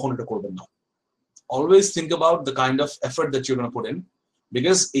পরে কখনো এটা করবেন না। Always think about the kind of effort that you gonna put in,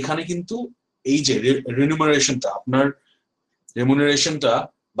 because এখানে কিন্তু এই যে রেমুনারেশনটা, আপনার রেমুনারেশনটা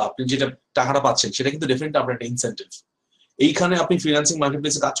বা আপনি যেটা টাকাটা পাচ্ছেন সেটা কিন্তু ডেফিনেটলি আপনার একটা ইনসেন্টিভ। এইখানে আপনি ফ্রিল্যান্সিং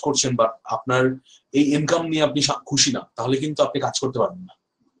মার্কেটপ্লেসে কাজ করছেন বা আপনার এই ইনকাম নিয়ে আপনি খুশি না, তাহলে কিন্তু আপনি কাজ করতে পারবেন না।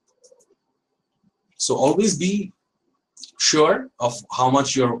 So always be sure of how much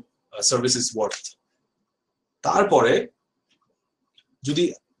your service is worth. তারপরে যদি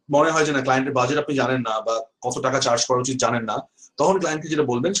মনে হয় যে না ক্লায়েন্টের বাজেট আপনি জানেন না বা কত টাকা চার্জ করা উচিত জানেন না, তখন ক্লায়েন্টকে যেটা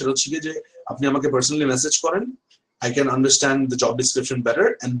বলবেন সেটা হচ্ছে যে আপনি আমাকে পার্সোনালি মেসেজ করেন, I can understand the job description better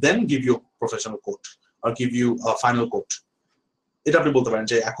and then give you a professional quote or give you a final quote. এটা আপনি বলতে পারেন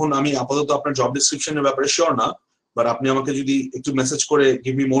যে এখন আমি আপাতত আপনার জব ডেসক্রিপশনের ব্যাপারে শিওর না, বাট আপনি আমাকে যদি একটু মেসেজ করে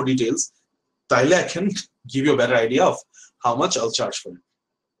give me more details, তাইলে I can give you a better idea of how much I'll charge for it.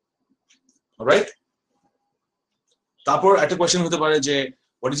 Alright? তারপর একটা কোয়েশ্চেন হতে পারে যে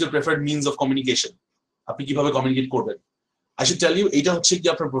what is your preferred means of communication? আপনি কিভাবে কমিউনিকেট করবেন? I should tell you এটা হচ্ছে কি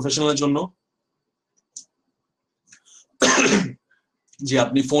আপনার প্রফেশনালের জন্য যে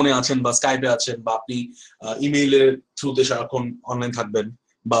আপনি ফোনে আছেন বা স্কাইপে আছেন বা আপনি ইমেইলের থ্রুতে সারাক্ষণ অনলাইন থাকবেন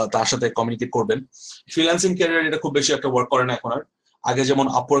বা তার সাথে কমিউনিকেট করবেন। ফ্রিল্যান্সিং ক্যারিয়ার এটা খুব বেশি একটা ওয়ার্ক করে না এখন আর। আগে যেমন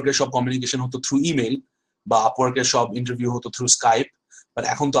আপওয়ার্কের সব কমিউনিকেশন হতো থ্রু ইমেইল বা আপওয়ার্কের সব ইন্টারভিউ হতো থ্রু স্কাইপ, বাট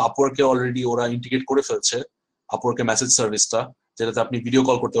এখন তো আপওয়ার্কে অলরেডি ওরা ইন্টিগ্রেট করে ফেলছে আপওয়ার্কের মেসেজ সার্ভিসটা, যেটাতে আপনি ভিডিও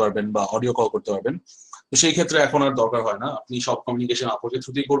কল করতে পারবেন বা অডিও কল করতে পারবেন। তো সেই ক্ষেত্রে এখন আর দরকার হয় না, আপনি সব কমিউনিকেশন আপওয়ার্কের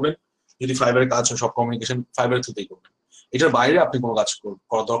থ্রুতেই করবেন। যদি ফাইবারের কাজ হয় সব কমিউনিকেশন ফাইবারের থ্রুতেই করবেন, এটার বাইরে আপনি কোনো কাজ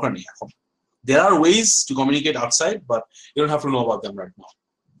করার দরকার নেই এখন। There are ways to communicate outside, but you don't have to know about them right now.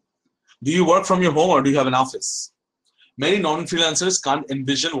 Do you work from your home or do you have an office? Many non-freelancers can't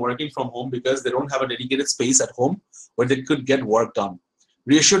envision working from home because they don't have a dedicated space at home where they could get work done.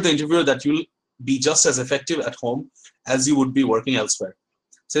 Reassure the interviewer that you'll be just as effective at home as you would be working elsewhere.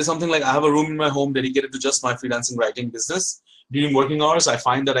 Say something like, I have a room in my home dedicated to just my freelancing writing business. During working hours, I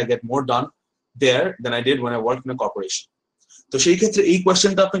find that I get more done there than I did when I worked in a corporation. তো সেই ক্ষেত্রে এই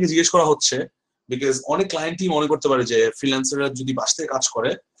কোয়েশ্চেনটা আপনাকে জিজ্ঞেস করা হচ্ছে because অনেক ক্লায়েন্টই মনে করতে পারে যে ফ্রিল্যান্সাররা যদি বাসা থেকে কাজ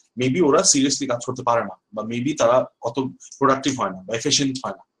করে মেবি ওরা সিরিয়াসলি কাজ করতে পারে না বা মেবি তারা অত প্রোডাক্টিভ হয় না বা এফিশিয়েন্ট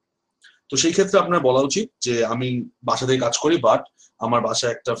হয় না। তো সেই ক্ষেত্রে আপনার বলা উচিত যে আমি বাসা থেকে কাজ করি, বাট আমার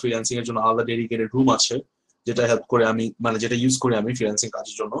বাসায় একটা ফ্রিল্যান্সিং এর জন্য আলাদা ডেডিকেটেড রুম আছে যেটা হেল্প করে আমি মানে যেটা ইউজ করি আমি ফ্রিল্যান্সিং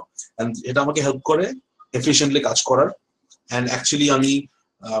কাজের জন্য, এন্ড এটা আমাকে হেল্প করে এফিশিয়েন্টলি কাজ করার। এন্ড অ্যাকচুয়ালি আমি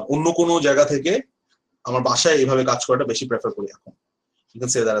অন্য কোনো জায়গা থেকে আমার বাসায় এইভাবে কাজ করাটা বেশি প্রেফার করি এখন। You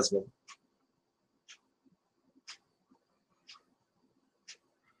can say that as well.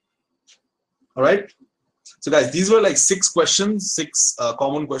 All right. So guys, these were like 6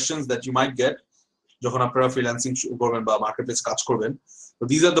 common questions that you might get যখন আপনারা ফ্রিল্যান্সিং শুরু করবেন বা মার্কেটপ্লেস কাজ করবেন। So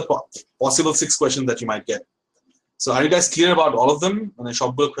these are the possible 6 questions that you might get. So are you guys clear about all of them? মানে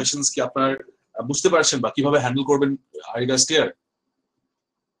সবগুলো questions কি আপনারা বুঝতে পারছেন বা কিভাবে হ্যান্ডেল করবেন? Are you guys clear?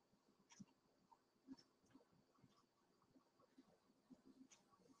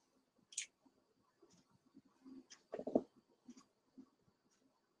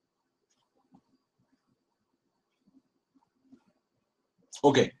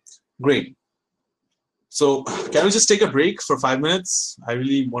 Okay, great. So can we just take a break for 5 minutes? I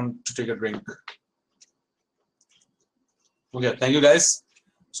really want to take a drink. Okay, thank you guys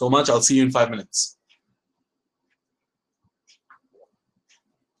so much. I'll see you in 5 minutes.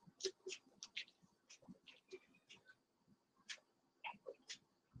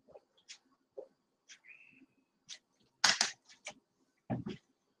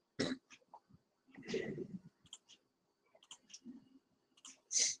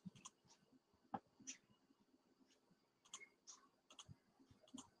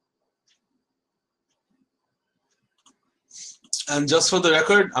 And just for the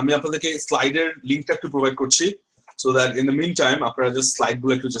record, আমি আপনাদেরকে স্লাইডের লিংকটা একটু provide করছি so that in the meantime আপনারা just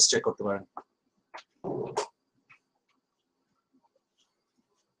স্লাইডগুলো একটু just check করতে পারেন।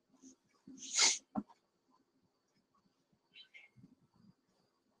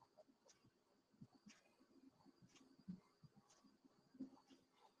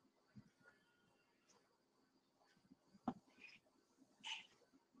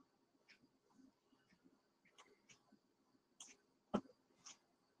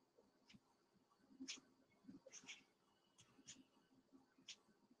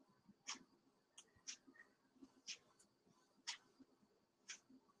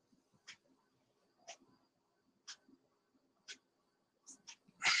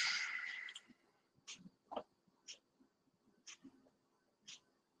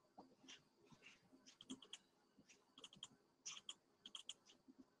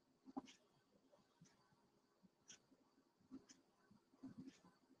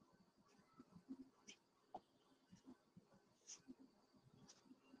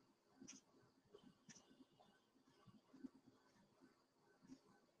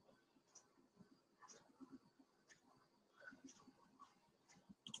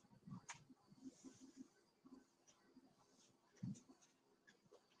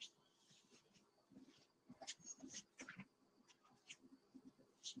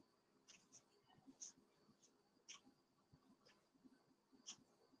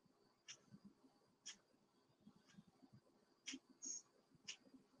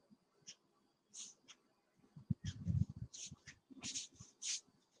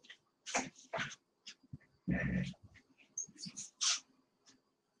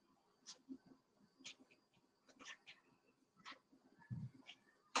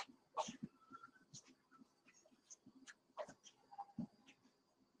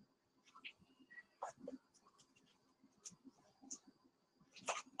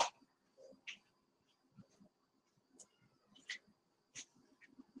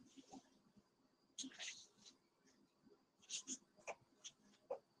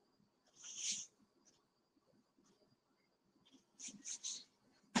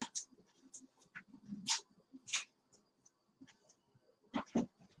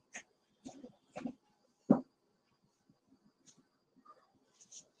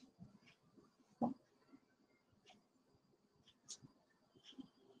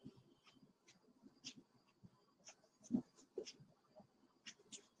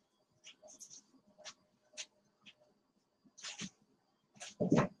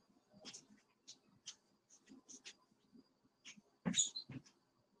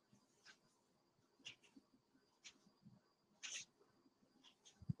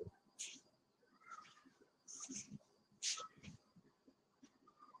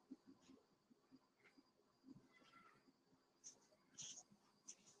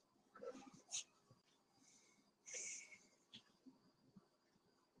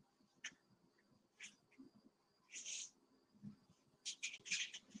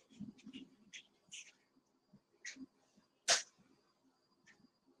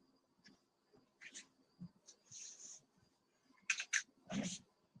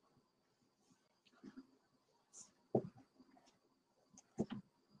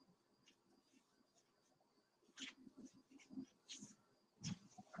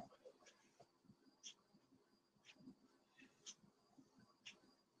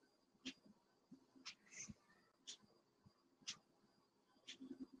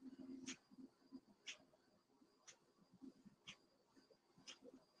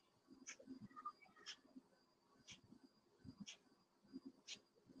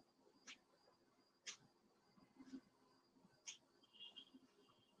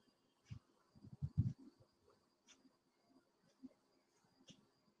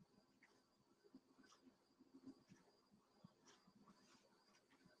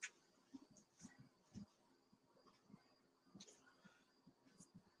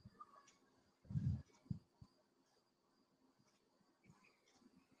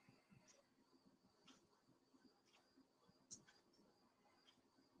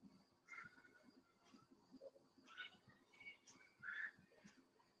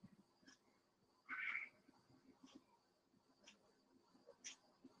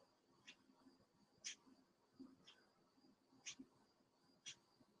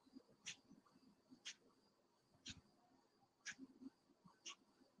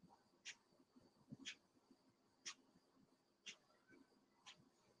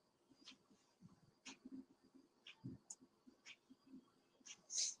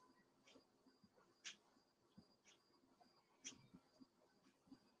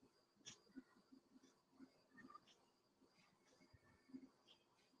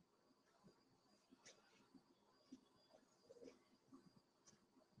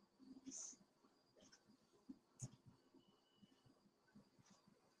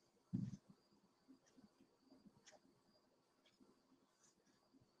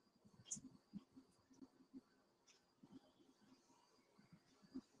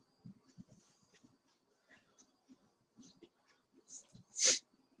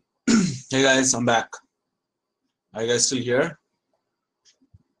 Hey guys, I'm back. Are you guys still here?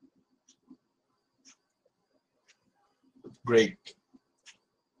 Great.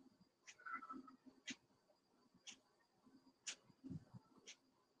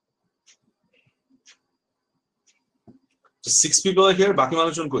 Just 6 people are here. Baki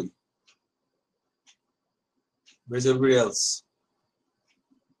মানুষজন কই? Where's everybody else?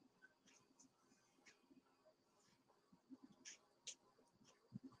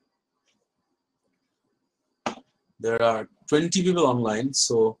 There are 20 people online,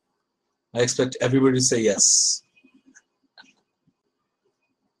 so I expect everybody to say yes.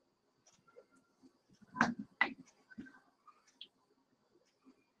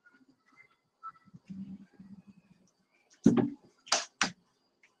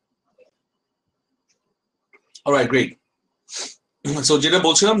 All right, great. So যেটা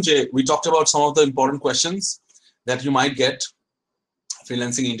বলছিলাম যে we talked about some of the important questions that you might get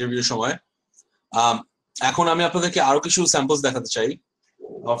freelancing interview সময়. এখন আমি আপনাদেরকে আরো কিছু samples দেখাতে চাই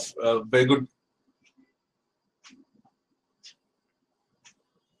of very good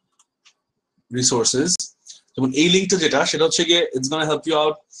resources. যেমন এই লিঙ্কটা যেটা সেটা হচ্ছে গিয়ে it's gonna help you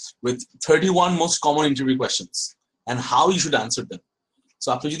out with 31 most common interview questions and how you should answer them. So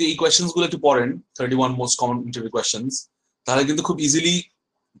আপনি যদি এই কোয়েশ্চেন্স গুলো একটু পড়েন 31 মোস্ট কমন ইন্টারভিউ কোয়েশ্চেন্স, তাহলে কিন্তু খুব ইজিলি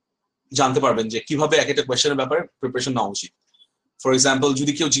জানতে পারবেন যে কিভাবে এক একটা কোয়েশ্চেনের ব্যাপারে প্রিপারেশন নেওয়া উচিত। ফর এক্সাম্পল,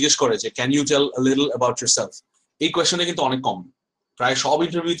 যদি কেউ জিজ্ঞেস করে যে can you tell a little about yourself, এই কোয়েশ্চনটা কিন্তু অনেক কমন। প্রায় সব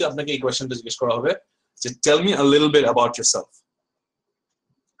ইন্টারভিউতে আপনাকে এই কোয়েশ্চনটা জিজ্ঞেস করা হবে যে tell me a little beat about yourself.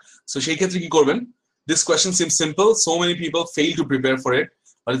 So সেই ক্ষেত্রে কি করবেন? This question seems simple. So many people fail to prepare for it,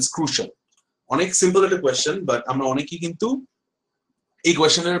 but it's crucial. অনেক সিম্পল একটা কোয়েশ্চেন, বাট আমরা অনেকেই কিন্তু এই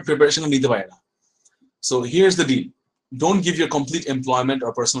কোয়েশ্চেনের প্রিপারেশন নিতে পারি না। So here's the deal. Don't give your complete employment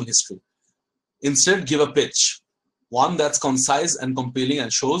or personal history. Instead, give a pitch, one that's concise and compelling and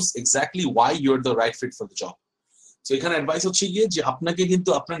shows exactly why you're the right fit for the job. So এখানে advice হচ্ছে গিয়ে যে আপনাকে কিন্তু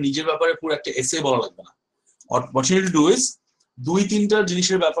আপনার নিজের ব্যাপারে পুরো একটা এসে বলা লাগবে না। What you need to do is 2-3টা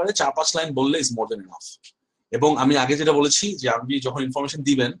জিনিসের ব্যাপারে 4-5 লাইন বললে ইজ মোর দেন এনাফ। এবং আমি আগে যেটা বলেছি যে আপনি যখন ইনফরমেশন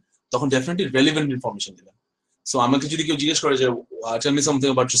দিবেন তখন ডেফিনেটলি রেলিভেন্ট ইনফরমেশন দিবেন। সো আমাকে যদি কেউ জিজ্ঞেস করে যে tell me something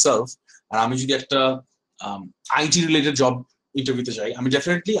about yourself, আর আমি যদি একটা আইটি রিলেটেড জব ইন্টারভিউতে যাই, আমি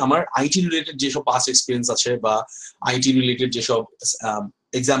ডেফিনেটলি আমার আইটি রিলেটেড যেসব পাস্ট এক্সপিরিয়েন্স আছে বা আইটি রিলেটেড যেসব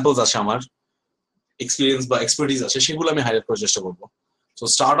এক্সাম্পলস আছে, আমার এক্সপিরিয়েন্স বা এক্সপার্টিজ আছে, সেগুলো আমি হাইলাইট করার চেষ্টা করবো। So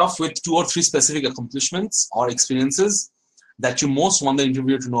start of with 2 or 3 specific accomplishments or experiences that you most want the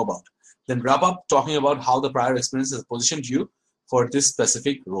interviewer to know about. Then wrap up talking about how the prior experience has positioned you for this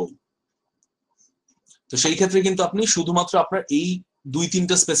specific role. তো সেই ক্ষেত্রে কিন্তু আপনি শুধুমাত্র আপনার এই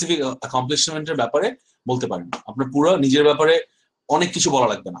 2-3টা specific অ্যাকমপ্লিশমেন্টের ব্যাপারে বলতে পারেন, আপনার পুরো নিজের ব্যাপারে অনেক কিছু বলা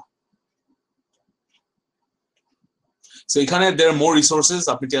লাগবে না। সো এখানে there are more resources.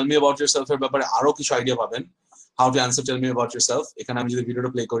 আপনি টেল মি অ্যাবাউট ইয়োরসেলফ এর ব্যাপারে আরো কিছু আইডিয়া পাবেন, how to answer tell me about yourself. এখানে আমি যদি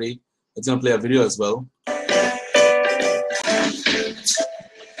ভিডিওটা প্লে করি, it's going to play a video as well.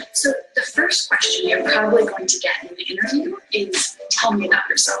 So the first question you're probably going to get in the interview is, tell me about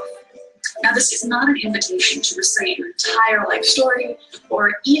yourself. Now, this is not an invitation to recite your entire life story or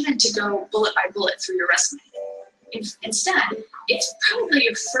even to go bullet by bullet through your resume. Instead, it's probably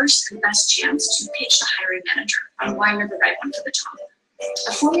your first and best chance to pitch the hiring manager on why you're the right one for the job.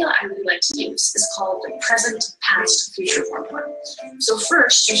 A formula I really like to use is called the present, past, future formula. So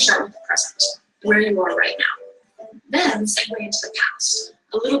first, you start with the present, where you are right now. Then segue into the past,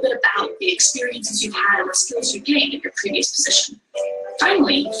 a little bit about the experiences you've had and the skills you gained in your previous position.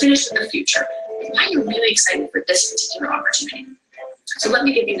 Finally, finish with the future, why you're really excited for this particular opportunity. So let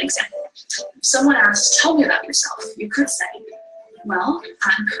me give you an example. If someone asks, tell me about yourself, you could say, well,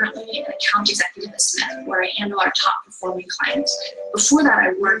 I'm currently an account executive at Smith, where I handle our top performing clients. Before that, I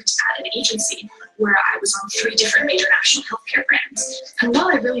worked at an agency where I was on 3 different major national healthcare brands. And while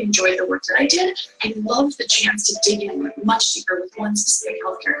I really enjoyed the work that I did, I loved the chance to dig in much deeper with one specific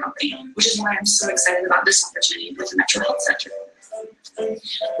healthcare company, which is why I'm so excited about this opportunity with the Metro Health Center.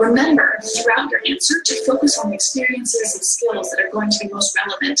 Remember, throughout your answer, to focus on the experiences and skills that are going to be most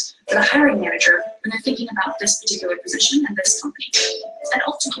relevant for the hiring manager when they're thinking about this particular position and this company. And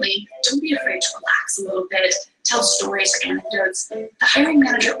ultimately, don't be afraid to relax a little bit, tell stories or anecdotes. The hiring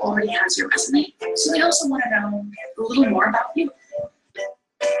manager already has your resume, so they also want to know a little more about you.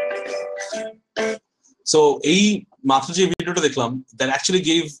 So এই মাত্র যে ভিডিওটা দেখলাম, that actually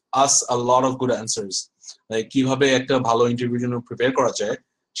gave us a lot of good answers. Like কিভাবে একটা ভালো ইন্টারভিউর জন্য প্রিপেয়ার করা যায়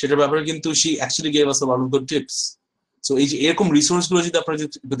সেটার ব্যাপারে কিন্তু she actually gave us a lot of good tips. So এই যে এরকম রিসোর্স গুলো যদি আপনারা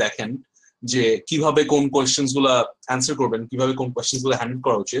একটু দেখেন যে কিভাবে কোন কোয়েশ্চেন্স গুলা অ্যান্সার করবেন, কিভাবে কোন কোয়েশ্চেন্স গুলো হ্যান্ডেল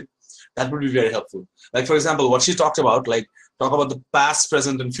করা উচিত, that would be very helpful. Like for example, what she talked about, like talk about the past,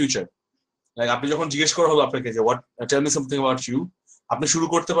 present and future. Like আপনি যখন জিজ্ঞেস করা হলো আপনাকে যে what tell me something about you, আপনি শুরু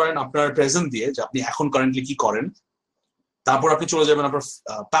করতে পারেন আপনার প্রেজেন্ট দিয়ে, যে আপনি এখন কারেন্টলি কি করেন। তারপর আপনি চলে যাবেন আপনার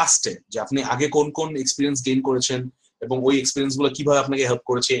পাস্টে, যে আপনি আগে কোন কোন এক্সপিরিয়েন্স গেইন করেছেন এবং ওই এক্সপিরিয়েন্স গুলো কিভাবে আপনাকে হেল্প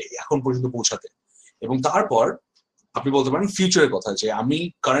করেছে এখন পর্যন্ত পৌঁছাতে। এবং তারপর আপনি বলতে পারেন ফিউচারের কথা, যে আমি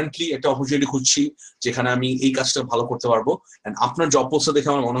কারেন্টলি একটা অপরচুনিটি খুঁজছি যেখানে আমি এই কাজটা ভালো করতে পারবো, এন্ড আপনার জব পোস্টটা দেখে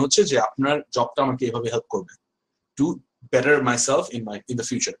আমার মনে হচ্ছে যে আপনার জবটা আমাকে এভাবে হেল্প করবে to better myself in the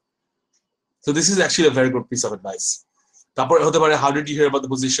future. So this is actually a very good piece of advice. তারপর হতে পারে how did you hear about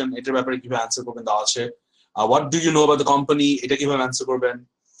the position, এটার ব্যাপারে কিভাবে অ্যান্সার করবেন দেওয়া আছে। What do you know about the company, এটা কিভাবে অ্যান্সার করবেন।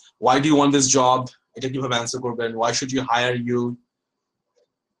 Why do you want this job, এটা কিভাবে অ্যান্সার করবেন। Why should you hire you,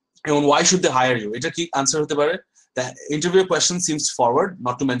 এবং why should they hire you, এটা কি অ্যান্সার হতে পারে। The interview question seems forward,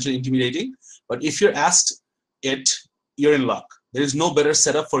 not to mention intimidating, but if you're asked it, you're in luck. There is no better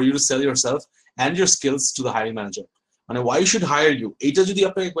setup for you to sell yourself and your skills to the hiring manager. মানে why should hire you, এটা যদি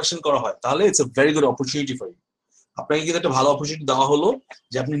আপনাকে question করা হয় তাহলে it's a very good opportunity for you. আপনাকে কিন্তু একটা ভালো অপরচুনিটি দেওয়া হলো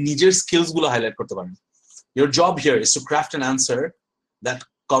যে আপনি নিজের স্কিলস গুলো হাইলাইট করতে পারেন। Your job here is to craft an answer that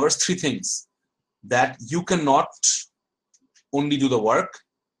covers 3 things. that you cannot only do the work,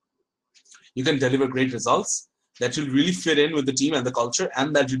 you can deliver great results that will really fit in with the team and the culture,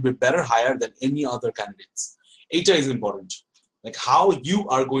 and that you'll be better hire than any other candidates. Eta is important. Like how you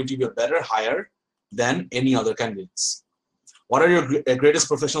are going to be a better hire than any other candidates. What are your greatest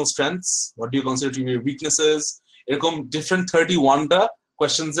professional strengths? What do you consider to be your weaknesses? Different 31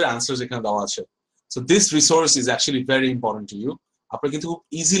 questions and answers ekhane deowa ache. So this resource is actually very important to you. Apni kintu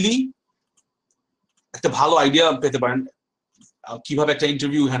easily ekta bhalo idea pete paren কিভাবে একটা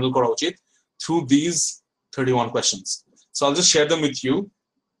interview handle করা উচিত through these 31 questions. So I'll just share them with you.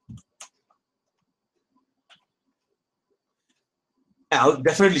 I'll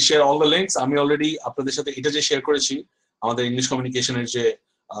definitely share all the links. আমি already আপনাদের সাথে এটা যে share করেছি আমাদের ইংলিশ কমিউনিকেশনের যে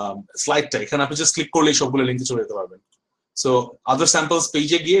স্লাইডটা, এখানে আপনি just click করলেই সবগুলো লিংকে চলে যেতে পারবেন. So other samples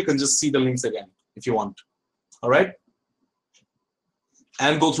page গিয়ে you can just see the links again if you want. All right?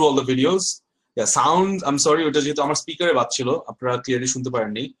 And go through all the videos. Yeah, sound, I'm sorry, ওটা যেহেতু আমার স্পিকারে বাজছিল আপনারা ক্লিয়ারলি শুনতে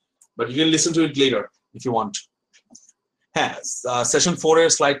পারেননি, but you can listen to it later if you want. হ্যাঁ, session 4 এর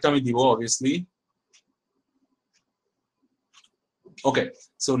স্লাইডটা আমি দিব obviously. Okay,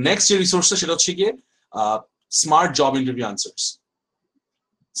 so next যে রিসোর্সটা সেটা হচ্ছে গিয়ে smart job interview answers.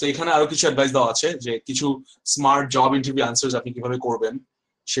 So এখানে আরো কিছু অ্যাডভাইস দেওয়া আছে যে কিছু স্মার্ট জব ইন্টারভিউ আনসার্স আপনি কিভাবে করবেন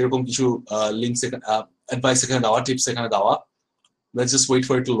সেরকম কিছু লিংকস এখানে অ্যাডভাইস এখানে দেওয়া, টিপস এখানে দেওয়া। Let's just wait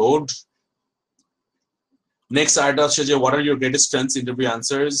for it to load. Next আরেকটা হচ্ছে যে what are your greatest strengths interview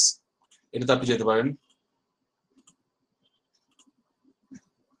answers, এটাতে আপনি যেতে পারেন।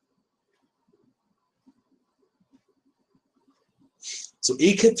 So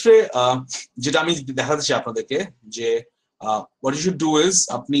এই ক্ষেত্রে যেটা আমি দেখাতে চাই আপনাদেরকে যে what you should do is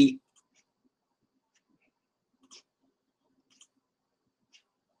আপনি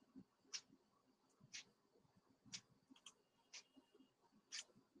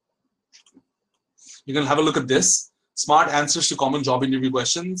you can have a look at this smart answers to common job interview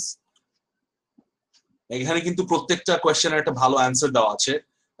questions. এখানে কিন্তু প্রত্যেকটা কোশ্চেনের একটা ভালো অ্যানসার দেওয়া আছে,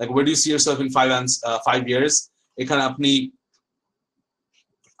 like where do you see yourself in 5 years, এখানে আপনি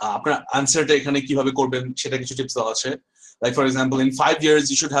আপনার আনসারটা এখানে কিভাবে করবেন সেটা কিছু টিপস দেওয়া আছে। Like for example, in 5 years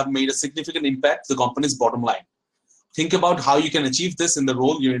you should have made a significant impact to the company's bottom line. Think about how you can achieve this in the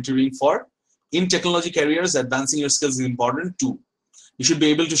role you're interviewing for. In technology careers, advancing your skills is important too. You should be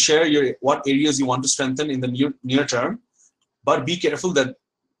able to share what areas you want to strengthen in the near term, but be careful that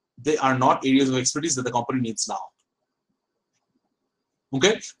they are not areas of expertise that the company needs now.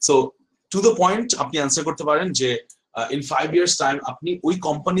 Okay, so to the point, আপনি answer করতে পারেন যে in 5 years time আপনি ওই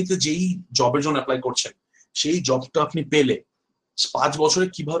কোম্পানিতে যেই জবের জন্য অ্যাপ্লাই করছেন সেই জবটা আপনি পেলে 5 বছরে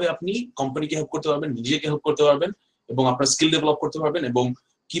কিভাবে আপনি কোম্পানিকে হেল্প করতে পারবেন, নিজেকে হেল্প করতে পারবেন এবং আপনার স্কিল ডেভেলপ করতে পারবেন, এবং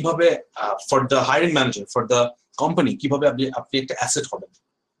কিভাবে for the hiring manager for the company কিভাবে আপনি একটা অ্যাসেট হবেন।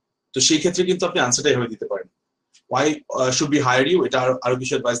 তো সেই ক্ষেত্রে কিন্তু আপনি আনসারটা এভাবে দিতে পারেন। why should we hire you, এটা আরো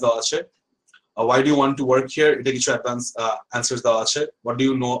কিছু অ্যাডভাইস দেওয়া আছে। why do you want to work here, এটা কিছু অ্যাডভান্স অ্যানসারস দেওয়া আছে। what do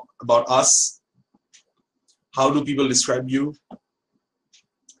you know about us, how do people describe you,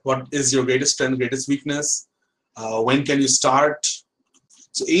 what is your greatest strength, greatest weakness, when can you start.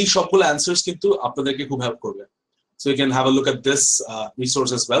 So এই সবগুলো answers কিন্তু আপনাদেরকে খুব help করবে। So you can have a look at this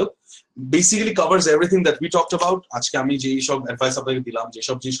resource as well. Basically covers everything that we talked about. আজকে আমি যে সব অ্যাডভাইস আপনাদেরকে দিলাম, যে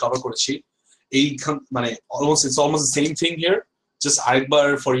সব জিনিস কভার করেছি, এই মানে it's almost the same thing here, just আরেকবার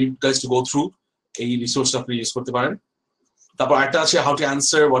for you guys to go through এই রিসোর্সটা আপনি ইউজ করতে পারেন। তারপর একটা আছে how to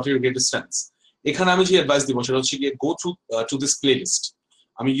answer what are your greatest strengths। এখানে আমি যে অ্যাডভাইস দিব সেটা হচ্ছে গিয়ে go through to this playlist.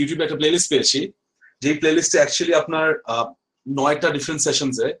 আমি ইউটিউবে একটা প্লেলিস্ট পেয়েছি, যে প্লেলিস্টে অ্যাকচুয়ালি আপনার 9টা ডিফারেন্ট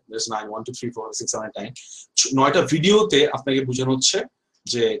সেশনসে, there's 9 1 2 3 4 6 7 8 9 9টা ভিডিওতে আপনাকে বোঝানো হচ্ছে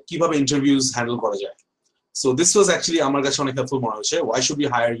যে কিভাবে ইন্টারভিউজ হ্যান্ডেল করা যায়। সো দিস ওয়াজ অ্যাকচুয়ালি আমার কাছে অনেক হেল্পফুল মনে হয়েছে। why should we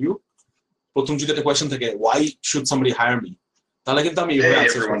hire you, প্রথম যদি একটা কোয়েশ্চেন থাকে why should somebody hire me, তাহলে কিন্তু আমি এইভাবে Hey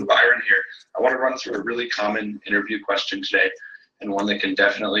everyone, Byron here. I want to run through a really common interview question today, and one that can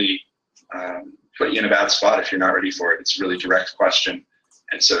definitely put you in a bad spot if you're not ready for it. It's a really direct question,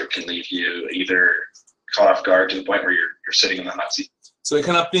 and so it can leave you either caught off guard to the point where you're sitting in the hot seat. So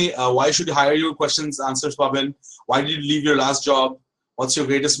এখানে আপনি why should you hire you questions answers পাবেন, why did you leave your last job, what's your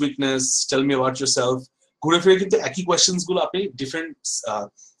greatest weakness, tell me about yourself। ঘুরে ফিরে কিন্তু একই questions গুলো আপনি different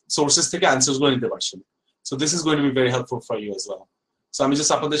sources থেকে অ্যানসারস গুলো নিতে পারছেন। So this is going to be very helpful for you as well. So আমি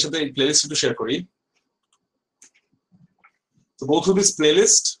জাস্ট আপনাদের সাথে এই প্লেলিস্ট একটু শেয়ার করি। So go through this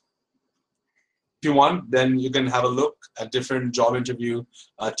playlist. If you want, then you can have a look at different job interview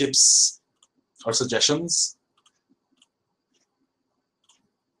tips or suggestions.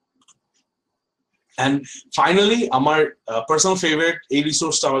 And finally, আমার personal favorite এই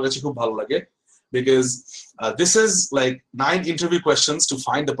রিসোর্সটা আমার কাছে খুব ভালো লাগে, because this is like 9 interview questions to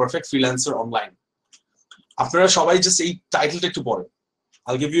find the perfect freelancer online. আপনারা সবাই just এই টাইটেলটা একটু পড়েন।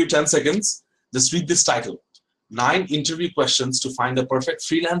 I'll give you 10 seconds. Just read this title. 9 interview questions to find the perfect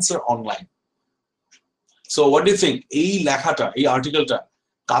freelancer online. So what do you think? এই লেখাটা, এই আর্টিকেলটা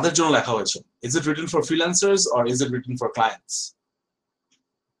কাদের জন্য লেখা হয়েছে? Is it written for freelancers or is it written for clients?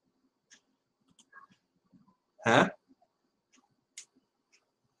 হ্যাঁ?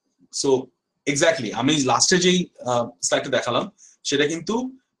 So exactly, আমি লাস্টে যেই স্লাইডটা দেখালাম সেটা কিন্তু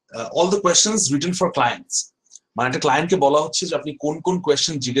all the questions written for clients. মানে একটা ক্লায়েন্টকে বলা হচ্ছে যে আপনি কোন কোন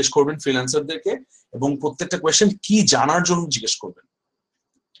কোয়েশ্চেন জিজ্ঞেস করবেন ফ্রিল্যান্সারদেরকে এবং প্রত্যেকটা কোয়েশ্চেন কি জানার জন্য জিজ্ঞেস করবেন।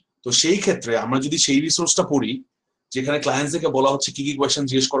 তো সেই ক্ষেত্রে আমরা যদি সেই রিসোর্সটা পড়ি যেখানে ক্লায়েন্টসদেরকে বলা হচ্ছে কি কি কোয়েশ্চেন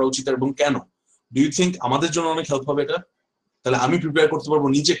জিজ্ঞেস করা উচিত এবং কেন, ডু ইউ থিঙ্ক আমাদের জন্য অনেক হেল্প হবে এটা? তাহলে আমি প্রিপেয়ার করতে পারবো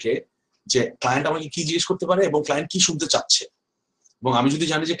নিজেকে যে ক্লায়েন্ট আমাকে কি জিজ্ঞেস করতে পারে এবং ক্লায়েন্ট কি শুনতে চাচ্ছে, এবং আমি যদি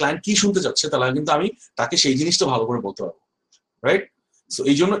জানি যে ক্লায়েন্ট কি শুনতে চাচ্ছে তাহলে কিন্তু আমি তাকে সেই জিনিসটা ভালো করে বলতে পারবো, রাইট? সো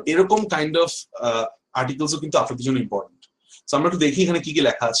এই জন্য এরকম কাইন্ড অফ আর্টিকেলসও কিন্তু আপনাদের জন্য ইম্পর্টেন্ট। সো আমরা একটু দেখি এখানে কি কি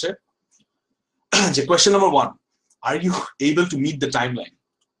লেখা আছে। যে question number 1, are you able to meet the timeline?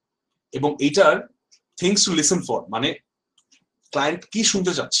 এবং এটার থিংস টু লিসেন ফর মানে ক্লায়েন্ট কি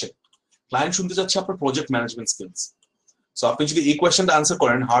শুনতে চাচ্ছে? ক্লায়েন্ট শুনতে চাচ্ছে আপনার প্রজেক্ট ম্যানেজমেন্ট স্কিলস। সো আপনি যদি এই কোয়েশ্চেনটা আনসার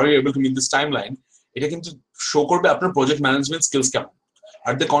করেন, how are you able to meet this timeline, এটা কিন্তু শো করবে আপনার প্রজেক্ট ম্যানেজমেন্ট স্কিলস কেমন।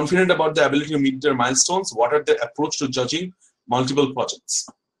 আর দে confident about the ability to meet there milestones, what are the approach to জাজিং multiple projects.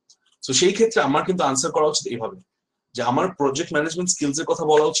 So সেই ক্ষেত্রে আমার কিন্তু আনসার করা উচিত এইভাবে যে আমার প্রজেক্ট ম্যানেজমেন্ট স্কিলস এর কথা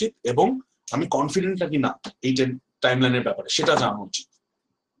বলা উচিত এবং আমি কনফিডেন্ট নাকি না এই টাইমলাইনের ব্যাপারে সেটা জানা উচিত,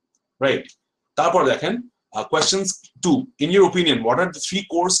 রাইট? তারপর দেখেন question 2, in your opinion what are the 3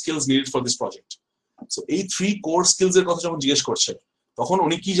 core skills needed for this project? So এই 3 কোর স্কিলস এর কথা যখন জিজ্ঞেস করছে তখন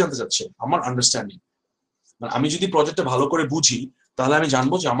উনি কি জানতে চাচ্ছে? আমার আন্ডারস্ট্যান্ডিং, মানে আমি যদি প্রজেক্টটা ভালো করে বুঝি তাহলে আমি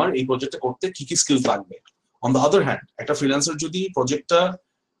জানবো যে আমার এই প্রজেক্টটা করতে কি কি স্কিলস লাগবে। অন দ্য আদার হ্যান্ড একটা ফ্রিল্যান্সার যদি প্রজেক্টটা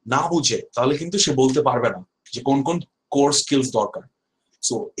না বুঝে তাহলে কিন্তু সে বলতে পারবে না যে কোন কোন কোর স্কিলস দরকার।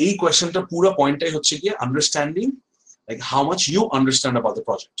 সো এই কোয়েশ্চেনটা পুরো পয়েন্টটাই হচ্ছে গিয়ে understanding, like how much you understand about the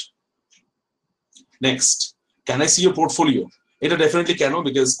project. Next, can I see your portfolio? এটা ডেফিনেটলি কেন?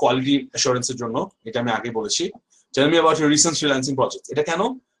 বিকজ কোয়ালিটি অ্যাসুরেন্সের জন্য, এটা আমি আগে বলেছি। Tell me about your recent freelancing project, এটা কেন?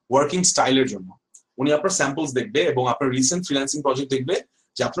 ওয়ার্কিং স্টাইলের জন্য। উনি আপনার স্যাম্পলস দেখবে এবং আপনার রিসেন্ট ফ্রিল্যান্সিং প্রজেক্ট দেখবে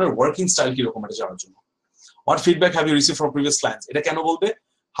যে আপনার ওয়ার্কিং স্টাইল কিরকম এটা জানার জন্য। What feedback have you receive from previous clients, এটা কেন বলবে?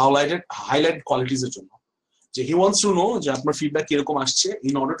 হাইলাইটেড কোয়ালিটিজ এর জন্য, যে হি ওয়ান্টস টু নো যে আপনার ফিডব্যাক কিরকম আসছে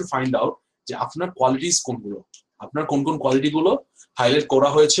in order to find out যে আপনার কোয়ালিটিজ কোনগুলো, আপনার কোন কোন কোয়ালিটি গুলো হাইলাইট করা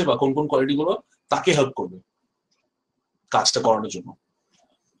হয়েছে বা কোন কোন কোয়ালিটি গুলো তাকে হেল্প করবে কাজটা করানোর জন্য।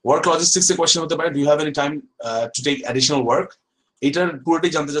 ওয়ার্ক লজিস্টিক্স এর কোয়েশ্চেন হতে পারে, do you have any time to take additional work? এটার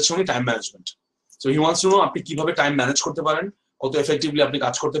পুরোটাই জানতে চাচ্ছে উনি time management. So he wants to know আপনি কিভাবে টাইম ম্যানেজ করতে পারেন, কত এফেক্টিভলি আপনি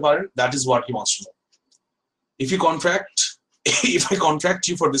কাজ করতে পারেন, that is what he wants to know. If I contract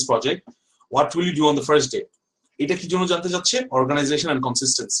you for this project, what will you do on the first day? এটা কি জন্য জানতে চাচ্ছে? অর্গানাইজেশন এন্ড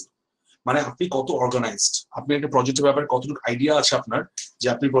কনসিস্টেন্সি, মানে আপনি কত অর্গানাইজড, আপনি একটা প্রজেক্টের ব্যাপারে কতটুকু আইডিয়া আছে আপনার, যে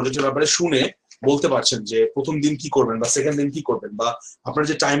আপনি প্রজেক্টের ব্যাপারে শুনে বলতে পারছেন যে প্রথম দিন কি করবেন বা সেকেন্ড দিন কি করবেন, বা আপনার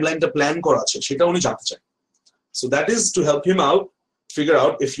যে টাইমলাইনটা প্ল্যান করা আছে সেটা উনি জানতে চান। So that is to help him out figure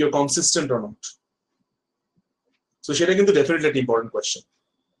out if you R consistent or not. So সেটা কিন্তু ডেফিনেটলি একটা ইম্পর্টেন্ট কোয়েশ্চেন।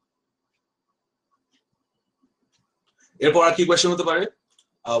 এরপর আর কি কোয়েশ্চেন হতে পারে?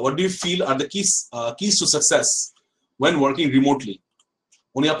 what do you feel are the keys to success when working remotely?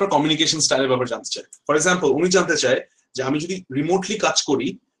 উনি আপনার communication স্টাইলের ব্যাপারে জানতে চায়। ফর এক্সাম্পল উনি জানতে চায় যে আমি যদি রিমোটলি কাজ করি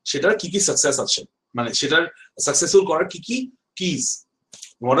সেটার কি কি সাকসেস আছে, মানে সেটার সাকসেসফুল করার কি কি keys,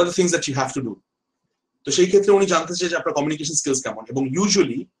 what are the things that you have to do. তো সেই ক্ষেত্রে উনি জানতে চায় যে আপনার কমিউনিকেশন স্কিলস কেমন, এবং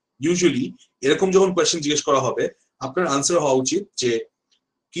ইউজুয়ালি এরকম যখন কোয়েশ্চেন জিজ্ঞেস করা হবে আপনার আনসার হওয়া উচিত যে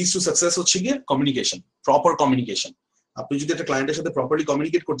কিজ টু সাকসেস হচ্ছে গিয়ে কমিউনিকেশন, প্রপার কমিউনিকেশন। আপনি যদি একটা ক্লায়েন্টের সাথে প্রপারলি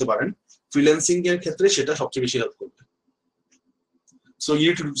কমিউনিকেট করতে পারেন ফ্রিল্যান্সিং এর ক্ষেত্রে সেটা সবচেয়ে বেশি হেল্প করবে। So you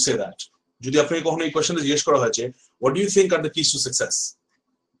need to say that. যদি আপনাকে কখনো এই কোয়েশ্চেনটা জিজ্ঞেস করা হয়েছে what do you think are the keys to success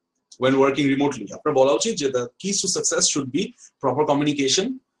when working remotely, আপনার বলা উচিত যে the keys to success should be proper communication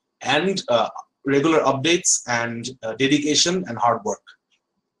and regular updates and dedication and hard work.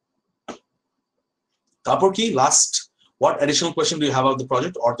 তারপর কি last, what additional question do you have about the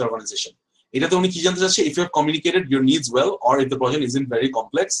project or the organization? এটাতে উনি কি জানতে চাচ্ছে? if you have communicated your needs well or if the project isn't very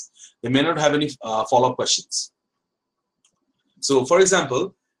complex, they may not have any follow-up questions. So for example,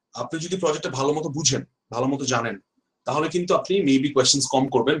 আপনি যদি প্রজেক্টটা ভালো মতো বুঝেন, ভালো মতো জানেন, তাহলে কিন্তু আপনি মেবি কোয়েশ্চেন্স কম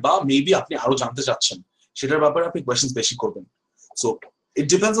করবেন, বা মেবি আপনি আরো জানতে চাচ্ছেন সেটার ব্যাপারে আপনি কোয়েশ্চেন্স বেশি করবেন। So it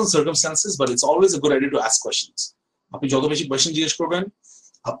depends on circumstances, but it's always a good idea to ask questions. আপনি যত বেশি কোয়েশ্চেন জিজ্ঞেস করবেন,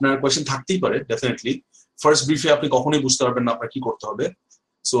 আপনার কোয়েশ্চেন থাকতেই পারে ডেফিনেটলি, ফার্স্ট ব্রিফে আপনি কখনোই বুঝতে পারবেন না আপনার কি করতে হবে।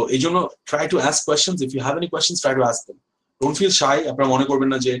 সো এই জন্য try to ask questions, if you have any questions try to ask them, don't feel শাই। আপনারা মনে করবেন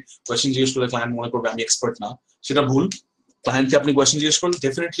না যে কোয়েশ্চেন জিজ্ঞেস করলে ক্লায়েন্ট মনে করবে আমি এক্সপার্ট না, সেটা ভুল। ক্লায়েন্টকে আপনি কোয়েশ্চেন জিজ্ঞেস করলে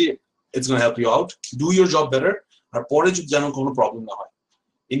definitely it's gonna help you out, do your job better. আর পরে যেন কোনো প্রবলেম না হয়।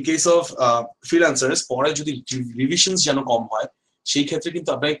 ইন কেস অফ ফ্রিল্যান্সার্স, পরে যদি রিভিশনস যেন কম হয়, সেই ক্ষেত্রে কিন্তু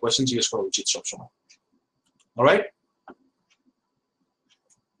আপনাকে কোয়েশ্চেন জিজ্ঞেস করা উচিত সবসময়। Alright,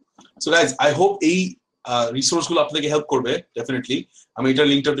 so guys I hope এই রিসোর্স গুলো আপনাকে হেল্প করবে ডেফিনেটলি। আমি এটার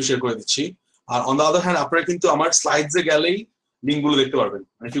লিঙ্কটা একটু শেয়ার করে দিচ্ছি। আর অন দ্য আদার হ্যান্ড আপনারা কিন্তু আমার স্লাইডস এ গেলেই লিঙ্ক গুলো দেখতে পারবেন।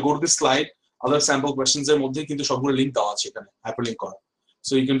 If you go to this slide, other sample questions এর মধ্যে কিন্তু সবগুলো লিঙ্ক দেওয়া আছে এখানে, হাইপারলিঙ্ক করা।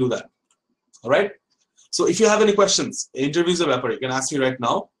 So you can do that. Alright, so if you have any questions, interviews are better, you can ask me right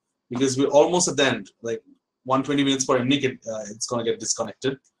now because we're almost at the end, like 120 minutes for MNIC, it's going to get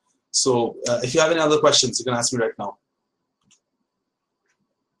disconnected. So if you have any other questions, you can ask me right now.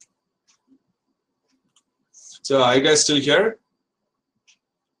 So are you guys still here?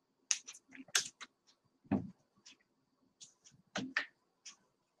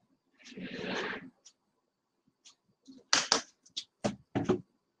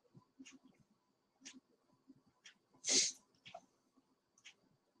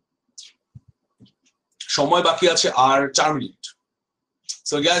 সময় বাকি আছে আর 4 minute.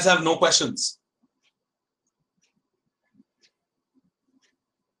 So you guys have no questions?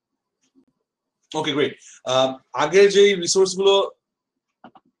 Okay, great. আগে যে resource গুলো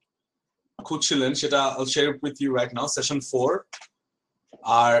খুঁজছিলেন সেটা I'll share it with you right now, session 4.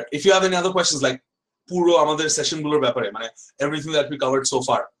 R if you have any other questions, like পুরো আমাদের session গুলোর ব্যাপারে, মানে everything that we covered so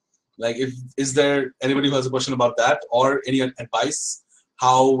far, like is there anybody who has a question about that or any advice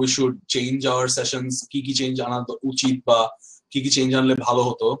how we should change our sessions, কি কি change আনা উচিত বা কি কি চেঞ্জ আনলে ভালো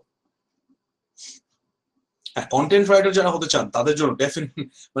হতো? কন্টেন্ট রাইটার যারা হতে চান তাদের জন্য ডেফিনেটলি,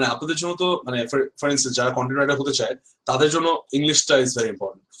 মানে আপনাদের জন্য তো, মানে ফর ইনস্টেন্স যারা কন্টেন্ট রাইটার হতে চায় তাদের জন্য ইংলিশটা is very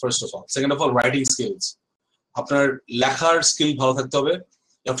important first of all. Second of all, writing skills, আপনার লেখার স্কিল ভালো থাকতে হবে।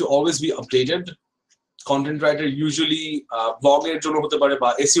 You have to always be updated. Content writer usually ব্লগের জন্য হতে পারে বা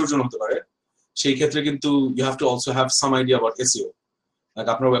এসইওর জন্য হতে পারে, সেই ক্ষেত্রে কিন্তু you have to also have some idea about SEO. Like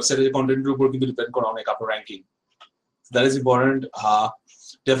আপনার ওয়েবসাইটের কন্টেন্টের উপর কিন্তু ডিপেন্ড করে অনেক আপনার ranking, that is important.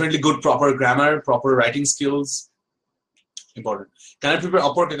 Definitely good proper grammar, proper writing skills, important. Can I prepare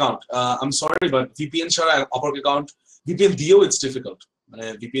Upwork account? I'm sorry, but VPN ছাড়া Upwork account, VPN দিয়েও it's difficult. মানে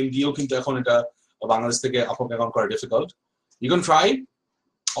VPN দিয়েও কিন্তু এখন এটা বাংলাদেশ থেকে Upwork account করা difficult. You can try,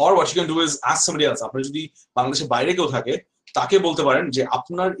 or what you can do is ask somebody else. আপনার যদি বাংলাদেশের বাইরে কেউ থাকে তাকে বলতে পারেন যে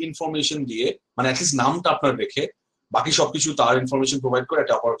আপনার ইনফরমেশন দিয়ে, মানে অ্যাটলিস্ট নামটা আপনার রেখে বাকি সবকিছু তার ইনফরমেশন প্রোভাইড করে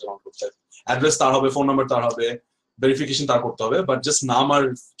একটা Upwork account করতে হবে। অ্যাড্রেস তার হবে, ফোন নাম্বার তার হবে, ভেরিফিকেশন তার করতে হবে, বাট জাস্ট নাম আর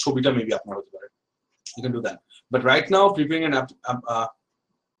ছবিটা মেবি আপনার হতে পারে। You can do that. But right now, preparing an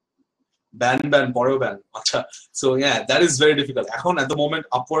ban পরেও ban, আচ্ছা, so yeah, that is very difficult. এখন at the moment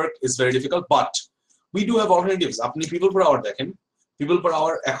Upwork is very difficult, but we do have alternatives. আপনি people per hour দেখেন, people per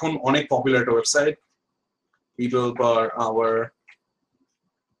hour এখন অনেক popular একটা website,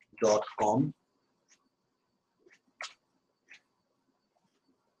 peopleperhour.com.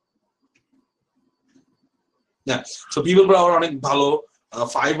 Yeah, so people per hour অনেক ভালো,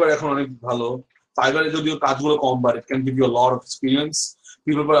 Fiverr এখন অনেক ভালো। Fiverr যদিও কাজগুলো কম, but it can give you a lot of experience.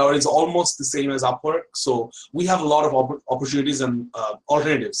 People per hour is almost the same as Upwork, so we have a lot of opportunities and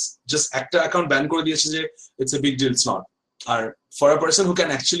alternatives. Just একটা account ban করে দিয়েছে যে it's a big deal, it's not. R for a person who can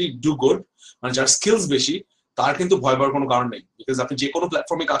actually do good, মানে যার skills বেশি, তার কিন্তু ভয় পাওয়ার কোনো কারণ নেই, because আপনি যে কোনো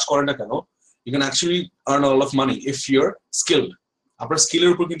প্ল্যাটফর্মে কাজ করেন না কেন, you can actually earn a lot of money if you're skilled. আপনার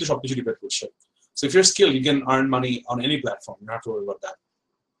স্কিলের উপর কিন্তু সবকিছু ডিপেন্ড করছে। So if you're skilled, you can earn money on any platform. You don't have to worry about that.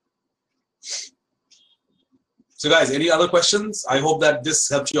 So guys, any other questions? I hope that this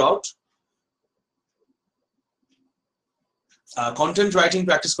helped you out. Content writing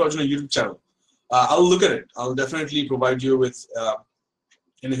practice করার জন্য YouTube channel. I'll look at it. I'll definitely provide you with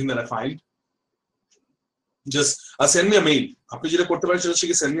anything that I find. Just send me a mail. আপনি যেটা করতে পারেন সেটা হচ্ছে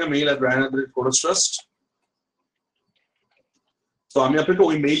send me a mail at ryan@CodersTrust. So আমি আপনাকে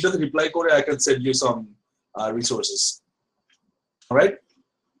ওই মেইলটাতে রিপ্লাই করে I can send you some resources. All right?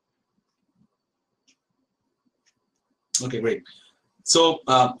 Okay, great. So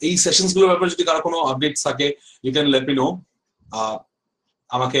এই সেশনস গুলোর ব্যাপারে যদি কারো কোনো আপডেটস থাকে, you can let me know.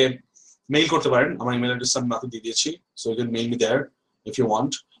 আমাকে মেইল করতে পারেন, আমার ইমেল অ্যাড্রেস আমি মাত্র দিয়ে দিয়েছি, so you can mail me there if you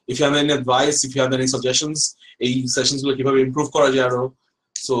want. If you have any advice, if you have any suggestions, এই সেশনস গুলো কিভাবে ইমপ্রুভ করা যায় আরো,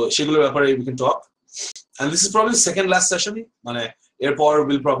 so সেগুলোর ব্যাপারে we can talk. And this is probably the second last session. মানে এরপর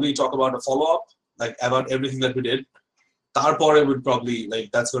we'll probably talk about a follow-up, like about everything that we did. তারপরে we'll probably, like,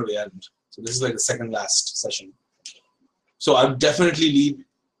 that's going to be end. So this is like the second last session. So I'll definitely lead.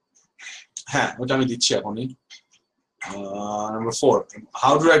 হ্যাঁ, ওটা আমি দিচ্ছি এখনই। Number 4,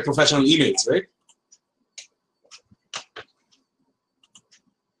 how to write professional emails, right?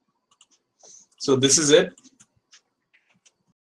 So this is it.